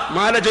അല്ലാഹ്.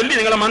 മാല ചൊല്ലി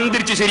നിങ്ങളെ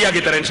മന്ത്രിച്ച് ശരിയാക്കി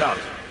തരാം ഇൻഷാ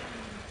അല്ലാഹ്.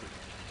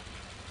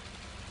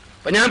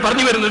 അപ്പൊ ഞാൻ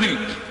പറഞ്ഞു വരുന്നത്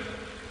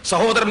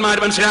സഹോദരന്മാർ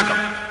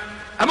മനസ്സിലാക്കണം.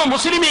 അപ്പൊ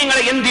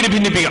മുസ്ലിമീങ്ങളെ എന്തിനു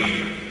ഭിന്നിപ്പിക്കണം?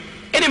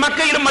 ഇനി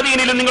മക്കയിലും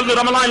മദീനയിലും നിങ്ങൾ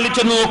റമളാനിൽ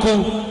ചെന്ന് നോക്കൂ.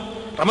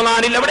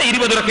 റമളാനിൽ അവിടെ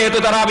 20 റക്അത്ത്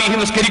തറാവീഹ്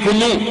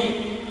നിസ്കരിക്കുന്നു.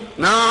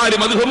 4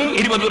 മദ്ഹബും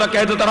 20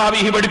 റക്അത്ത്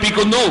തറാവീഹ്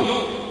പഠിപ്പിക്കുന്നു.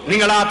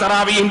 നിങ്ങൾ ആ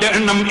തറാവീഹിന്റെ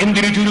എണ്ണം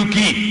എന്തിനു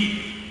ചുരുക്കി?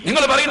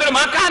 നിങ്ങൾ പറയുന്നത്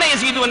മാക്കാന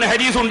യസീദു എന്ന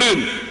ഹദീസ് ഉണ്ട്.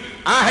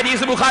 ആ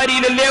ഹദീസ്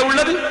ബുഖാരിയിലല്ലേ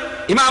ഉള്ളത്?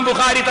 ഇമാം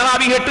ബുഖാരി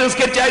തറാവീഹ് 8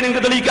 നിസ്കരിച്ചാൽ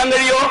നിങ്ങൾക്ക് തെളിയിക്കാൻ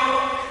കഴിയോ?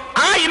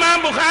 ആ ഇമാം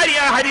ബുഖാരി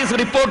ആ ഹദീസ്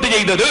റിപ്പോർട്ട്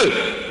ചെയ്തത്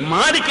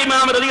മാലിക്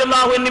ഇമാം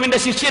റളിയല്ലാഹു അൻഹുവിന്റെ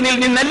ശിഷ്യനിൽ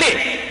നിന്നല്ലേ?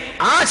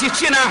 ആ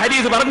ശിഷ്യൻ ആ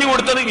ഹദീസ് പറഞ്ഞു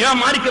കൊടുത്തത് ഇമാം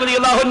മാലിക്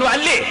റളിയല്ലാഹു അൻഹു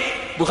അല്ലേ?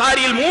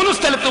 ബുഖാരിയിൽ 3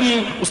 സ്ഥലത്തും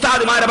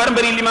ഉസ്താദുമാരുടെ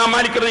പരമ്പരയിൽ ഇമാം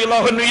മാലിക്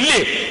റളിയല്ലാഹു അൻഹു ഇല്ലേ?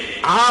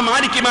 ആ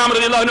മാലിക് ഇമാം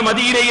റളിയല്ലാഹു അൻഹു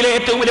മദീനയിലെ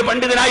ഏറ്റവും വലിയ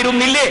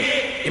പണ്ഡിതനായിരുന്നില്ലേ?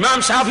 ഇമാം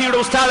ഷാഫിയുടെ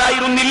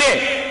ഉസ്താദായിരുന്നില്ലേ?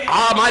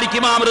 ആ മാലിക്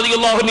ഇമാം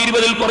റളിയല്ലാഹു അൻഹു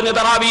 20-ൽ കുറഞ്ഞ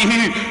തറാവീഹ്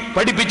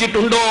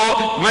പഠിപ്പിച്ചിട്ടുണ്ടോ?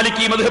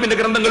 മാലികി മദ്ഹബിന്റെ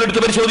ഗ്രന്ഥങ്ങൾ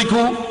എടുത്ത്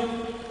പരിശോധിക്കൂ.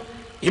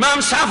 ഇമാം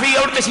ഷാഫി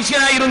അവിടുത്തെ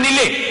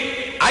ശിഷ്യനായിരുന്നില്ലേ?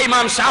 ആ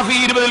ഇമാം ഷാഫി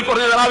 20-ൽ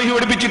കുറഞ്ഞ തറാവീഹ്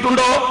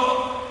പഠിപ്പിച്ചിട്ടുണ്ടോ?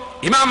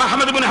 ഇമാം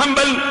അഹ്മദ് ബിൻ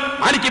ഹംബൽ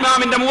മാലിക്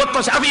ഇമാമിന്റെ മുവത്ത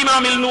ഷാഫി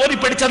ഇമാമിൽ നിന്ന് ഓതി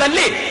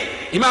പഠിച്ചതല്ലേ?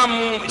 ഇമാം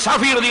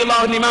ഷാഫി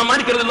റളിയല്ലാഹു അൻഹു ഇമാം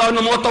മാലിക് റളിയല്ലാഹു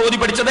അൻഹു മുവത്ത ഓതി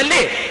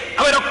പഠിച്ചതല്ലേ?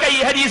 അവരൊക്കെ ഈ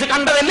ഹദീസ്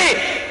കണ്ടതല്ലേ?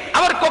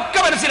 അവർക്കൊക്കെ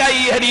മനസ്സിലായി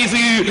ഈ ഹദീസ്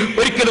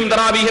ഒരിക്കലും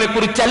തറാവീഹിനെ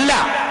കുറിച്ചല്ല,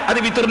 അത്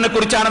വിത്റിനെ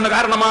കുറിച്ചാണെന്ന്.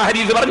 കാരണം ആ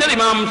ഹദീസ് പറഞ്ഞത്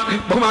ഇമാം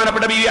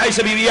ബഹുമാനപ്പെട്ട ബീവി ആയിഷ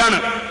ബീവിയാണ്.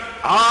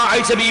 ആ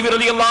ആയിഷ ബീവി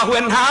റളിയല്ലാഹു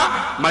അൻഹാ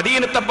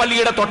മദീനത്തെ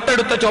പള്ളിയുടെ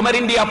തൊട്ടടുത്ത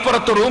ചുമരിന്റെ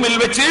അപ്പുറത്ത് റൂമിൽ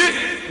വെച്ച്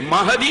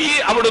മഹദി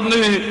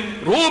അവിടുന്ന്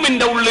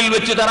റൂമിന്റെ ഉള്ളിൽ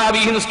വെച്ച്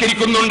തറാവീഹ്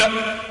നിസ്കരിക്കുന്നുണ്ട്.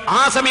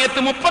 ആ സമയത്ത്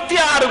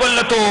 36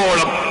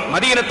 കൊല്ലത്തോളം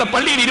മദീനത്തെ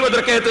പള്ളിയിൽ 20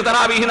 റക്അത്ത്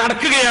തറാവീഹ്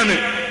നടക്കുകയാണ്.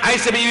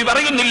 ആയിഷ ബീവി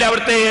പറയുന്നില്ല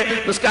അവിടുത്തെ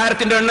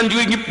നിസ്കാരത്തിന്റെ എണ്ണം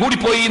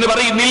കൂടിപ്പോയി എന്ന്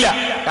പറയുന്നില്ല.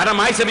 കാരണം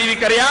ആയിഷ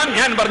ബീവിക്കറിയാം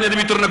ഞാൻ പറഞ്ഞത്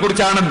വിത്റിനെ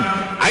കുറിച്ചാണ്.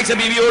 ആയിഷ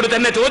ബീവിയോട്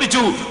തന്നെ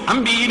ചോദിച്ചു,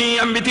 അംബീനി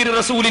അംബിതിർ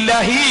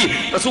റസൂലില്ലാഹി,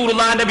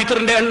 റസൂലുള്ളാഹിന്റെ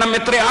വിത്റിന്റെ എണ്ണം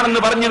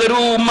എത്രയാണെന്ന് പറഞ്ഞു തരൂ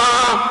ഉമ്മ.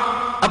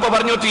 അപ്പൊ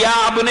പറഞ്ഞു, യാ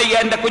ബുനയ്യ,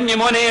 എന്റെ കുഞ്ഞു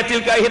മോനെ,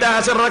 തിൽക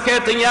 11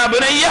 റക്അത്ത് യാ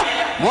ബുനയ്യ,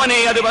 മോനെ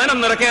അത്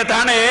 11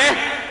 റക്അത്താണ്.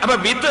 അപ്പൊ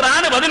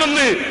വിത്റാണ്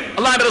 11.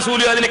 അല്ലാഹുവിന്റെ റസൂൽ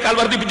അതിനേക്കാൾ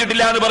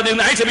വർദ്ധിപ്പിച്ചിട്ടില്ല എന്ന്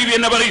പറഞ്ഞു ആയിഷ ബീവി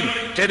എന്നെ പറയും.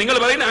 പക്ഷേ നിങ്ങൾ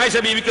പറയുന്ന ആയിഷ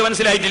ബീവിക്ക്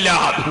മനസ്സിലായിട്ടില്ല,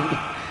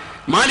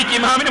 മാലിക്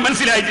ഇമാമിന്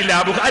മനസ്സിലായിട്ടില്ല,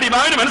 ബുഖാരി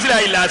ഇമാമിന്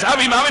മനസ്സിലായില്ല,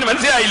 ഷാഫി ഇമാമിന്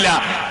മനസ്സിലായില്ല,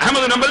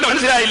 അഹ്മദ് ബിൻ ഹംബലിന്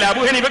മനസ്സിലായില്ല,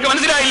 അബൂ ഹനീഫയ്ക്ക്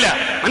മനസ്സിലായില്ല.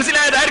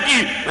 മനസ്സിലായത് ആർക്ക്?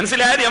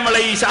 മനസ്സിലായത്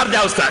നമ്മളെ ഈ ഷാർജ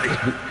ഉസ്താദ്,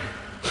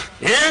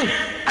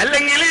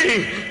 അല്ലെങ്കിൽ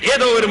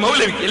ഏതോ ഒരു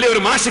മൗലവിക്ക്, അല്ലെ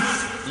ഒരു മാഷിക്.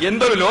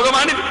 എന്തൊരു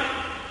ലോകമാണിത്!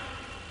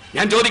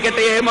 ഞാൻ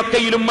ചോദിക്കട്ടെ,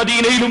 മക്കയിലും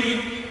മദീനയിലും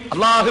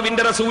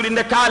അള്ളാഹുവിന്റെ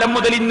റസൂലിന്റെ കാലം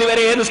മുതൽ ഇന്ന്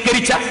വരെ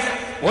നിസ്കരിച്ച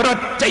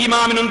ഒരൊറ്റ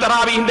ഇമാമിനും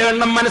തറാവീഹിന്റെ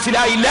എണ്ണം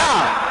മനസ്സിലായില്ല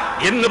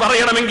എന്ന്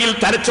പറയണമെങ്കിൽ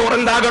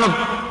തലച്ചോറുണ്ടാകണം.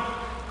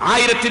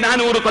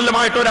 1400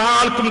 കൊല്ലമായിട്ട്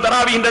ഒരാൾക്കും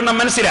തറാവീഹിന്റെ എണ്ണം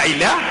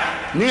മനസ്സിലായില്ല.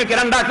 നിങ്ങൾക്ക്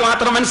രണ്ടാൾക്ക്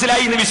മാത്രം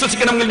മനസ്സിലായി എന്ന്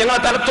വിശ്വസിക്കണമെങ്കിൽ ഞങ്ങൾ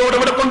തലച്ചോറ്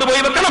ഇവിടെ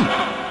കൊണ്ടുപോയി വെക്കണം.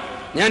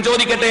 ഞാൻ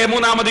ചോദിക്കട്ടെ,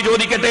 മൂന്നാമത്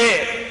ചോദിക്കട്ടെ,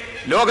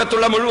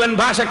 ലോകത്തുള്ള മുഴുവൻ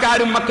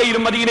ഭാഷക്കാരും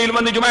മക്കയിലും മദീനയിലും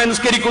വന്ന് ജുമാ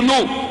നിസ്കരിക്കുന്നു.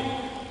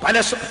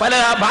 പല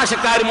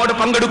ഭാഷക്കാരും അവിടെ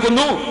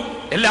പങ്കെടുക്കുന്നു.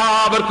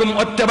 എല്ലാവർക്കും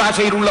ഒറ്റ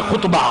ഭാഷയിലുള്ള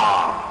ഖുത്ബ.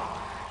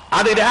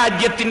 അത്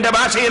രാജ്യത്തിന്റെ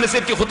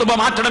ഭാഷയനുസരിച്ച് ഖുത്ബ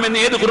മാറ്റണമെന്ന്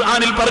ഏത്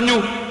ഖുർആനിൽ പറഞ്ഞു?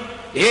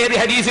 ഏത്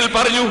ഹദീസിൽ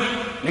പറഞ്ഞു?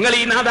 നിങ്ങൾ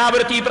ഈ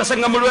നാദാപുരത്ത് ഈ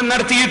പ്രസംഗം മുഴുവൻ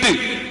നടത്തിയിട്ട്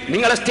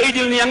നിങ്ങളെ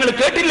സ്റ്റേജിൽ ഞങ്ങൾ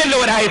കേട്ടില്ലല്ലോ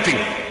ഒരായത്ത്.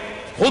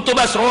 ഖുത്ബ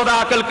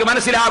ശ്രോതാക്കൾക്ക്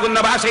മനസ്സിലാകുന്ന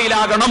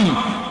ഭാഷയിലാകണം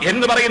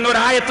എന്ന് പറയുന്ന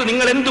ഒരായത്ത്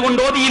നിങ്ങൾ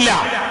എന്തുകൊണ്ട് ഓതിയില്ല?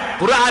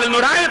 ഖുർആനിൽ നിന്ന്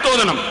ഒരായത്ത്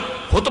ഓതണം.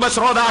 ഖുത്ബ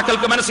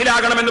ശ്രോതാക്കൾക്ക്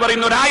മനസ്സിലാകണം എന്ന്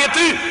പറയുന്ന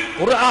ഒരായത്ത്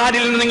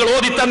ഖുർആനിൽ നിന്ന് നിങ്ങൾ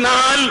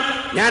ഓതിത്തന്നാൽ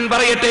ഞാൻ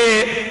പറയട്ടെ,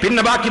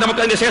 പിന്നെ ബാക്കി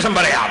നമുക്ക് അതിന്റെ ശേഷം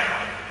പറയാം.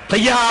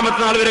 ഖിയാമത്ത്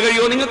നാൾ വരെ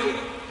കഴിയോ നിങ്ങൾക്ക്?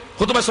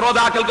 ഖുത്ബ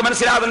ശ്രോതാക്കൾക്ക്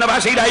മനസ്സിലാകുന്ന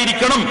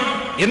ഭാഷയിലായിരിക്കണം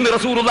എന്ന്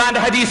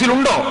റസൂലുള്ളാഹിന്റെ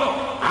ഹദീസിലുണ്ടോ?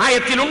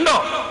 ആയത്തിലുണ്ടോ?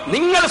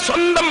 നിങ്ങൾ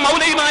സ്വന്തം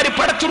മൗലവിമാര്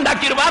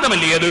പടച്ചുണ്ടാക്കിയൊരു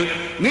വാദമല്ലേ അത്?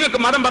 നിങ്ങൾക്ക്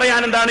മതം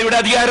പറയാൻ എന്താണ് ഇവിടെ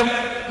അധികാരം?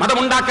 മതം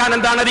ഉണ്ടാക്കാൻ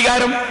എന്താണ്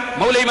അധികാരം?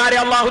 മൗലവിമാരെ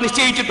അള്ളാഹു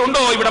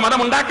നിശ്ചയിച്ചിട്ടുണ്ടോ ഇവിടെ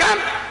മതം ഉണ്ടാക്കാൻ?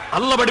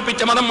 അള്ളാഹു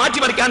പഠിപ്പിച്ച മതം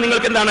മാറ്റിമറിക്കാൻ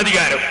നിങ്ങൾക്ക് എന്താണ്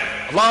അധികാരം?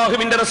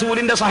 അള്ളാഹുവിന്റെ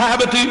റസൂലിന്റെ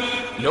സഹാബത്ത്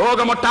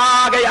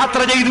ലോകമൊട്ടാകെ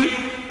യാത്ര ചെയ്ത്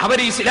അവർ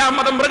ഇസ്ലാം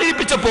മതം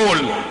പ്രചരിപ്പിച്ചപ്പോൾ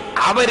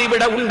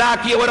അവരിവിടെ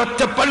ഉണ്ടാക്കിയ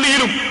ഒരൊറ്റ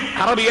പള്ളിയിലും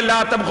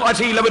അറബിയല്ലാത്ത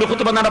ഭാഷയിൽ അവർ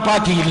ഖുത്ബ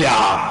നടപ്പാക്കിയില്ല.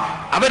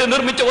 അവർ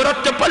നിർമ്മിച്ച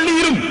ഒരൊറ്റ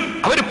പള്ളിയിലും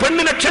അവർ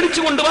പെണ്ണിനെ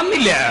ക്ഷണിച്ചുകൊണ്ട്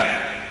വന്നില്ല.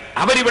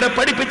 അവരിവിടെ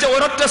പഠിപ്പിച്ച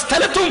ഒരൊറ്റ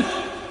സ്ഥലത്തും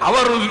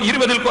അവർ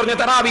 20-ൽ കുറഞ്ഞ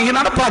തറാവീഹ്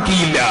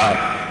നടപ്പാക്കിയില്ല.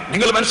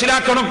 നിങ്ങൾ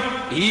മനസ്സിലാക്കണം,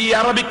 ഈ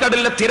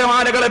അറബിക്കടലിലെ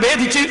തിരമാലകളെ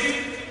ഭേദിച്ച്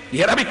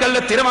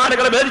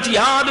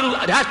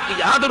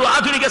യാതൊരു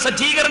ആധുനിക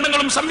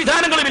സജ്ജീകരണങ്ങളും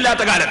സംവിധാനങ്ങളും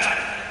ഇല്ലാത്ത കാലത്ത്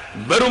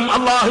വെറും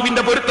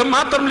അള്ളാഹുവിന്റെ പൊരുത്തം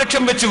മാത്രം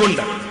ലക്ഷ്യം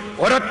വെച്ചുകൊണ്ട്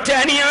ഒരൊറ്റ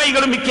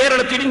അനുയായികളും ഈ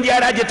കേരളത്തിൽ, ഇന്ത്യ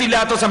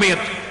രാജ്യത്തില്ലാത്ത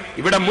സമയത്ത്,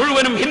 ഇവിടെ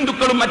മുഴുവനും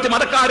ഹിന്ദുക്കളും മറ്റ്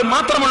മതക്കാരും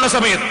മാത്രമുള്ള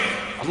സമയത്ത്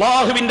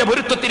അള്ളാഹുവിന്റെ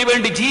പൊരുത്തത്തിന്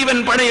വേണ്ടി ജീവൻ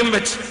പണയം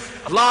വെച്ച്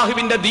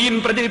അള്ളാഹുവിന്റെ ദീൻ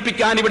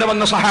പ്രചരിപ്പിക്കാൻ ഇവിടെ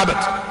വന്ന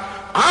സഹാബത്ത്,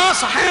 ആ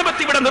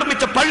സഹാബത്ത് ഇവിടെ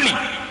നിർമ്മിച്ച പള്ളി,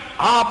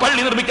 ആ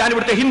പള്ളി നിർമ്മിക്കാൻ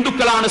ഇവിടുത്തെ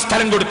ഹിന്ദുക്കളാണ്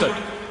സ്ഥലം കൊടുത്തത്.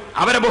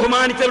 അവരെ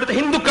ബഹുമാനിച്ച ഇവിടുത്തെ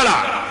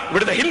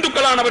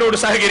ഹിന്ദുക്കളാണ് അവരോട്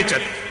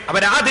സഹകരിച്ചത്.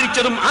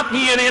 അവരാദരിച്ചതും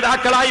ആത്മീയ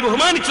നേതാക്കളായി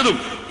ബഹുമാനിച്ചതും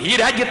ഈ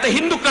രാജ്യത്തെ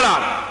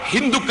ഹിന്ദുക്കളാണ്.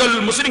 ഹിന്ദുക്കൾ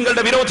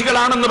മുസ്ലിങ്ങളുടെ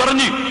വിരോധികളാണെന്ന്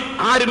പറഞ്ഞ്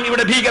ആരും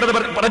ഇവിടെ ഭീകരത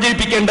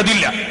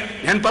പ്രചരിപ്പിക്കേണ്ടതില്ല.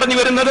 ഞാൻ പറഞ്ഞു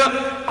വരുന്നത്,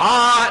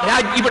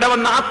 ഇവിടെ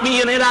വന്ന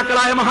ആത്മീയ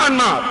നേതാക്കളായ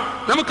മഹാന്മാർ,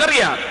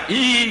 നമുക്കറിയാം,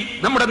 ഈ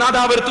നമ്മുടെ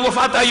നാദാപുരത്ത്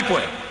വഫാത്തായി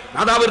പോയ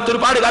നാദാപുരത്ത്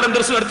ഒരുപാട് കാലം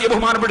ദർസ് നടത്തിയ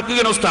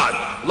ബഹുമാനപ്പെടുത്തുകയാണ് ഉസ്താദ്.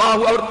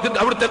 അല്ലാഹു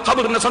അവിടുത്തെ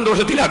ഖബറിനെ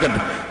സന്തോഷത്തിലാക്കട്ടെ,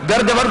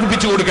 ദർജ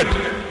വർദ്ധിപ്പിച്ചു കൊടുക്കട്ടെ.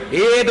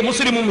 ഏത്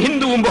മുസ്ലിമും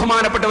ഹിന്ദുവും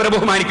ബഹുമാനപ്പെട്ടവരെ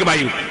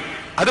ബഹുമാനിക്കുമായിരുന്നു.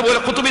 അതുപോലെ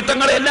ഖുതുബി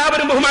തങ്ങളെ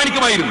എല്ലാവരും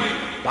ബഹുമാനിക്കുമായിരുന്നു.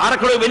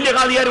 പാറക്കുളം വലിയ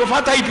ഖാദിയാർ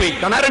വഫാത്തായി പോയി,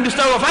 കണാരൻ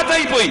ഉസ്താദ്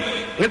വഫാത്തായി പോയി.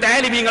 ഇങ്ങനത്തെ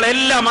ആലിമീങ്ങളെ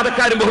എല്ലാ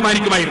മതക്കാരും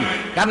ബഹുമാനിക്കുമായിരുന്നു.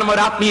 കാരണം അവർ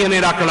ആത്മീയ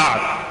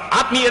നേതാക്കളാണ്.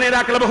 ആത്മീയ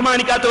നേതാക്കളെ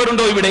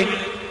ബഹുമാനിക്കാത്തവരുണ്ടോ ഇവിടെ?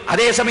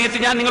 അതേ സമയത്ത്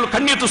ഞാൻ നിങ്ങൾ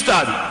കണ്യത്ത്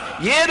ഉസ്താദ്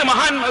ഏത്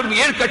മഹാന്മാരും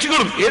ഏത്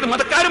കക്ഷികളും ഏത്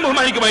മതക്കാരും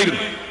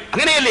ബഹുമാനിക്കുമായിരുന്നു.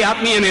 അങ്ങനെയല്ലേ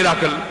ആത്മീയ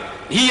നേതാക്കൾ?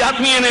 ഈ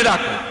ആത്മീയ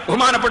നേതാക്കൾ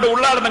ബഹുമാനപ്പെട്ട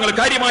ഉള്ളാളന്തങ്ങൾ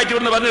കാര്യമായിട്ട്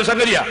വന്ന് പറഞ്ഞ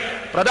സംഗതിയാ.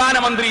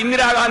 പ്രധാനമന്ത്രി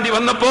ഇന്ദിരാഗാന്ധി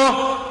വന്നപ്പോ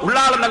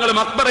ഉള്ളാളന്തങ്ങൾ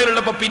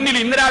മക്ബറയിലുള്ളപ്പോ പിന്നിൽ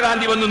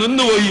ഇന്ദിരാഗാന്ധി വന്ന്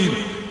നിന്നുപോയി.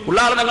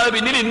 ഉള്ളാളന്തങ്ങൾ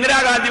പിന്നിൽ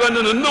ഇന്ദിരാഗാന്ധി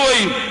വന്ന്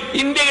നിന്നുപോയി.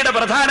 ഇന്ത്യയുടെ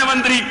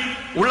പ്രധാനമന്ത്രി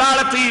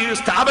ഉള്ളാളത്ത്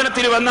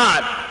സ്ഥാപനത്തിൽ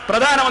വന്നാൽ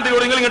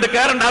പ്രധാനമന്ത്രിയോട് നിങ്ങൾ ഇങ്ങോട്ട്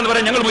കയറണ്ടെന്ന്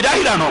പറയാൻ ഞങ്ങൾ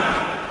മുജാഹിദാണോ?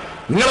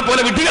 നിങ്ങളെ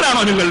പോലെ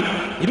വിഡ്ഢികളാണോ നിങ്ങൾ?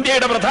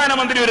 ഇന്ത്യയുടെ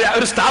പ്രധാനമന്ത്രി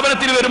ഒരു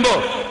സ്ഥാപനത്തിൽ വരുമ്പോ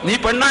നീ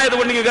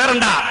പെണ്ണായതുകൊണ്ട് നിങ്ങൾ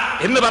കയറണ്ട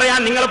എന്ന് പറയാൻ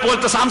നിങ്ങളെ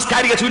പോലത്തെ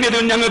സാംസ്കാരിക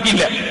ശൂന്യതയും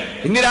ഞങ്ങൾക്കില്ല.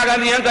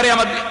 ഇന്ദിരാഗാന്ധി ഞങ്ങൾക്കറിയാം,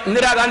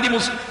 ഇന്ദിരാഗാന്ധി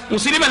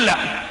മുസ്ലിമല്ല.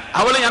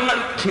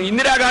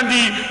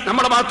 ഇന്ദിരാഗാന്ധി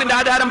നമ്മുടെ മതത്തിന്റെ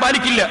ആചാരം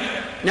പാലിക്കില്ല.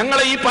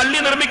 ഞങ്ങളെ ഈ പള്ളി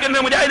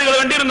നിർമ്മിക്കുന്ന മുജാഹിദുകൾ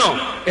കണ്ടിരുന്നോ?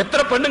 എത്ര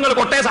പെണ്ണുങ്ങൾ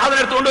കൊട്ടയ സാധനം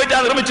എടുത്തുകൊണ്ട്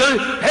വെച്ചാൽ നിർമ്മിച്ചത്?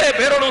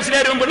 പേരോട്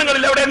മുസ്ലിയാരും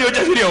പെണ്ണുങ്ങളില്ല എവിടെയെന്ന്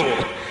ചോദിച്ചാൽ ശരിയാവോ?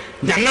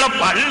 ഞങ്ങളെ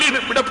പള്ളി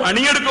ഇവിടെ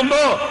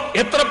പണിയെടുക്കുമ്പോ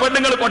എത്ര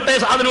പെണ്ണുങ്ങൾ കൊട്ടയ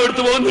സാധനം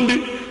എടുത്തു പോകുന്നുണ്ട്.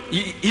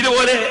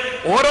 ഇതുപോലെ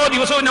ഓരോ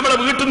ദിവസവും നമ്മളെ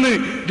വീട്ടിൽ നിന്ന്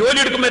ജോലി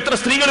എടുക്കുമ്പോൾ എത്ര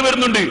സ്ത്രീകൾ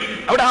വരുന്നുണ്ട്.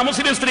 അവിടെ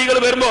അമുസ്ലിം സ്ത്രീകൾ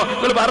വരുമ്പോ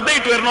നിങ്ങൾ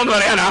വർദ്ധയിട്ട് വരണമെന്ന്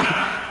പറയാനാ?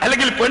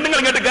 അല്ലെങ്കിൽ പെണ്ണുങ്ങൾ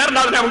ഇങ്ങോട്ട്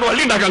കയറണ്ടാതെ നമുക്ക്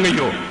വള്ളി ഉണ്ടാക്കാൻ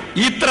കഴിയുമോ?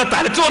 ഇത്ര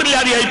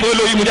തലച്ചോറില്ലാതെയായി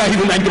പോയല്ലോ ഈ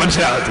മുജാഹിദ് എന്ന് എനിക്ക്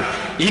മനസ്സിലാകത്ത്.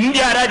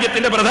 ഇന്ത്യ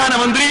രാജ്യത്തിന്റെ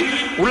പ്രധാനമന്ത്രി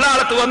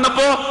ഉള്ളാളത്ത്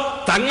വന്നപ്പോ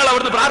തങ്ങൾ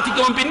അവിടുന്ന്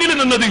പ്രാർത്ഥിക്കുമ്പോൾ പിന്നിൽ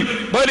നിന്നത്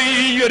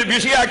ഈ ഒരു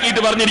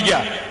വിഷയാക്കിയിട്ട് പറഞ്ഞിരിക്കുക.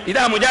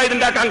 ഇതാ മുജാഹിദ്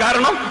ഉണ്ടാക്കാൻ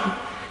കാരണം?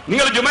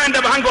 നിങ്ങൾ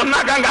ജുമാന്റെ ബാങ്ക്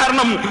ഒന്നാക്കാൻ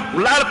കാരണം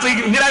ഉള്ളാളത്ത്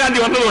ഇന്ദിരാഗാന്ധി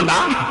വന്നതുകൊണ്ടാ?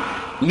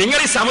 നിങ്ങൾ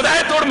ഈ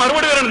സമുദായത്തോട്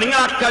മറുപടി വരണം.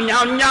 നിങ്ങൾ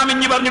ഞാൻ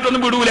ഇഞ്ഞി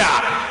പറഞ്ഞിട്ടൊന്നും വിടൂല.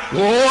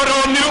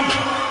 ഓരോന്നിനും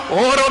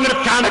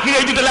കണക്ക്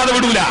കഴിച്ചിട്ടല്ലാതെ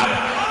വിടൂല.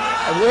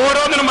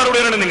 ഓരോന്നിനും മറുപടി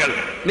വരണം.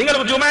 നിങ്ങൾ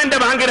ജുമാന്റെ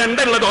ബാങ്ക്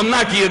രണ്ടുള്ളത്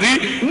ഒന്നാക്കിയത്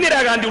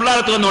ഇന്ദിരാഗാന്ധി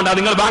ഉള്ളാളത്ത് വന്നുകൊണ്ടാ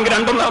നിങ്ങൾ ബാങ്ക്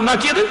രണ്ടുള്ള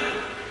ഒന്നാക്കിയത്?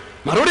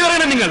 മറുപടി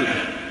പറയണം നിങ്ങൾ.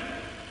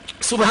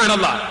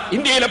 സുബ്ഹാനല്ലാഹ്,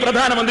 ഇന്ത്യയിലെ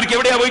പ്രധാനമന്ത്രിക്ക്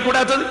എവിടെയാ പോയി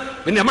കൂടാത്തത്?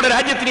 പിന്നെ നമ്മുടെ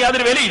രാജ്യത്തിന്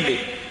യാതൊരു വിലയില്ലേ?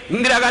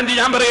 ഇന്ദിരാഗാന്ധി,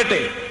 ഞാൻ പറയട്ടെ,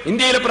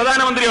 ഇന്ത്യയിലെ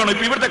പ്രധാനമന്ത്രിയാണോ?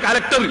 ഇപ്പൊ ഇവിടുത്തെ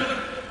കലക്ടർ,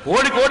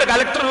 കോഴിക്കോട്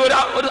കലക്ടർ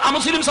ഒരു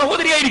അമുസ്ലിം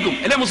സഹോദരിയായിരിക്കും,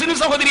 അല്ലെ മുസ്ലിം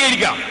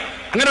സഹോദരിയായിരിക്കാം.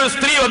 അങ്ങനെ ഒരു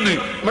സ്ത്രീ വന്ന്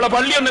ഇവിടെ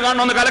പള്ളി ഒന്ന്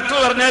കാണണമെന്ന് കലക്ടർ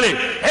പറഞ്ഞാല്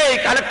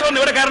കലക്ടർ ഒന്ന്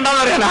ഇവിടെ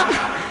കയറണ്ടെന്ന് അറിയാനാ?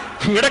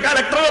 ഇവിടെ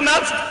കലക്ടർ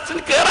വന്നാൽ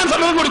കയറാൻ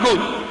സമയം കൊടുക്കും.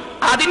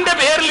 അതിന്റെ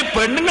പേരിൽ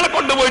പെണ്ണുങ്ങളെ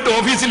കൊണ്ടുപോയിട്ട്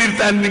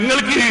ഓഫീസിലിരുത്താൻ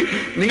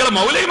നിങ്ങളെ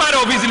മൗലവിമാരെ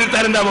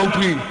ഓഫീസിലിരുത്താൻ എന്താ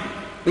വകുപ്പ്?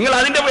 നിങ്ങൾ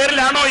അതിന്റെ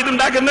പേരിലാണോ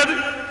ഇതുണ്ടാക്കുന്നത്?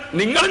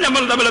 നിങ്ങൾ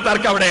നമ്മൾ തമ്മിലെ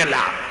തർക്കം അവിടെയല്ല.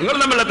 നിങ്ങൾ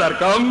തമ്മിലെ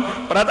തർക്കം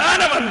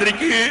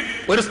പ്രധാനമന്ത്രിക്ക്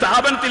ഒരു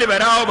സ്ഥാപനത്തിൽ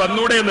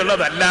വന്നൂടെ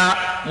എന്നുള്ളതല്ല.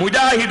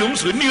 മുജാഹിദും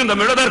സുന്നിയും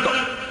തമ്മിലുള്ള തർക്കം.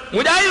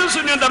 മുജാഹിദും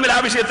സുന്നിയും തമ്മിൽ ആ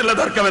വിഷയത്തിലുള്ള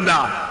തർക്കം എന്താ?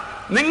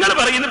 നിങ്ങൾ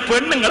പറയുന്നത്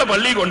പെണ്ണുങ്ങളെ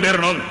പള്ളിയിൽ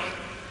കൊണ്ടുവരണം,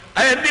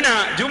 അതെന്തിനാ?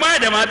 ജുമാ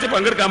ജമാഅത്ത്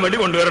പങ്കെടുക്കാൻ വേണ്ടി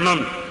കൊണ്ടുവരണം.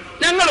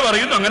 ഞങ്ങൾ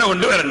പറയുന്നു അങ്ങനെ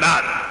കൊണ്ടുവരണ്ട.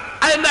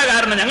 അതെന്താ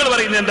കാരണം? ഞങ്ങൾ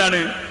പറയുന്നത് എന്താണ്?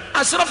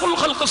 അഷ്റഫുൽ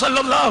ഖൽഖ്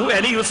സല്ലല്ലാഹു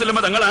അലൈഹി വസല്ലം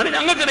തങ്ങളാണ്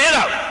ഞങ്ങൾക്ക്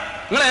നേതാവ്.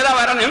 നിങ്ങൾ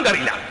നേതാവാരാണ്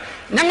ഞങ്ങൾക്കറിയില്ല.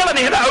 ഞങ്ങളുടെ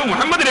നേതാവ്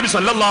മുഹമ്മദ് നബി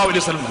സല്ലല്ലാഹു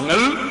അലൈഹി വസല്ലം തങ്ങൾ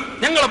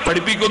ഞങ്ങളെ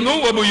പഠിപ്പിക്കുന്നു,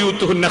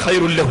 വബുയൂത്തുഹുന്ന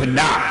ഖൈറുൽ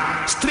ലഹുന്ന,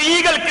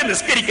 സ്ത്രീകൾക്ക്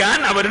നിസ്കരിക്കാൻ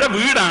അവരുടെ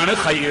വീടാണ്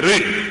ഖൈറ്.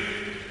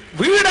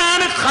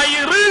 വീടാണ്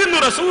ഖൈറ് എന്ന്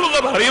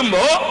റസൂലുള്ളാഹി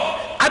പറയുമ്പോ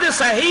അത്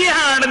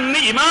സഹീഹാണെന്ന്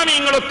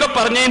ഇമാമിങ്ങളൊക്കെ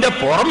പറഞ്ഞതിന്റെ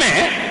പുറമെ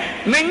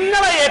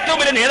നിങ്ങളെ ഏറ്റവും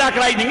വലിയ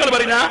നേതാക്കളായി നിങ്ങൾ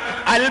പറയുന്ന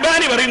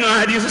അൽബാനി പറയുന്ന ആ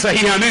ഹദീസ്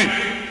സഹീഹാണ്,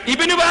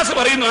 ഇബ്നു ബാസ്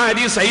പറയുന്ന ആ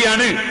ഹദീസ്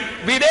സഹീഹാണ്,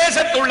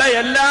 വിദേശത്തുള്ള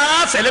എല്ലാ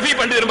സലഫി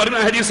പണ്ഡിതരും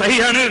പറയുന്ന ഹദീസ്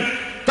സഹീഹാണ്,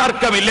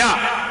 തർക്കമില്ല.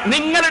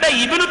 നിങ്ങളുടെ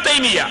ഇബ്നു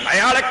തൈമിയ,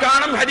 അയാളെ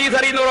കാണും ഹദീസ്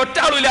അറിയുന്ന ഒറ്റ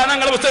ആളുമില്ല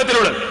ഞങ്ങളുടെ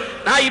പുസ്തകത്തിലുള്ളത്.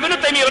 ആ ഇബ്നു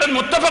തൈമിയ ഇവിടെ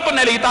മുത്തഫഖുൻ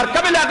അലൈഹി,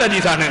 തർക്കമില്ലാത്ത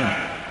ഹദീസാണ്.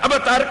 അപ്പൊ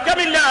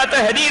തർക്കമില്ലാത്ത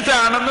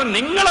ഹദീസാണെന്ന്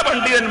നിങ്ങളെ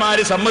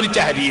പണ്ഡിതന്മാര് സമ്മതിച്ച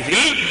ഹദീസിൽ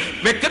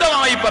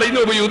വ്യക്തമായി പറയുന്നു,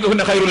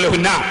 വബുയൂത്തുഹുന്ന ഖൈറുൽ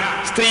ലഹുന്ന,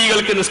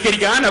 സ്ത്രീകൾക്ക്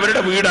നിസ്കരിക്കാൻ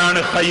അവരുടെ വീടാണ്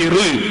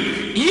ഖൈറ്.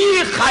 ഈ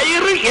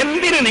ഖൈറ്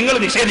എന്തിന് നിങ്ങൾ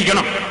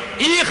നിഷേധിക്കണം?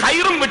 ഈ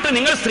ഖൈറും വിട്ട്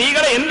നിങ്ങൾ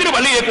സ്ത്രീകളെ എന്തിനു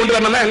പള്ളിയെ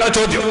കൊണ്ടുവരണം എന്നാണ് ഞങ്ങളുടെ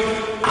ചോദ്യം.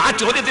 ആ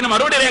ചോദ്യത്തിന്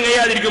മറുപടി അറിയാൻ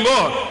കഴിയാതിരിക്കുമ്പോ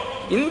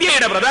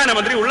ഇന്ത്യയുടെ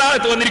പ്രധാനമന്ത്രി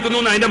ഉള്ളാളത്ത് വന്നിരിക്കുന്നു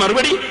എന്ന് അതിന്റെ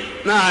മറുപടി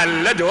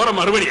നല്ല ജോറ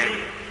മറുപടിയായി.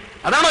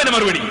 അതാണോ അതിന്റെ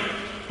മറുപടി?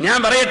 ഞാൻ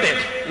പറയട്ടെ,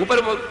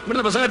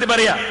 ഇവിടുന്ന് പ്രസംഗത്തിൽ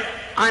പറയാ,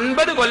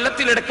 50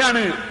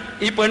 കൊല്ലത്തിലിടക്കാണ്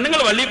ഈ പെണ്ണുങ്ങൾ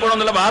വള്ളിയിൽ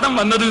പോകണമെന്നുള്ള വാദം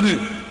വന്നത്. ഇത്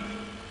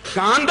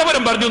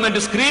കാന്തപുരം പറഞ്ഞു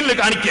എന്റെ സ്ക്രീനിൽ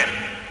കാണിക്കാൻ.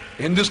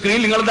 എന്ത് സ്ക്രീൻ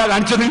നിങ്ങൾ എന്താ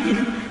കാണിച്ചത്?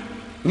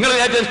 നിങ്ങൾ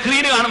വിചാരിച്ച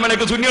സ്ക്രീന്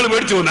കാണുമ്പോഴേക്ക് സുന്നികൾ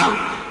മേടിച്ചു പോന്നാ?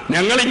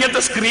 ഞങ്ങൾ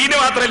ഇങ്ങനത്തെ സ്ക്രീന്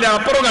മാത്രമല്ല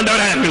അപ്പുറവും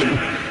കണ്ടവരാ ഞങ്ങൾ.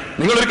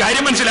 നിങ്ങളൊരു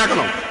കാര്യം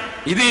മനസ്സിലാക്കണം,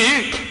 ഇത്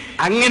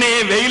അങ്ങനെ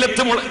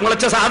വെയിലത്ത്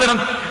മുളച്ച സാധനം,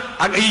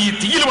 ഈ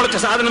തീയിൽ മുളച്ച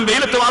സാധനം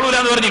വെയിലത്ത് വാളൂല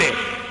എന്ന് പറഞ്ഞില്ലേ?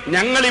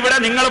 ഞങ്ങൾ ഇവിടെ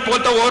നിങ്ങളെ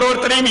പോലത്തെ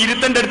ഓരോരുത്തരെയും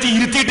ഇരുത്തന്റെ അടുത്ത്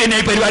ഇരുത്തിയിട്ട് തന്നെ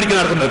ഈ പരിപാടിക്ക്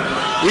നടക്കുന്നത്.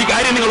 ഈ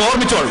കാര്യം നിങ്ങൾ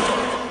ഓർമ്മിച്ചോളൂ.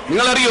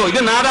 നിങ്ങളറിയോ,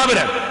 ഇത്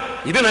നാദാപുരം,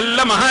 ഇത് നല്ല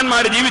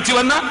മഹാന്മാര് ജീവിച്ചു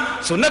വന്ന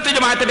സുന്നത്ത്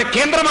ജമാഅത്തിന്റെ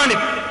കേന്ദ്രമാണ്.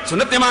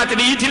 സുന്നത്ത്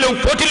ജമാഅത്തിന്റെ ഈറ്റിലവും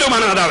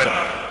പോറ്റിലവുമാണ് നാദാപുരം.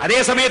 അതേ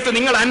സമയത്ത്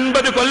നിങ്ങൾ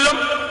 50 കൊല്ലം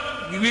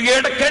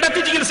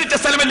കിടത്തി ചികിത്സിച്ച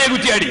സ്ഥലമല്ലേ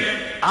കുറ്റ്യാടി?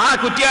 ആ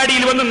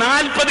കുറ്റ്യാടിയിൽ വന്ന്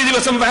 40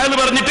 ദിവസം വയല്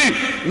പറഞ്ഞിട്ട്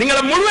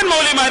നിങ്ങളെ മുഴുവൻ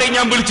മൗലവിമാരെയും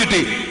ഞാൻ വിളിച്ചിട്ട്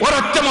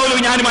ഒരൊറ്റ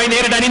മൗലവി ഞാനുമായി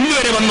നേരിടാൻ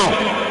ഇന്നുവരെ വന്നോ?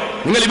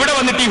 നിങ്ങൾ ഇവിടെ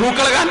വന്നിട്ട് ഈ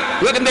ഹൂക്കളകാൻ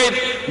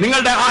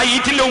നിങ്ങളുടെ ആ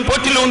ഈറ്റില്ലവും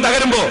പോറ്റില്ലവും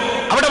തകരുമ്പോ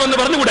അവിടെ വന്ന്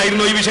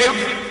പറഞ്ഞുകൂടായിരുന്നു ഈ വിഷയം?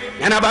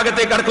 ഞാൻ ആ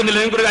ഭാഗത്തേക്ക് കടക്കുന്നില്ല.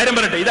 നിങ്ങൾക്കൊരു കാര്യം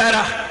പറയട്ടെ.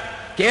 ഇതാരാ?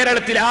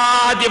 കേരളത്തിൽ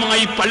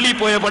ആദ്യമായി പള്ളി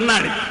പോയ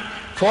പെണ്ണാണ്.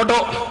 ഫോട്ടോ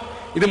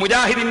ഇത്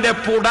മുജാഹിദിന്റെ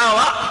പുടവ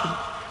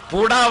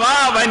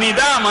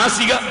വനിതാ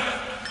മാസിക.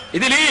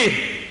 ഇതില്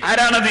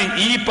ആരാണത്?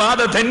 ഈ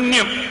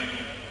പാദധന്യം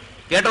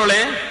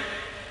കേട്ടോളെ.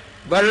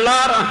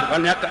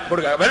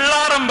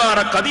 വെള്ളാറമ്പാറ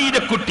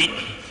ഖദീജക്കുട്ടി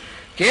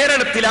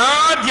കേരളത്തിൽ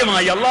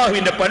ആദ്യമായി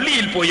അള്ളാഹുവിന്റെ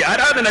പള്ളിയിൽ പോയി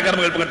ആരാധന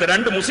കർമ്മങ്ങൾ പങ്കെടുത്ത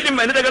 2 മുസ്ലിം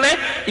വനിതകളെ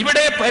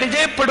ഇവിടെ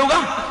പരിചയപ്പെടുക.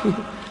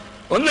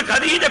 ഒന്ന്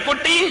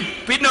ഖദീജക്കുട്ടി,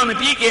 പിന്നെ ഒന്ന്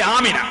PK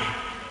ആമിന.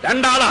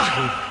 2 ആളാ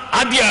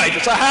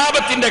ആദ്യമായിട്ട്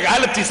സഹാബത്തിന്റെ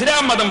കാലത്ത്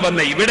ഇസ്ലാം മതം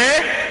വന്ന ഇവിടെ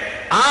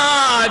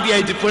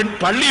ആദ്യമായിട്ട്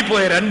പള്ളിയിൽ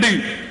പോയ 2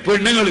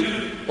 പെണ്ണുങ്ങൾ.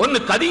 ഒന്ന്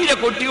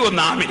ഖദീജക്കുട്ടി,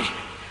 ഒന്ന് ആമിന.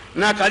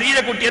 എന്നാ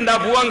ഖദീജക്കുട്ടി എന്താ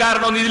പോവാൻ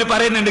കാരണം ഇതിൽ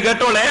പറയുന്നുണ്ട്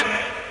കേട്ടോളെ.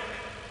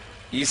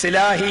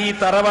 ഇസ്ലാഹി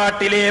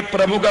തറവാട്ടിലെ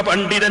പ്രമുഖ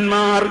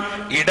പണ്ഡിതന്മാർ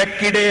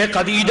ഇടയ്ക്കിടെ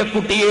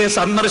ഖദീജക്കുട്ടിയെ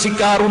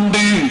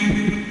സന്ദർശിക്കാറുണ്ട്.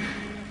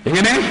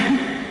 എങ്ങനെ?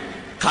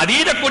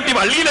 ഖദീജക്കുട്ടി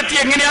പള്ളിയിലെത്തി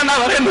എങ്ങനെയാന്നാ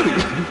പറയുന്നത്?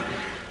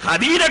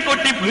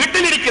 ഖദീജക്കുട്ടി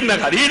വീട്ടിലിരിക്കുന്ന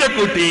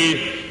ഖദീജക്കുട്ടി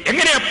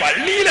എങ്ങനെയാ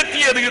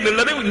പള്ളിയിലെത്തിയത്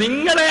എന്നുള്ളത്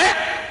നിങ്ങളെ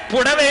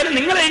പുടവേൽ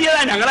നിങ്ങൾ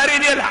എഴുതിയതാ, ഞങ്ങളാരും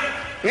എഴുതിയല്ല.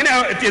 എങ്ങനെയാ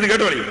എത്തിയത്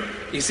കേട്ടോളി.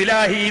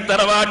 ഇസ്ലാഹി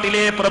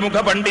തറവാട്ടിലെ പ്രമുഖ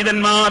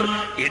പണ്ഡിതന്മാർ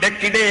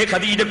ഇടയ്ക്കിടെ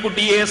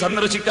ഖദീജക്കുട്ടിയെ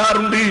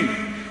സന്ദർശിക്കാറുണ്ട്.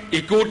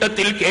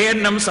 ഇക്കൂട്ടത്തിൽ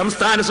KNM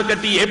സംസ്ഥാന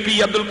സെക്രട്ടറി AP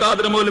അബ്ദുൽ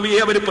ഖാദർ മൗലവിയെ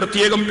അവർ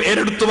പ്രത്യേകം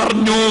പേരെടുത്തു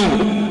പറഞ്ഞു.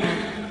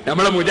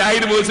 നമ്മളെ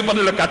മുജാഹിദ് ബോയ്സ്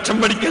പറഞ്ഞല്ലോ, കച്ചം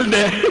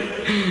പഠിക്കലിന്റെ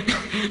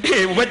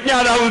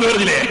ഉപജ്ഞാതാവ് എന്ന്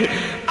പറഞ്ഞില്ലേ,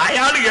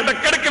 അയാൾ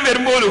ഇടക്കിടക്ക്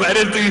വരുമ്പോഴും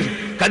ആരടുത്ത്?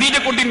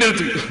 ഖദീജക്കുട്ടിന്റെ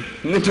അടുത്ത്.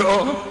 എന്നിട്ടോ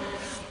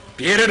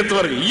പേരെടുത്ത്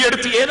പറഞ്ഞു. ഈ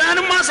അടുത്ത്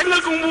ഏതാനും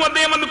മാസങ്ങൾക്ക് മുമ്പ്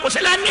അദ്ദേഹം വന്ന്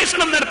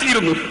കുശലാന്വേഷണം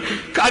നടത്തിയിരുന്നു.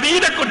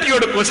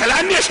 ഖദീജക്കുട്ടിയോട്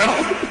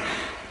കുശലാന്വേഷണം.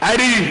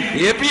 ആര്?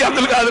 AP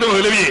അബ്ദുൽ ഖാദർ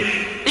മൗലവിയെ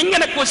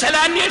ഇങ്ങനെ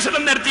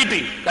കുശലാന്വേഷണം നടത്തിയിട്ട്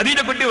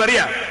ഖദീജക്കുട്ടി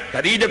പറയാ,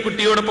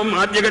 ഖദീജക്കുട്ടിയോടൊപ്പം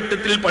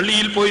ആദ്യഘട്ടത്തിൽ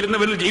പള്ളിയിൽ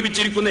പോയിരുന്നവരിൽ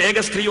ജീവിച്ചിരിക്കുന്ന ഏക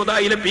സ്ത്രീ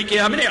ഉദായിലെ PK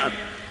ആമിനയാണ്.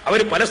 അവർ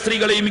പല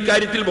സ്ത്രീകളെയും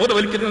ഇക്കാര്യത്തിൽ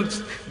ബോധവൽക്കരണം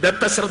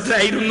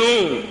ദത്തശ്രദ്ധരായിരുന്നു.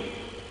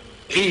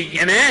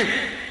 ഇങ്ങനെ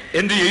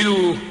എന്ത് ചെയ്തു?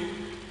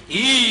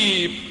 ഈ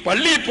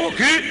പള്ളി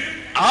പോക്ക്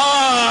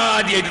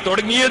ആദ്യമായിട്ട്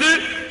തുടങ്ങിയത്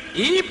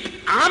ഈ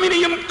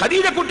ആമിനയും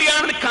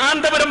ഖദീജക്കുട്ടിയാണെന്ന്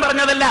കാന്തപുരം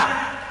പറഞ്ഞതല്ല.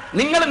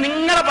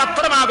 നിങ്ങളെ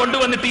പത്രമാ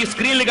കൊണ്ടുവന്നിട്ട് ഈ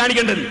സ്ക്രീനിൽ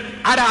കാണിക്കേണ്ടത്.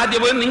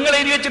 ആരാദ്യം നിങ്ങൾ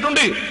എഴുതി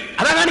വെച്ചിട്ടുണ്ട്,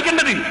 അതാ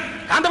കാണിക്കേണ്ടത്.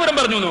 കാന്തപുരം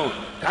പറഞ്ഞോ?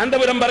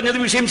 കാന്തപുരം പറഞ്ഞത്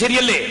വിഷയം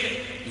ശരിയല്ലേ?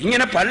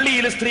 ഇങ്ങനെ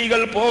പള്ളിയിൽ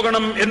സ്ത്രീകൾ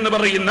പോകണം എന്ന്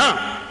പറയുന്ന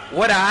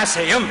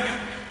ഒരാശയം,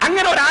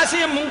 അങ്ങനെ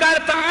ഒരാശയം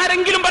മുൻകാലത്ത്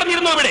ആരെങ്കിലും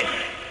പറഞ്ഞിരുന്നോ? ഇവിടെ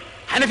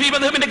ഹനഫി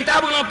മദ്ഹബിന്റെ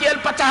കിതാബ് നോക്കിയാൽ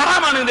പച്ച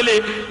ഹറാമാണ് എന്നല്ലേ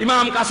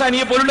ഇമാം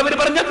ഖസാനിയെ പോലുള്ളവർ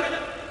പറഞ്ഞത്.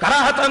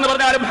 കറാഹത്ത് എന്ന്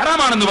പറഞ്ഞാലും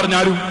ഹറാമാണെന്ന്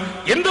പറഞ്ഞാലും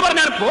എന്ത്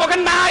പറഞ്ഞാലും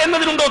പോകണ്ട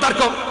എന്നതിനുണ്ടോ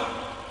തർക്കം?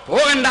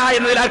 പോകണ്ട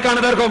എന്നതിൽ ആർക്കാണ്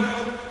തർക്കം?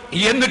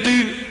 എന്നിട്ട്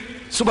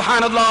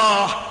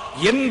സുബ്ഹാനല്ലാഹ്,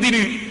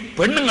 എന്തിന്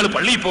പെണ്ണുങ്ങൾ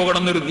പള്ളിയിൽ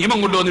പോകണം എന്നൊരു നിയമം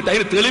കൊണ്ടുവന്നിട്ട്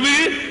അതിന് തെളിവ്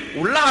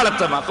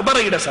ഉള്ളാളത്തെ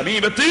മഖ്ബറയുടെ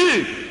സമീപത്ത്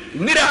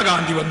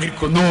ഇന്ദിരാഗാന്ധി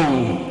വന്നിരിക്കുന്നു.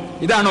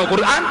 ഇതാണോ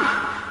ഖുർആൻ?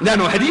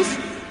 ഇതാണോ ഹദീസ്?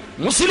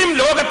 മുസ്ലിം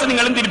ലോകത്തെ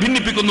നിങ്ങൾ എന്തിന്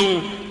ഭിന്നിപ്പിക്കുന്നു?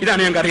 ഇതാണ്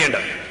ഞങ്ങൾക്ക്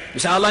അറിയേണ്ടത്.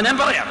 ഇൻഷാ അല്ലാഹ് ഞാൻ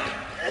പറയാം.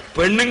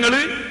 പെണ്ണുങ്ങൾ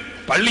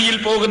പള്ളിയിൽ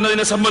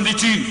പോകുന്നതിനെ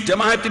സംബന്ധിച്ച്,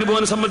 ജമാഅത്തിന്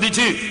പോകുന്നതിനെ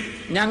സംബന്ധിച്ച്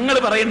ഞങ്ങൾ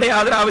പറയേണ്ട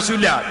യാതൊരു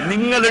ആവശ്യമില്ല.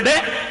 നിങ്ങളുടെ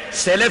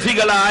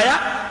സലഫികളായ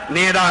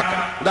നേതാക്കൾ,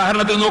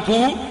 ഉദാഹരണത്തിന് നോക്കൂ,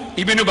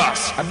 ഇബ്നു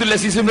ബാസ്, അബ്ദുൽ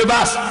അസീസ് ഇബ്നു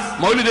ബാസ്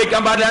മൗലിദ്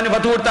വയ്ക്കാൻ പാടില്ല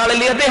ഫത്വ കൊടുത്ത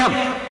ആളല്ലേ അദ്ദേഹം?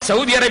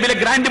 സൗദി അറേബ്യയിലെ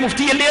ഗ്രാൻഡ്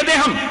മുഫ്തി അല്ലേ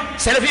അദ്ദേഹം?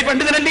 സലഫി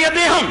പണ്ഡിതനല്ലേ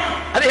അദ്ദേഹം?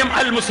 അദ്ദേഹം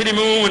അൽ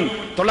മുസ്ലിമൂൻ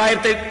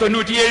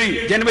 1997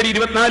 ജനുവരി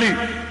 24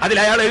 അതിൽ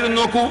അയാൾ എഴുതി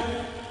നോക്കൂ,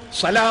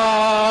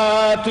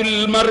 സലാത്തുൽ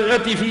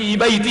മർഅതി ഫീ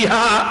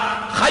ബൈതിഹാ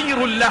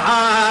ഖൈറുൽ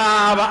ലഹാ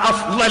വ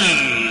അഫ്ളൽ.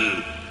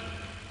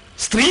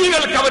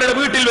 സ്ത്രീകൾക്ക് അവരുടെ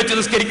വീട്ടിൽ വെച്ച്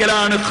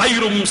നിസ്കരിക്കലാണ്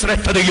ഖൈറും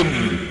ശ്രേഷ്ഠതയും.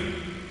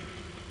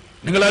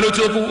 നിങ്ങൾ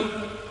ആലോചിച്ച് നോക്കൂ.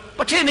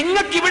 പക്ഷേ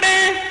നിങ്ങൾക്കിവിടെ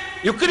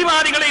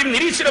യുക്തിവാദികളെയും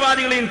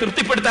നിരീശ്വരവാദികളെയും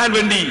തൃപ്തിപ്പെടുത്താൻ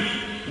വേണ്ടി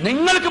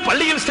നിങ്ങൾക്ക്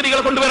പള്ളിയിൽ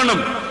സ്ത്രീകളെ കൊണ്ടുവരണം,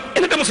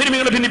 എന്നിട്ട്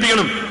മുസ്ലിമുകളെ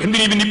ഭിന്നിപ്പിക്കണം.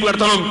 എന്തിനീ ഭിന്നിപ്പ്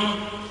നടത്തണം?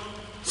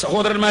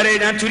 സഹോദരന്മാരെ,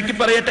 ഞാൻ ചുരുക്കി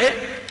പറയട്ടെ.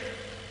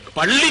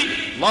 പള്ളി,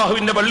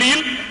 അല്ലാഹുവിന്റെ പള്ളിയിൽ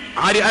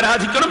ആര്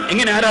ആരാധിക്കണം,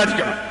 എങ്ങനെ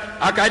ആരാധിക്കണം,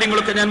 ആ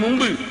കാര്യങ്ങളൊക്കെ ഞാൻ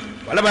മുമ്പ്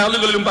പല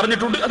ആളുകളിലും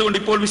പറഞ്ഞിട്ടുണ്ട്. അതുകൊണ്ട്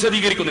ഇപ്പോൾ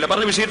വിശദീകരിക്കുന്നില്ല,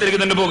 പറഞ്ഞ വിഷയത്തിലേക്ക്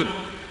തന്നെ പോകുന്നു.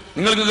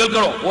 നിങ്ങൾക്ക്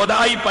കേൾക്കണോ?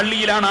 ഒതായി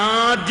പള്ളിയിലാണ്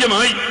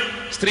ആദ്യമായി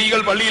സ്ത്രീകൾ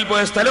പള്ളിയിൽ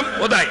പോയ സ്ഥലം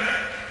ഒതായി.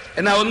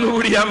 എന്നാ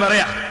ഒന്നുകൂടി ഞാൻ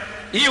പറയാം.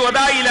 ഈ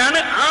ഒതായിലാണ്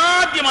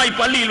ആദ്യമായി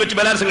പള്ളിയിൽ വെച്ച്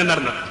ബലാത്സംഗം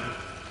നടന്നത്.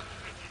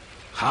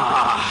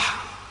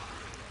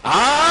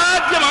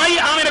 ആദ്യമായി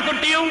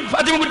ആമിനക്കുട്ടിയും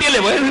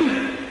ഫാത്തിമക്കുട്ടിയല്ലേ പോയത്?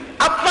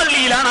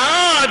 അപ്പള്ളിയിലാണ്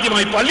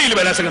ആദ്യമായി പള്ളിയിൽ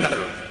ബലാത്സംഗം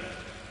നടന്നത്.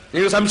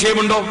 നിങ്ങൾക്ക്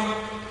സംശയമുണ്ടോ?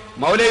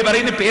 മൗലവി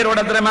പറയുന്ന പേരോട്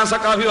അബ്ദുറഹ്മാൻ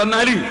സഖാഫി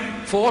വന്നാല്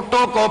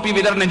ഫോട്ടോ കോപ്പി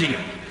വിതരണം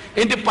ചെയ്യും,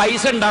 എന്നിട്ട്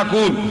പൈസ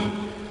ഉണ്ടാക്കൂ.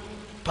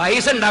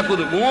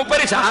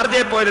 മൂപ്പര്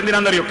ഷാർജയെ പോയത്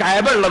എന്തിനാണെന്നറിയോ?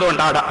 കഅബ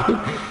ഉള്ളതുകൊണ്ടാടാ.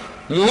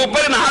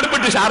 മൂപ്പര് നാട്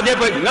വിട്ട് ഷാർജയെ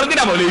പോയത്. നിങ്ങൾ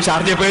എന്തിനാ മൗലവി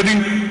ഷാർജയെ പോയത്?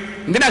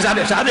 എന്തിനാ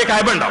ഷാർജയെ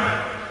കഅബ ഉണ്ടാവും?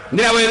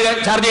 എന്തിനാ പോയത്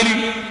ഷാർജയിൽ?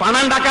 പണം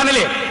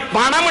ഉണ്ടാക്കാനല്ലേ?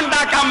 പണം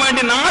ഉണ്ടാക്കാൻ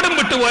വേണ്ടി നാടും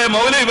വിട്ടുപോയ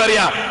മൗലവി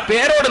പറയാ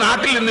പേരോട്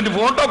നാട്ടിൽ നിന്നിട്ട്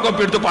ഫോട്ടോ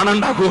കോപ്പി എടുത്ത് പണം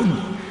ഉണ്ടാക്കും.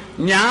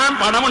 ഞാൻ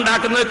പണം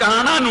ഉണ്ടാക്കുന്നത്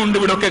കാണാനുണ്ട്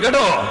ഇവിടെ ഒക്കെ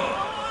കേട്ടോ.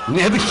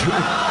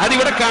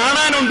 അതിവിടെ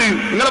കാണാനുണ്ട്.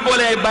 നിങ്ങളെ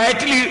പോലെ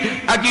ബാറ്റിൽ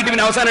ആക്കിയിട്ട്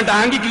പിന്നെ അവസാനം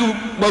ടാങ്കിക്ക്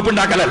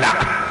വകുപ്പുണ്ടാക്കലല്ല.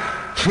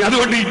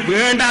 അതുകൊണ്ട്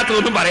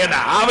വേണ്ടാത്തതൊന്നും പറയണ്ട,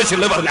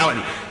 ആവശ്യമുള്ളത് പറഞ്ഞാൽ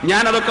മതി.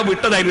 ഞാൻ അതൊക്കെ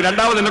വിട്ടതായിരുന്നു.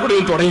 രണ്ടാമത് എന്നെ കൂടെ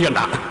ഒന്നും തുടങ്ങിക്കണ്ട.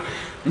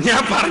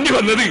 ഞാൻ പറഞ്ഞു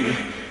വന്നത്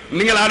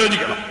നിങ്ങൾ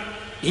ആലോചിക്കണം.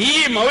 ഈ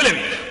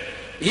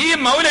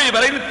മൗലവി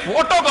പറയുന്നത്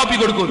ഫോട്ടോ കോപ്പി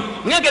കൊടുക്കുന്നു.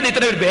 നിങ്ങൾക്ക് എന്താ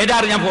ഇത്ര ഒരു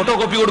ബേജാറ് ഞാൻ ഫോട്ടോ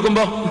കോപ്പി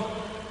കൊടുക്കുമ്പോ?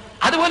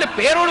 അതുപോലെ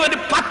പേരോട് ഒരു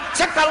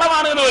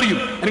പച്ചക്കള്ളമാണ് എന്ന് പറയും.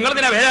 നിങ്ങൾ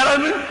ഇതിനാ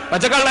ബേജാറെന്ന്?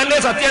 പച്ചക്കള്ളല്ലേ,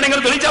 സത്യം നിങ്ങൾ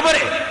തെളിയിച്ചാ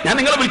പോരെ? ഞാൻ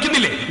നിങ്ങളെ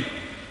വിളിക്കുന്നില്ലേ?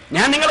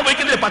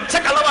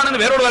 പച്ചക്കള്ളമാണെന്ന്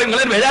പേരോട് പറയും.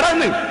 നിങ്ങൾ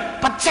ബേജാറാന്ന്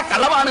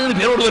പച്ചക്കള്ളമാണെന്ന്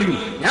പേരോട് പറയും.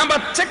 ഞാൻ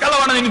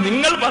പച്ചക്കള്ളമാണെന്ന്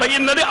നിങ്ങൾ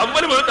പറയുന്നത്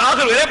അവന്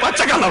വരെ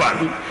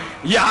പച്ചക്കള്ളമാണ്.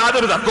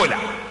 യാതൊരു തർക്കമില്ല.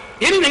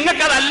 ഇനി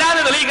നിങ്ങൾക്ക്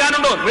അതല്ലാതെ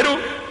തെളിയിക്കാനുണ്ടോ? വരൂ,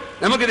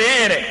 നമുക്ക്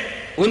നേരെ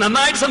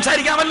നന്നായിട്ട്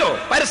സംസാരിക്കാമല്ലോ.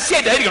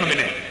 പരസ്യമായിട്ടായിരിക്കണം,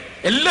 പിന്നെ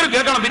എല്ലാവരും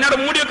കേൾക്കണം. പിന്നെ അവിടെ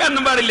മൂടി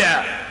വെക്കാനൊന്നും പാടില്ല.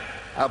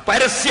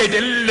 പരസ്യമായിട്ട്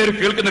എല്ലാവരും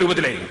കേൾക്കുന്ന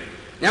രൂപത്തിലായി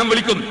ഞാൻ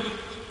വിളിക്കുന്നു.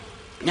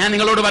 ഞാൻ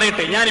നിങ്ങളോട്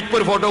പറയട്ടെ, ഞാൻ ഇപ്പൊ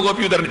ഒരു ഫോട്ടോ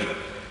കോപ്പി തരണം.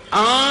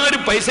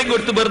 ആരും പൈസ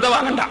കൊടുത്ത് വെറുതെ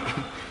വാങ്ങണ്ട.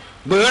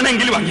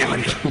 വേണമെങ്കിൽ വാങ്ങിയാൽ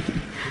മതി.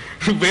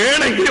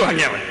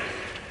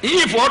 ഈ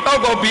ഫോട്ടോ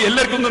കോപ്പി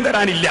എല്ലാവർക്കും ഒന്നും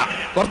തരാനില്ല,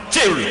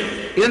 കുറച്ചേ ഉള്ളൂ.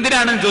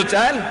 എന്തിനാണെന്ന്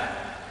ചോദിച്ചാൽ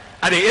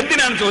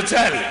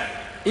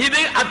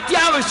ഇത്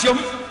അത്യാവശ്യം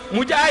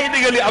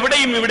മുജാഹിദുകൾ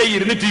അവിടെയും ഇവിടെയും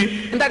ഇരുന്നിട്ട്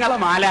എന്താ കള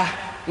മാല,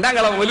 എന്താ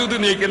കള ഒലുത്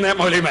നീക്കുന്ന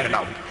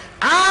മൗലവിമാരുണ്ടാവും.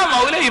 ആ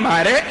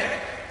മൗലവിമാരെ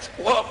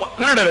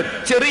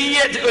ചെറിയ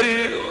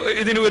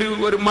ഇതിന്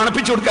ഒരു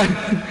മണപ്പിച്ചു കൊടുക്കാൻ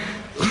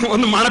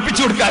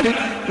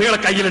നിങ്ങളെ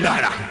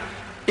കയ്യിലുണ്ടാകാം.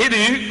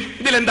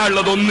 ഇതിലെന്താ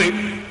ഉള്ളത്?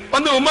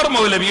 ഒന്ന് ഉമർ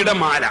മൗലവിയുടെ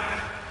മാല.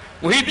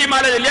 മുഹീദ്ദീൻ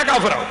മാല ചെല്ലിയാ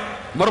കാഫിറാവും.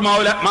 ഉമർ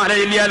മാല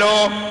ചെല്ലിയാലോ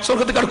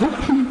സ്വർഗത്ത് കിടക്കും.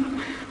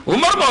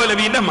 ഉമർ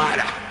മൗലവിന്റെ മാല.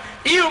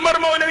 ഈ ഉമർ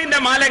മൗലവിന്റെ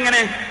മാല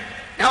എങ്ങനെ?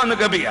 ഞാൻ ഒന്ന്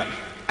കേൾപ്പിക്കാം.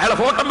 അയാളെ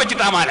ഫോട്ടോ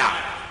വെച്ചിട്ട് ആ മാല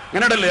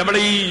അങ്ങനെ ഉണ്ടല്ലോ.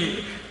 നമ്മുടെ ഈ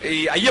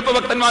അയ്യപ്പ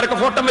ഭക്തന്മാരൊക്കെ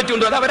ഫോട്ടോ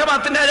വെച്ചുകൊണ്ട്, അത് അവരെ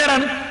മതത്തിന്റെ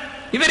ആചാരാണ്.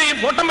 ഇവര് ഈ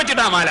ഫോട്ടോ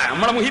വെച്ചിട്ട് ആ മാല.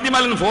 നമ്മളെ മുഹീദ്ദീൻ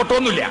മാലൊന്നും ഫോട്ടോ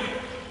ഒന്നുമില്ല.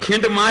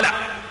 എന്റെ മാല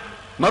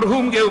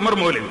മർഹൂം കെ ഉമർ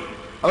മൗലവി.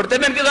 അവിടെ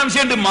തന്നെ എനിക്ക്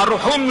സംശയമുണ്ട്.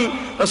 മർഹൂം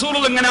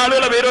റസൂലുള്ള ഇങ്ങനെ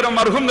ആളുകളെ പേരോരോ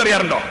മർഹൂം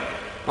എന്നറിയാറുണ്ടോ?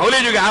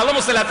 മൗലവി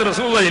ആലമുസ്സലാത്ത്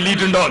റസൂലുള്ള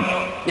ചൊല്ലിയിട്ടുണ്ടോ?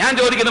 ഞാൻ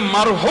ചോദിക്കുന്നത്,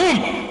 മർഹൂം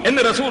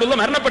എന്ന് റസൂലുള്ള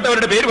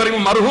മരണപ്പെട്ടവരുടെ പേര്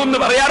പറയുമ്പോൾ മർഹൂം എന്ന്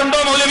പറയാറുണ്ടോ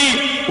മൗലവി?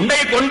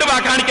 ഉണ്ടെങ്കിൽ കൊണ്ടുവാ,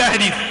 കാണിക്കാൻ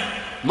ഹദീസ്.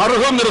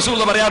 മർഹൂം എന്ന്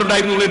റസൂലുള്ള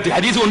പറയാറുണ്ടായിരുന്നു,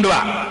 ഹദീസ് കൊണ്ടുവാ.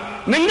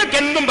 നിങ്ങൾക്ക്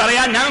എന്തും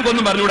പറയാൻ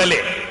ഞങ്ങൾക്കൊന്നും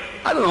പറഞ്ഞൂടല്ലേ?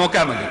 അത്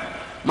നോക്കാൻ മതി.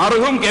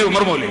 മർഹൂം കെ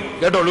ഉമർ മൗലവി.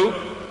 കേട്ടോളൂ,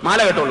 മാല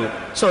കേട്ടോളൂ.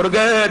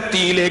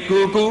 സ്വർഗത്തിലേക്കു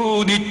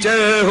കൂതിച്ച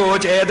ഹോ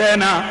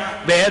ചേതന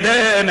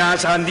വേദന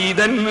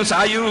ശാന്തിതൻ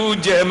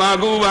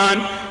സായുജ്യമാകുവാൻ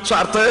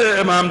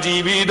സ്വാർത്ഥമാം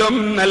ജീവിതം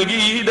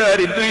നൽകി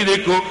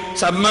ദരിദ്രർക്കു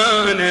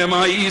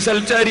സമ്മാനമായി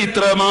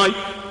സൽചരിത്രമായി.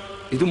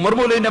 ഇത് ഉമർ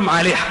മൗലവിന്റെ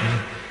മാലയാ.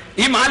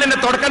 ഈ മാലന്റെ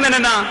തുടക്കം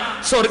തന്നെ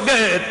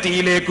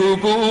സ്വർഗത്തിലേക്കു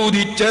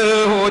കൂതിച്ച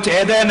ഹോ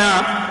ചേതന.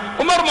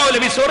 ഉമർ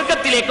മൗലവി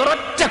സ്വർഗത്തിലേക്ക്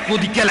ഒരൊറ്റ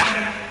കുതിക്കല.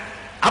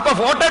 അപ്പൊ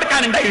ഫോട്ടോ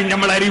എടുക്കാനുണ്ടായി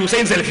നമ്മളാരി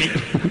ഹുസൈൻ സലഫി.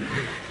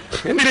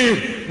 എന്തിന്?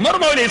 ഉമർ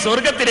മൗലവി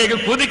സ്വർഗത്തിലേക്ക്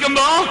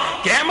കുതിക്കുമ്പോ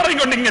ക്യാമറയും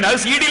കൊണ്ട് ഇങ്ങനെ, അത്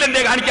CD-യിൽ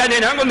എന്തേ കാണിക്കാൻ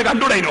ഞാൻ ഒന്ന്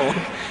കണ്ടുകൂടായിരുന്നോ?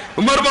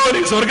 ഉമർ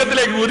മൗലവി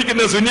സ്വർഗത്തിലേക്ക്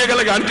കുതിക്കുന്ന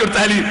സുന്നികളെ കാണിച്ചു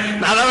കൊടുത്താൽ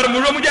നാദാവർ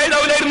മുഴുവൻ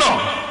മുജാഹിദാവില്ലായിരുന്നോ?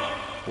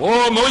 ഓ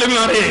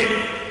മൗലവിമാരെ,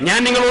 ഞാൻ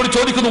നിങ്ങളോട്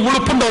ചോദിക്കുന്നു,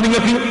 ഉളുപ്പുണ്ടോ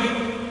നിങ്ങൾക്ക്?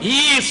 ഈ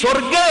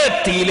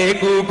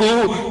സ്വർഗത്തിലേക്കു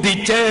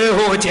കൂതിച്ചോ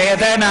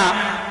ചേതന,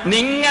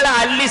 നിങ്ങളെ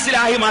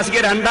ഇസ്ലാഹി മാസിക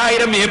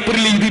 2000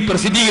 ഏപ്രിൽ ഇത്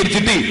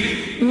പ്രസിദ്ധീകരിച്ചിട്ട്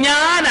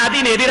ഞാൻ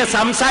അതിനെതിരെ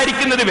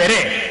സംസാരിക്കുന്നത്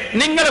വരെ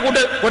നിങ്ങളെ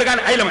കൊണ്ട് കൊടുക്കാൻ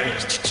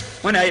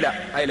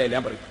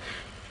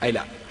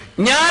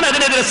ഞാൻ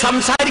അതിനെതിരെ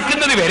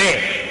സംസാരിക്കുന്നത് വരെ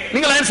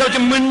നിങ്ങൾ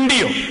അതിനനുസരിച്ച്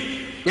മിണ്ടിയോ?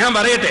 ഞാൻ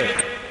പറയട്ടെ.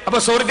 അപ്പൊ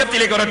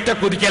സ്വർഗത്തിലേക്ക് ഒരൊറ്റ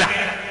കുതിക്കല.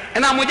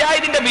 എന്നാ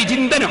മുജാഹിദിന്റെ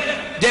വിചിന്തനം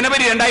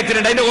ജനുവരി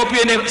 2002 അതിന്റെ കോപ്പി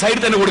തന്നെ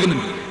സൈഡിൽ തന്നെ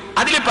കൊടുക്കുന്നുണ്ട്.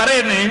 അതിൽ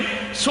പറയുന്നത്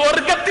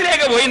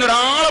സ്വർഗത്തിലേക്ക് പോയി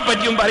ഒരാളെ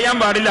പറ്റിയും പറയാൻ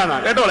പാടില്ല എന്നാ.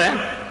 കേട്ടോളെ,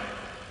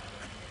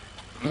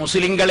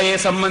 മുസ്ലിങ്ങളെ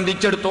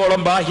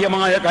സംബന്ധിച്ചിടത്തോളം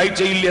ബാഹ്യമായ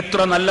കാഴ്ചയിൽ എത്ര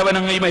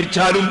നല്ലവനായി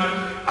മരിച്ചാലും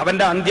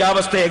അവന്റെ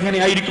അന്ത്യാവസ്ഥ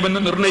എങ്ങനെയായിരിക്കുമെന്ന്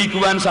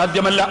നിർണയിക്കുവാൻ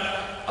സാധ്യമല്ല.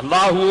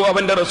 അള്ളാഹു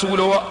അവന്റെ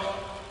റസൂലോ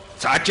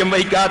സാക്ഷ്യം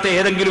വഹിക്കാത്ത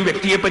ഏതെങ്കിലും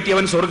വ്യക്തിയെ പറ്റി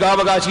അവൻ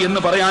സ്വർഗാവകാശി എന്ന്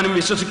പറയാനും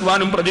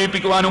വിശ്വസിക്കുവാനും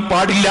പ്രചരിപ്പിക്കുവാനും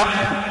പാടില്ല.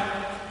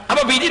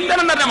 അപ്പൊ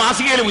വിചിന്തനം തന്നെ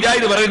മാസികയിൽ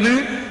മുജാഹിദ് പറയുന്നത്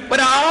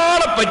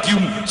ഒരാളെ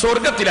പറ്റിയും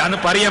സ്വർഗത്തിലാന്ന്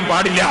പറയാൻ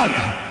പാടില്ല.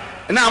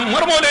 എന്നാ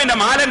ഉമർ മൗലവിന്റെ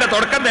മാലന്റെ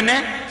തുടക്കം തന്നെ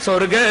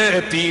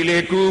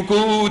സ്വർഗത്തിലേക്കു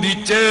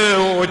കൂതിച്ചോ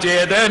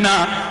ചേതന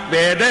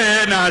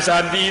വേദന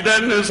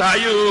ശാന്തിതൻ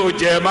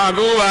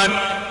സായുജ്യമാകുവാൻ.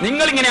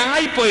 നിങ്ങളിങ്ങനെ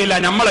ആയിപ്പോയില്ല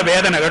നമ്മളെ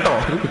വേദന, കേട്ടോ.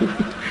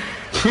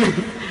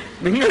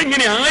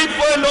 നിങ്ങളിങ്ങനെ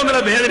ആയിപ്പോയല്ലോ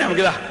എന്നുള്ള വേദന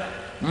നമുക്കിതാ.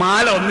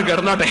 മാല ഒന്ന്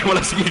കിടന്നോട്ടെ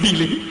നമ്മളെ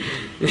CD-യിൽ.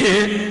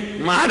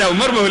 മാല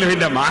ഉമർ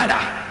മൗലവിന്റെ മാല.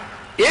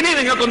 ഇനി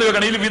നിങ്ങൾക്കൊന്ന്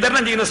വെക്കണം, ഇതിൽ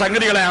വിതരണം ചെയ്യുന്ന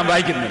സംഗതികളെ ഞാൻ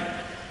വായിക്കുന്നത്.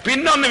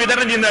 പിന്നെ ഒന്ന്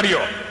വിതരണം ചെയ്യുന്ന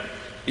അറിയോ?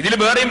 ഇതിൽ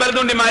വേറെയും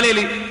പലതുണ്ട് മാലയിൽ.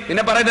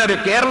 പിന്നെ പറയുന്നത് അറിയോ?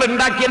 കേരളം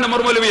ഉണ്ടാക്കിയെന്ന്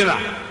ഉമർ മൗലവി എന്നാ.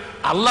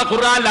 അള്ളാഹ്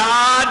ഖുർആനിൽ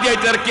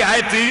ആദ്യമായിട്ട് ഇറക്കിയ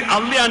ആയത്ത്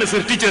അള്ളയാണ്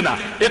സൃഷ്ടിച്ചെന്നാ.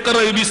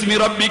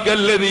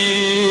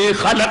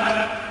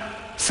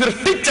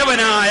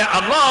 സൃഷ്ടിച്ചവനായ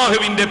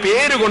അള്ളാഹുവിന്റെ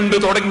പേര് കൊണ്ട്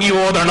തുടങ്ങി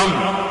ഓതണം.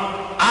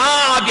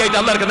 ആദ്യമായിട്ട്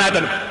അള്ളാഹ് ഇറക്കുന്ന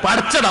ആയത്താണ്.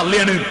 പഠിച്ചത്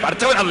അള്ളയാണ്,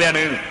 പഠിച്ചവൻ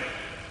അള്ളയാണ്.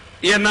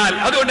 എന്നാൽ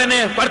അതുകൊണ്ട് തന്നെ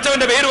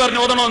പഠിച്ചവന്റെ പേര് പറഞ്ഞ്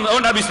ഓതണം.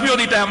 അതുകൊണ്ട് ആ ബിസ്മി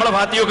ഓതിയിട്ട് നമ്മളെ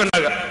ഭാത്തിയൊക്കെ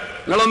ഉണ്ടാകുക.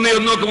 നിങ്ങളൊന്ന്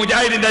നോക്ക്,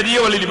 മുജാഹിദിന്റെ അരിയ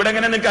വള്ളിയിൽ ഇവിടെ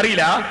എങ്ങനെ നിങ്ങൾക്ക്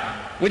അറിയില്ല.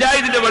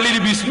 മുജാഹിദിന്റെ വള്ളിയിൽ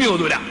ബിസ്മി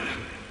ഓതൂല.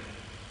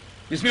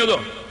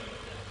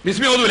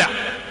 ബിസ്മി ഓതൂല.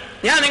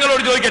 ഞാൻ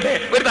നിങ്ങളോട് ചോദിക്കട്ടെ,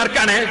 ഒരു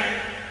തർക്കാണ്.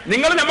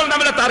 നിങ്ങൾ നമ്മൾ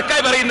നമ്മളെ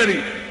തർക്കായി പറയുന്നത്.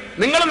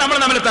 നിങ്ങൾ നമ്മൾ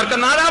നമ്മളെ തർക്കം.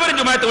 നാദാപുരം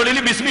ജുമാഅത്ത് പള്ളിയിൽ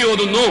ബിസ്മി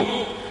ഓതുന്നു,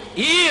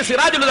 ഈ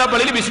സിറാജുൽ ഹുദ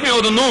പള്ളിയിൽ ബിസ്മി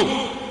ഓതുന്നു.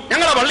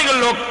 ഞങ്ങളെ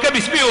പള്ളികളിലൊക്കെ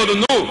ബിസ്മി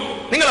ഓതുന്നു,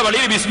 നിങ്ങളെ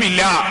പള്ളിയിൽ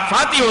ബിസ്മില്ല,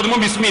 ഫാത്തിഹ ഓതുമ്പോൾ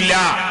ബിസ്മില്ല.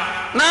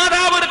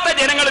 നാദാപുരത്തെ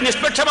ജനങ്ങൾ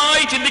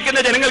നിഷ്പക്ഷമായി ചിന്തിക്കുന്ന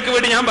ജനങ്ങൾക്ക്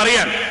വേണ്ടി ഞാൻ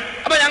പറയാൻ.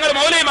 അപ്പൊ ഞങ്ങൾ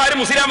മൗലവിമാരും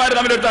മുസ്ലിയാമാരും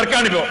തമ്മിലൊരു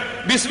തർക്കാണിപ്പോ,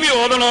 ബിസ്മി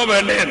ഓതണോ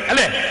വേണ്ടേ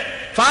അല്ലെ,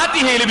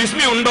 ഫാത്തിഹയിൽ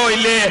ബിസ്മി ഉണ്ടോ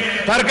ഇല്ലേ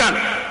തർക്കാണ്.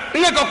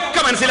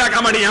 നിങ്ങൾക്കൊക്കെ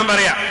മനസ്സിലാക്കാൻ വേണ്ടി ഞാൻ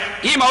പറയാം,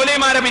 ഈ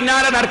മൗലവിമാരെ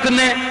പിന്നാലെ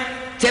നടക്കുന്ന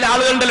ചില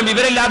ആളുകളുണ്ടല്ലോ,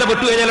 വിവരമില്ലാതെ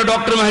പെട്ടുപോയ ചില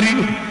ഡോക്ടർമാര്,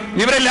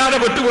 വിവരമില്ലാതെ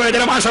പെട്ടുപോയ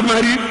ചില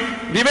മാഷന്മാര്,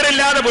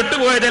 വിവരമില്ലാതെ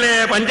പെട്ടുപോയ ചില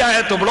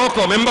പഞ്ചായത്തോ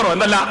ബ്ലോക്കോ മെമ്പറോ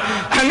എന്തല്ല,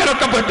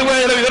 അങ്ങനൊക്കെ പെട്ടുപോയ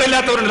ചില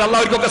വിവരമില്ലാത്തവരുണ്ട്.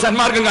 അവർക്കൊക്കെ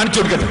സന്മാർഗം കാണിച്ചു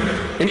കൊടുക്കരുത്.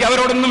 എനിക്ക്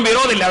അവരോടൊന്നും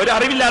വിരോധമില്ല, അവർ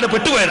അറിവില്ലാതെ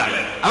പെട്ടുപോയതാണ്.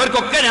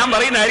 അവർക്കൊക്കെ ഞാൻ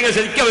പറയുന്ന കാര്യങ്ങൾ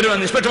ശരിക്കും അവർ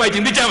നിഷ്പക്ഷമായി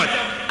ചിന്തിച്ചാൽ മതി.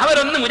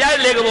 അവരൊന്ന്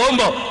മുജാഹിദിലേക്ക്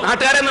പോകുമ്പോ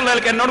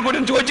നാട്ടുകാരെന്നുള്ളവർക്ക് എന്നോട് കൂടി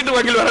ചോദിച്ചിട്ട്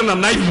പോയെങ്കിൽ വളരെ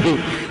നന്നായി പോകും.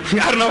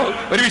 കാരണം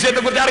ഒരു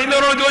വിഷയത്തെ കുറിച്ച്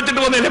അറിയുന്നവരോട്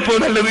ചോദിച്ചിട്ട് പോകുന്നതിൽ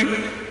എപ്പോഴും നല്ലത്.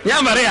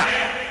 ഞാൻ പറയാ,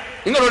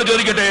 നിങ്ങളോട്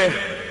ചോദിക്കട്ടെ,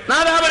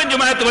 നാദാപുരം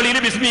ജമാഅത്ത് പള്ളിയിൽ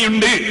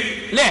ബിസ്മിയുണ്ട്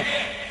അല്ലേ?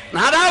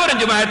 നാദാപുരം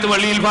ജമാഅത്ത്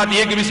പള്ളിയിൽ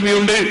ഫാത്തിഹയ്ക്ക്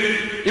ബിസ്മിയുണ്ട്,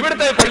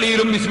 ഇവിടുത്തെ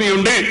പള്ളിയിലും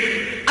ബിസ്മിയുണ്ട്.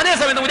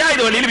 അതേസമയത്ത്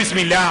മുജാഹിദ് പള്ളിയിൽ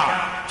ബിസ്മില്ല.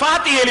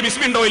 ഫാത്തിഹയിൽ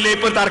ബിസ്മി ഉണ്ടോ ഇല്ലേ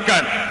ഇപ്പൊ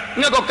തർക്കാൻ.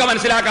 നിങ്ങൾക്കൊക്കെ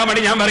മനസ്സിലാക്കാൻ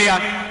വേണ്ടി ഞാൻ പറയാ,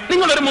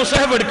 നിങ്ങളൊരു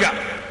മുസഹഫ് എടുക്കുക,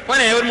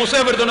 മോനെ ഒരു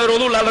മുസഹഫ് എടുത്തോണ്ട് ഒരു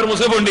ഒതുള്ള ഒരു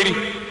മുസഹഫ് ഉണ്ടിനി,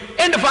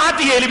 എന്റെ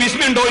ഫാത്തിഹയിൽ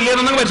ബിസ്മി ഉണ്ടോ ഇല്ലേ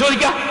എന്ന് നിങ്ങൾ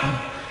പരിശോധിക്കാം.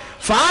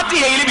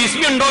 ഫാത്തിഹയിൽ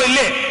ബിസ്മി ഉണ്ടോ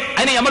ഇല്ലേ?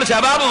 അതിന് നമ്മൾ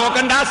ശബാബ്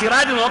നോക്കണ്ട,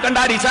 സിറാജ് നോക്കണ്ട,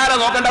 റിസാല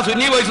നോക്കണ്ട,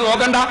 സുന്നി വോയിസ്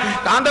നോക്കണ്ട,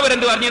 കാന്തപുരം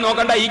എന്ന് പറഞ്ഞു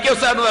നോക്കണ്ട,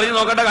 ഉസ്താദ് എന്ന് പറഞ്ഞു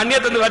നോക്കണ്ട,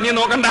 കന്യത്ത് എന്ന് പറഞ്ഞു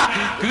നോക്കണ്ട,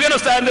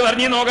 ഉസ്താദ് എന്ന്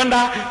പറഞ്ഞു നോക്കണ്ട,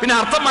 പിന്നെ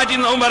അർത്ഥം മാറ്റി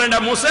നോക്കും പറയണ്ട.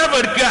 മുസഹഫ്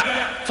എടുക്കുക,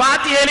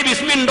 ഫാത്തിഹയിൽ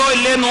ബിസ്മി ഉണ്ടോ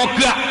ഇല്ലേ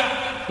നോക്കുക.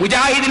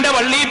 മുജാഹിദിന്റെ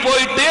പള്ളിയിൽ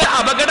പോയിട്ട്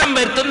അപകടം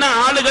വരുത്തുന്ന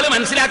ആളുകൾ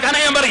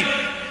മനസ്സിലാക്കാനായി ഞാൻ പറയും.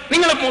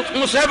 നിങ്ങൾ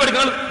മുസഹഫ്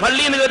എടുക്കുക,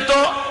 പള്ളിയിൽ നിന്ന്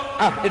കേട്ടോ,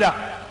 ഇതാ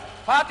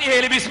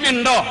ഫാത്തിഹയിൽ ബിസ്മി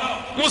ഉണ്ടോ,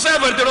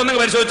 മുസഹഫ് എടുത്തിടോ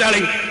നിങ്ങൾ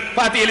പരിശോധിച്ചാളി,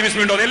 ഫാത്തിഹയിൽ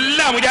ബിസ്മി ഉണ്ടോ.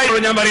 എല്ലാ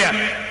മുജാഹിദോടും ഞാൻ പറയാം,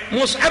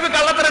 മുസഹഫ്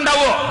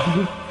കള്ളത്തരുണ്ടാവോ?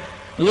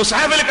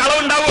 മുസഹഫിൽ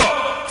കളവുണ്ടാവോ?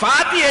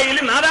 ഫാത്തിഹയിൽ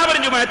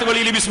നാദാപുരം ജമാഅത്ത്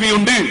പള്ളിയിൽ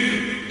ബിസ്മിയുണ്ട്,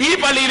 ഈ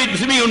പള്ളിയിൽ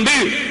ബിസ്മിയുണ്ട്,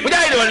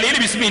 മുജാഹിദ് പള്ളിയിൽ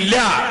ബിസ്മി ഇല്ല.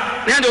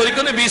 ഞാൻ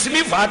ചോദിക്കുന്നു,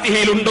 ബിസ്മി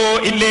ഫാത്തിഹയിലുണ്ടോ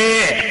ഇല്ലേ?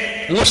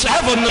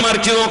 മുസഹഫ് ഒന്ന്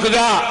മറിച്ച് നോക്കുക.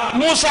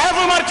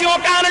 മുസഹഫ് മറിച്ച്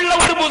നോക്കാനുള്ള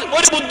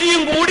ഒരു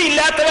ബുദ്ധിയും കൂടി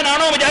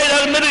ഇല്ലാത്തവനാണോ മുജാഹിദ്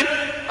ആകുന്നത്?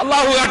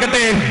 അള്ളാഹു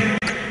കാക്കട്ടെ.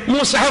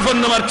 മുസഹഫ്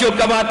ഒന്ന് മറിച്ച്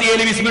നോക്കുക,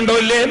 ഫാത്തിഹയിൽ ബിസ്മി ഉണ്ടോ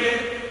ഇല്ലേ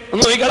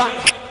ഒന്ന് നോക്കിക്കളാ.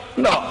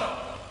 ഉണ്ടോ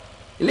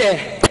ഇല്ലേ?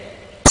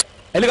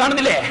 അതിൽ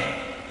കാണുന്നില്ലേ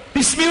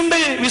ബിസ്മിയുണ്ട്,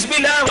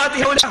 ബിസ്മില്ല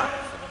ഫാത്തിഹയില്ല.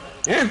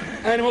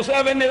 അങ്ങനെ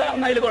മുസഹഫിന്റെ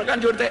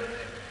കാണിച്ചു കൊടുത്തേ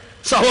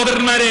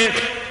സഹോദരന്മാരെ.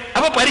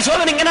 അപ്പൊ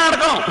പരിശോധന ഇങ്ങനെ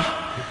നടക്കണം.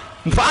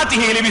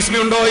 ഫാത്തിഹയിൽ ബിസ്മി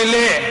ഉണ്ടോ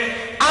ഇല്ലേ?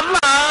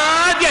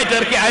 ആദ്യമായിട്ട്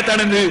ഇറക്കിയ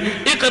ആയത്താണെന്ന്,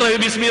 ഇഖ്റ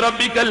ബിസ്മി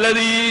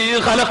റബ്ബിക്കല്ലദീ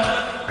ഖലഖ്.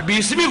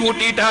 ബിസ്മി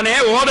കൂട്ടിയിട്ടാണ്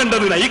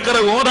ഓതേണ്ടത്. ഇഖ്റ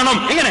ഓതണം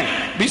എങ്ങനെ?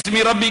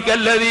 ബിസ്മി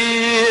റബ്ബിക്കല്ലദീ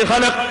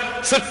ഖലഖ്,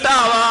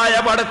 സൃഷ്ടാവായ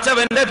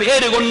പടച്ചവന്റെ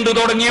പേര് കൊണ്ട്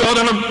തുടങ്ങി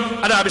ഓതണം.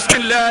 അതാ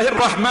ബിസ്മില്ലാഹിർ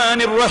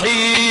റഹ്മാനിർ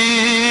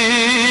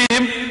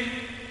റഹീം.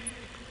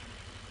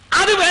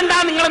 അത് വേണ്ട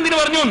നിങ്ങൾ എന്തിനു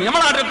പറഞ്ഞു?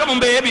 നമ്മൾ ആരൊക്കെ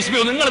മുമ്പേ ബിസ്മി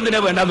നിങ്ങൾ എന്തിനാ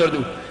വേണ്ടെന്ന്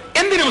പറഞ്ഞു?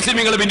 എന്തിനു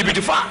മുസ്ലിമുകളെ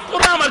ഭിന്നിപ്പിച്ചു?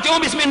 ഖുർആൻ മറിച്ചോ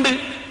ബിസ്മി ഉണ്ട്.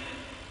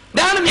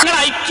 ഇതാണ് നിങ്ങൾ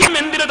ഐക്യം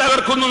എന്തിനു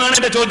തകർക്കുന്നു എന്നാണ്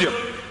എന്റെ ചോദ്യം.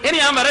 ഇനി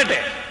ഞാൻ പറയട്ടെ,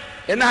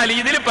 എന്നാൽ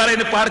ഇതിൽ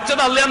പറയുന്നത്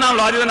പറിച്ചത് അല്ല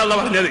എന്നാണല്ലോ ആദ്യം തന്നെ അല്ല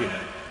പറഞ്ഞത്,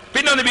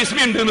 പിന്നെ ഒന്ന്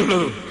ബിസ്മി ഉണ്ട്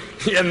എന്നുള്ളത്.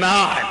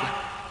 എന്നാൽ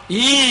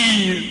ഈ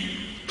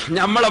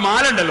നമ്മളെ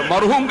മാല ഉണ്ടല്ലോ,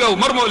 മർഹൂം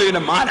ഉമർ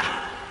മൗലവിന്റെ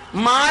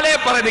മാലയെ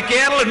പറയുന്നത്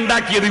കേരളം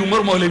ഉണ്ടാക്കിയത്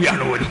ഉമർ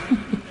മൗലവിയാണ് പോലും.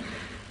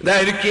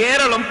 അതായത്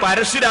കേരളം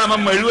പരശുരാമൻ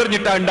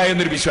മെഴുവെറിഞ്ഞിട്ടാ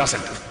ഉണ്ടായെന്നൊരു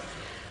വിശ്വാസമുണ്ട്.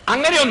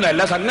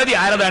 അങ്ങനെയൊന്നുമല്ല സംഗതി.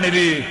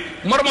 ആരതാണിത്?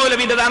 ഉമർ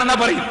മൗലവിന്റെതാണെന്നാ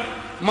പറയും.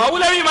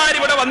 മൗലവിമാർ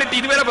ഇവിടെ വന്നിട്ട്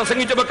ഇതുവരെ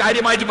പ്രസംഗിച്ചപ്പോ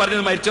കാര്യമായിട്ട്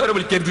പറഞ്ഞത് മരിച്ചവരെ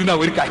വിളിക്കരുത്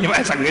ഒരു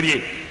കാര്യമായ സംഗതിയെ.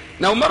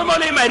 ഉമർ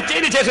മൗലവി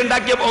മരിച്ചതിന് ശേഷം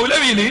ഉണ്ടാക്കിയ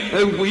മൗലവിയില്,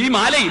 ഈ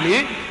മാലയില്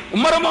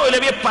ഉമർ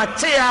മൗലവിയെ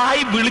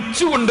പച്ചയായി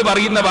വിളിച്ചുകൊണ്ട്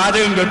പറയുന്ന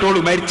വാചകം കേട്ടോളൂ.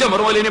 മരിച്ച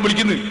ഉമർ മൗലവിനെ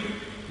വിളിക്കുന്നു.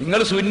 നിങ്ങൾ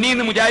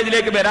സുന്നിന്ന്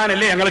മുജാഹിദിലേക്ക്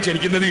വരാനല്ലേ ഞങ്ങളെ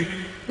ക്ഷണിക്കുന്നത്?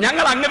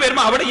 ഞങ്ങൾ അങ്ങ്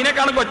വരുമ്പോ അവിടെ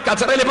ഇതിനേക്കാളും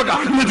കച്ചറയിലിപ്പോ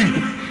കാണുന്നത്.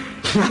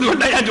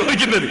 അതുകൊണ്ടാണ് ഞാൻ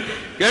ചോദിക്കുന്നത്,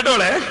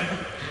 കേട്ടോളെ.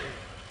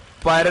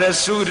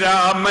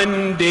 പരശുരാമന്റേതു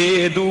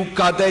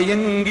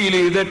കഥയെങ്കിൽ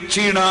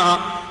ദക്ഷിണ,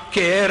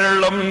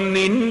 കേരളം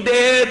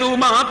നിന്റേതു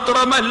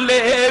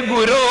മാത്രമല്ലേ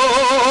ഗുരോ.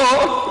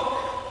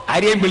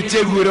 ആരെയും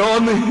വിളിച്ചേ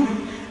ഗുരോന്ന്?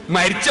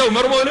 മരിച്ച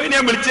ഉമർ മൗലവിനെ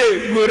വിളിച്ചേ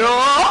ഗുരോ.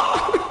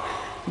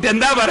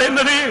 ഇതെന്താ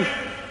പറയുന്നത്?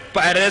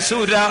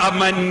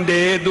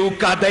 പരശുരാമന്റേതു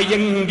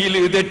കഥയെങ്കിൽ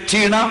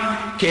ദക്ഷിണ,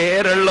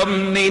 കേരളം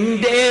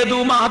നിന്റേതു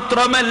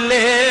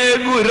മാത്രമല്ലേ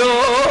ഗുരോ.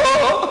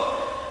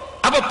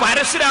 അപ്പൊ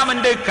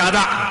പരശുരാമന്റെ കഥ,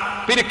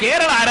 പിന്നെ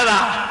കേരളം ആരതാ?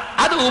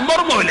 അത് ഉമർ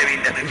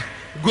മൗലവിൻ്റെത്.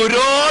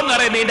 ഗുരോ എന്ന്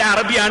പറയുന്നതിന്റെ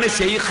അറബിയാണ്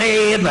ശൈഖേ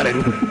എന്ന്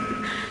പറയുന്നത്.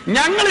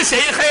 ഞങ്ങൾ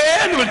ശൈഖേ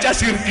എന്ന് വിളിച്ചാൽ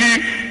ശിർക്ക്,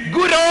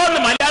 ഗുരോ എന്ന്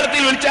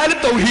മലയാളത്തിൽ വിളിച്ചാൽ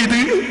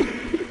തൗഹീദ്.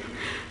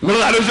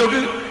 നിങ്ങൾ ആലോചിച്ച്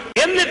നോക്ക്.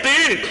 എന്നിട്ട്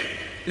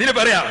ഇതിന്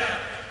പറയാം,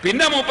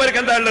 പിന്നെ മൂപ്പർക്ക്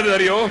എന്താ ഉള്ളത്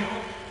അറിയോ?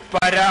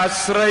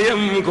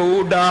 പരാശ്രയം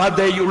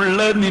കൂടാതെയുള്ള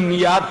നിൻ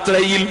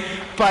യാത്രയിൽ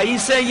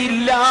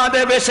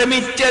പൈസയില്ലാതെ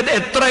വിഷമിച്ചത്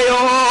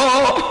എത്രയോ.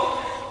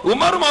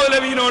 ഉമർ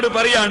മൗലവിനോട്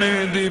പറയാണ്,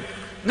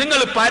 നിങ്ങൾ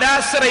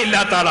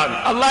പരാശ്രയില്ലാത്ത ആളാണ്.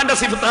 അള്ളാന്റെ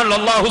സിഫത്താണല്ലോ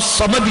അല്ലാഹു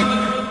സമദ്.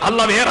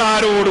 അള്ളാഹ് വേറെ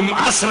ആരോടും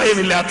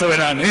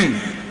ആശ്രയമില്ലാത്തവനാണ്.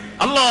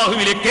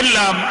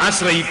 അള്ളാഹുവിലേക്കെല്ലാം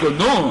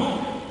ആശ്രയിക്കുന്നു.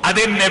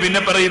 അതെന്നെ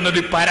പിന്നെ പറയുന്നത്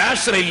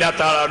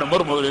പരാശ്രയില്ലാത്ത ആളാണ്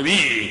ഉമർ മൗലവി.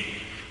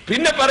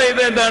 പിന്നെ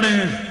പറയുന്നത് എന്താണ്?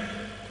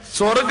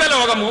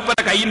 സ്വർഗലോകം മൂപ്പര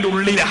കൈയിന്റെ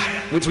ഉള്ളിലാ.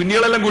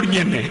 സുന്നികളെല്ലാം കുടുങ്ങി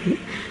തന്നെ.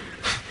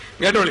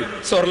 കേട്ടോളി.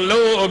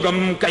 സ്വർലോകം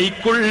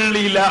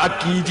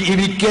കൈക്കുള്ളിലാക്കി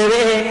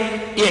ജീവിക്കവേ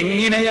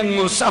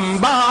എങ്ങനെയങ്ങു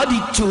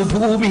സമ്പാദിച്ചു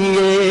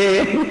ഭൂമിയെ.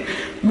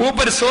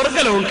 മൂപ്പര്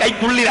സ്വർഗലവും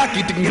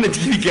കൈക്കുള്ളിലാക്കിയിട്ട് ഇങ്ങനെ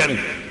ജീവിക്കാണ്.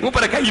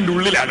 മൂപ്പരെ കൈയിന്റെ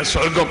ഉള്ളിലാണ്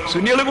സ്വർഗം.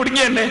 സുന്നികള്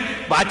കുടുങ്ങിയ തന്നെ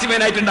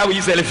വാച്ച്മാനായിട്ടുണ്ടാവും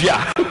ഈ സെൽഫിയ.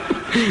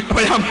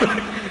 അപ്പൊ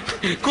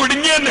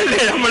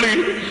കുടുങ്ങിയെന്നല്ലേ നമ്മള്.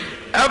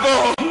 അപ്പോ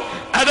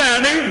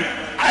അതാണ്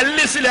അൽ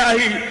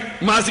ഇസ്ലാഹി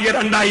മാസിക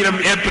 2000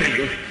 ഏപ്രിൽ.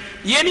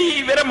 ഇനി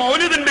ഇവരെ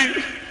മൗലിദുണ്ട്,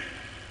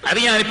 അത്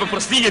ഞാനിപ്പോ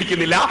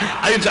പ്രസിദ്ധീകരിക്കുന്നില്ല,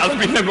 അത്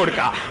പിന്നെ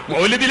കൊടുക്കാം.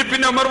 മൗലിദിൽ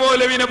പിന്നെ ഉമർ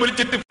മൗലവിനെ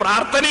വിളിച്ചിട്ട്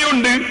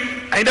പ്രാർത്ഥനയുണ്ട്.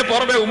 അതിന്റെ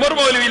പുറമെ ഉമർ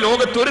മൗലവി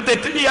ലോകത്ത് ഒരു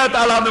തെറ്റ് ചെയ്യാത്ത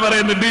ആളാന്ന്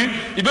പറയുന്നുണ്ട്.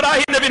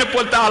 ഇബ്രാഹിം നബിനെ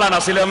പോലത്തെ ആളാണ്.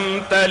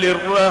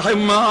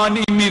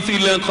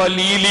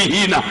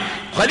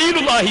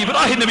 ഖലീലുല്ലാഹി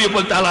ഇബ്രാഹിം നബിയെ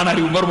പോലത്തെ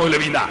ആളാണ് ഉമർ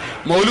മൗലവി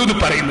മൗലൂദ്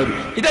പറയുന്നത്.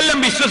 ഇതെല്ലാം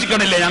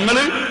വിശ്വസിക്കണല്ലേ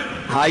ഞങ്ങള്?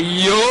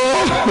 അയ്യോ,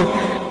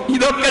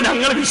 ഇതൊക്കെ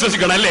ഞങ്ങൾ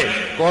വിശ്വസിക്കണം അല്ലേ?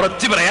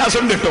 കുറച്ച്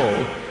പ്രയാസമുണ്ട് കേട്ടോ.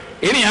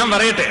 ഇനി ഞാൻ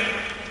പറയട്ടെ,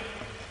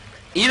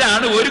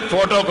 ഇതാണ് ഒരു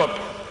ഫോട്ടോ കോപ്പി.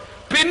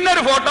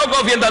 പിന്നൊരു ഫോട്ടോ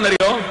കോപ്പി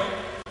എന്താണെന്നറിയോ?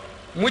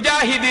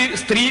 മുജാഹിദ്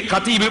സ്ത്രീ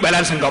ഖതീബ്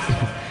ബലാത്സംഗം,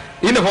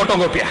 ഇതിന്റെ ഫോട്ടോ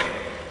കോപ്പിയാ.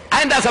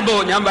 അതിന്റെ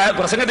സംഭവം ഞാൻ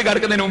പ്രസംഗത്തിൽ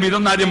കടക്കുന്നതിന് മുമ്പ്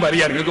ഇതൊന്നും ആദ്യം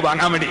പറയാം നിങ്ങൾക്ക്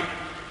വാങ്ങാൻ വേണ്ടി.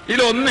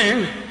 ഇതിലൊന്ന്,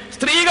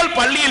 സ്ത്രീകൾ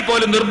പള്ളിയിൽ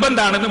പോലും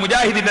നിർബന്ധമാണെന്ന്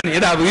മുജാഹിദിന്റെ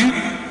നേതാവ്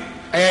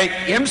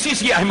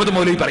MCC അഹമ്മദ്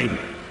മൗലവി പറയുന്നു.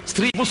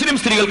 മുസ്ലിം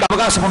സ്ത്രീകൾക്ക്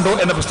അവകാശമുണ്ടോ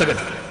എന്ന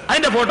പുസ്തകത്തിൽ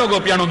അതിന്റെ ഫോട്ടോ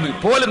കോപ്പിയാണ് ഒന്ന്.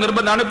 പോലെ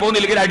നിർബന്ധമാണ്,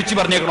 പോകുന്നില്ലെങ്കിൽ അടിച്ചു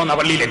പറഞ്ഞേക്കണമെന്നാ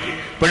പള്ളിയിലേക്ക്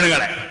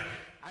പെണ്ണുങ്ങളെ.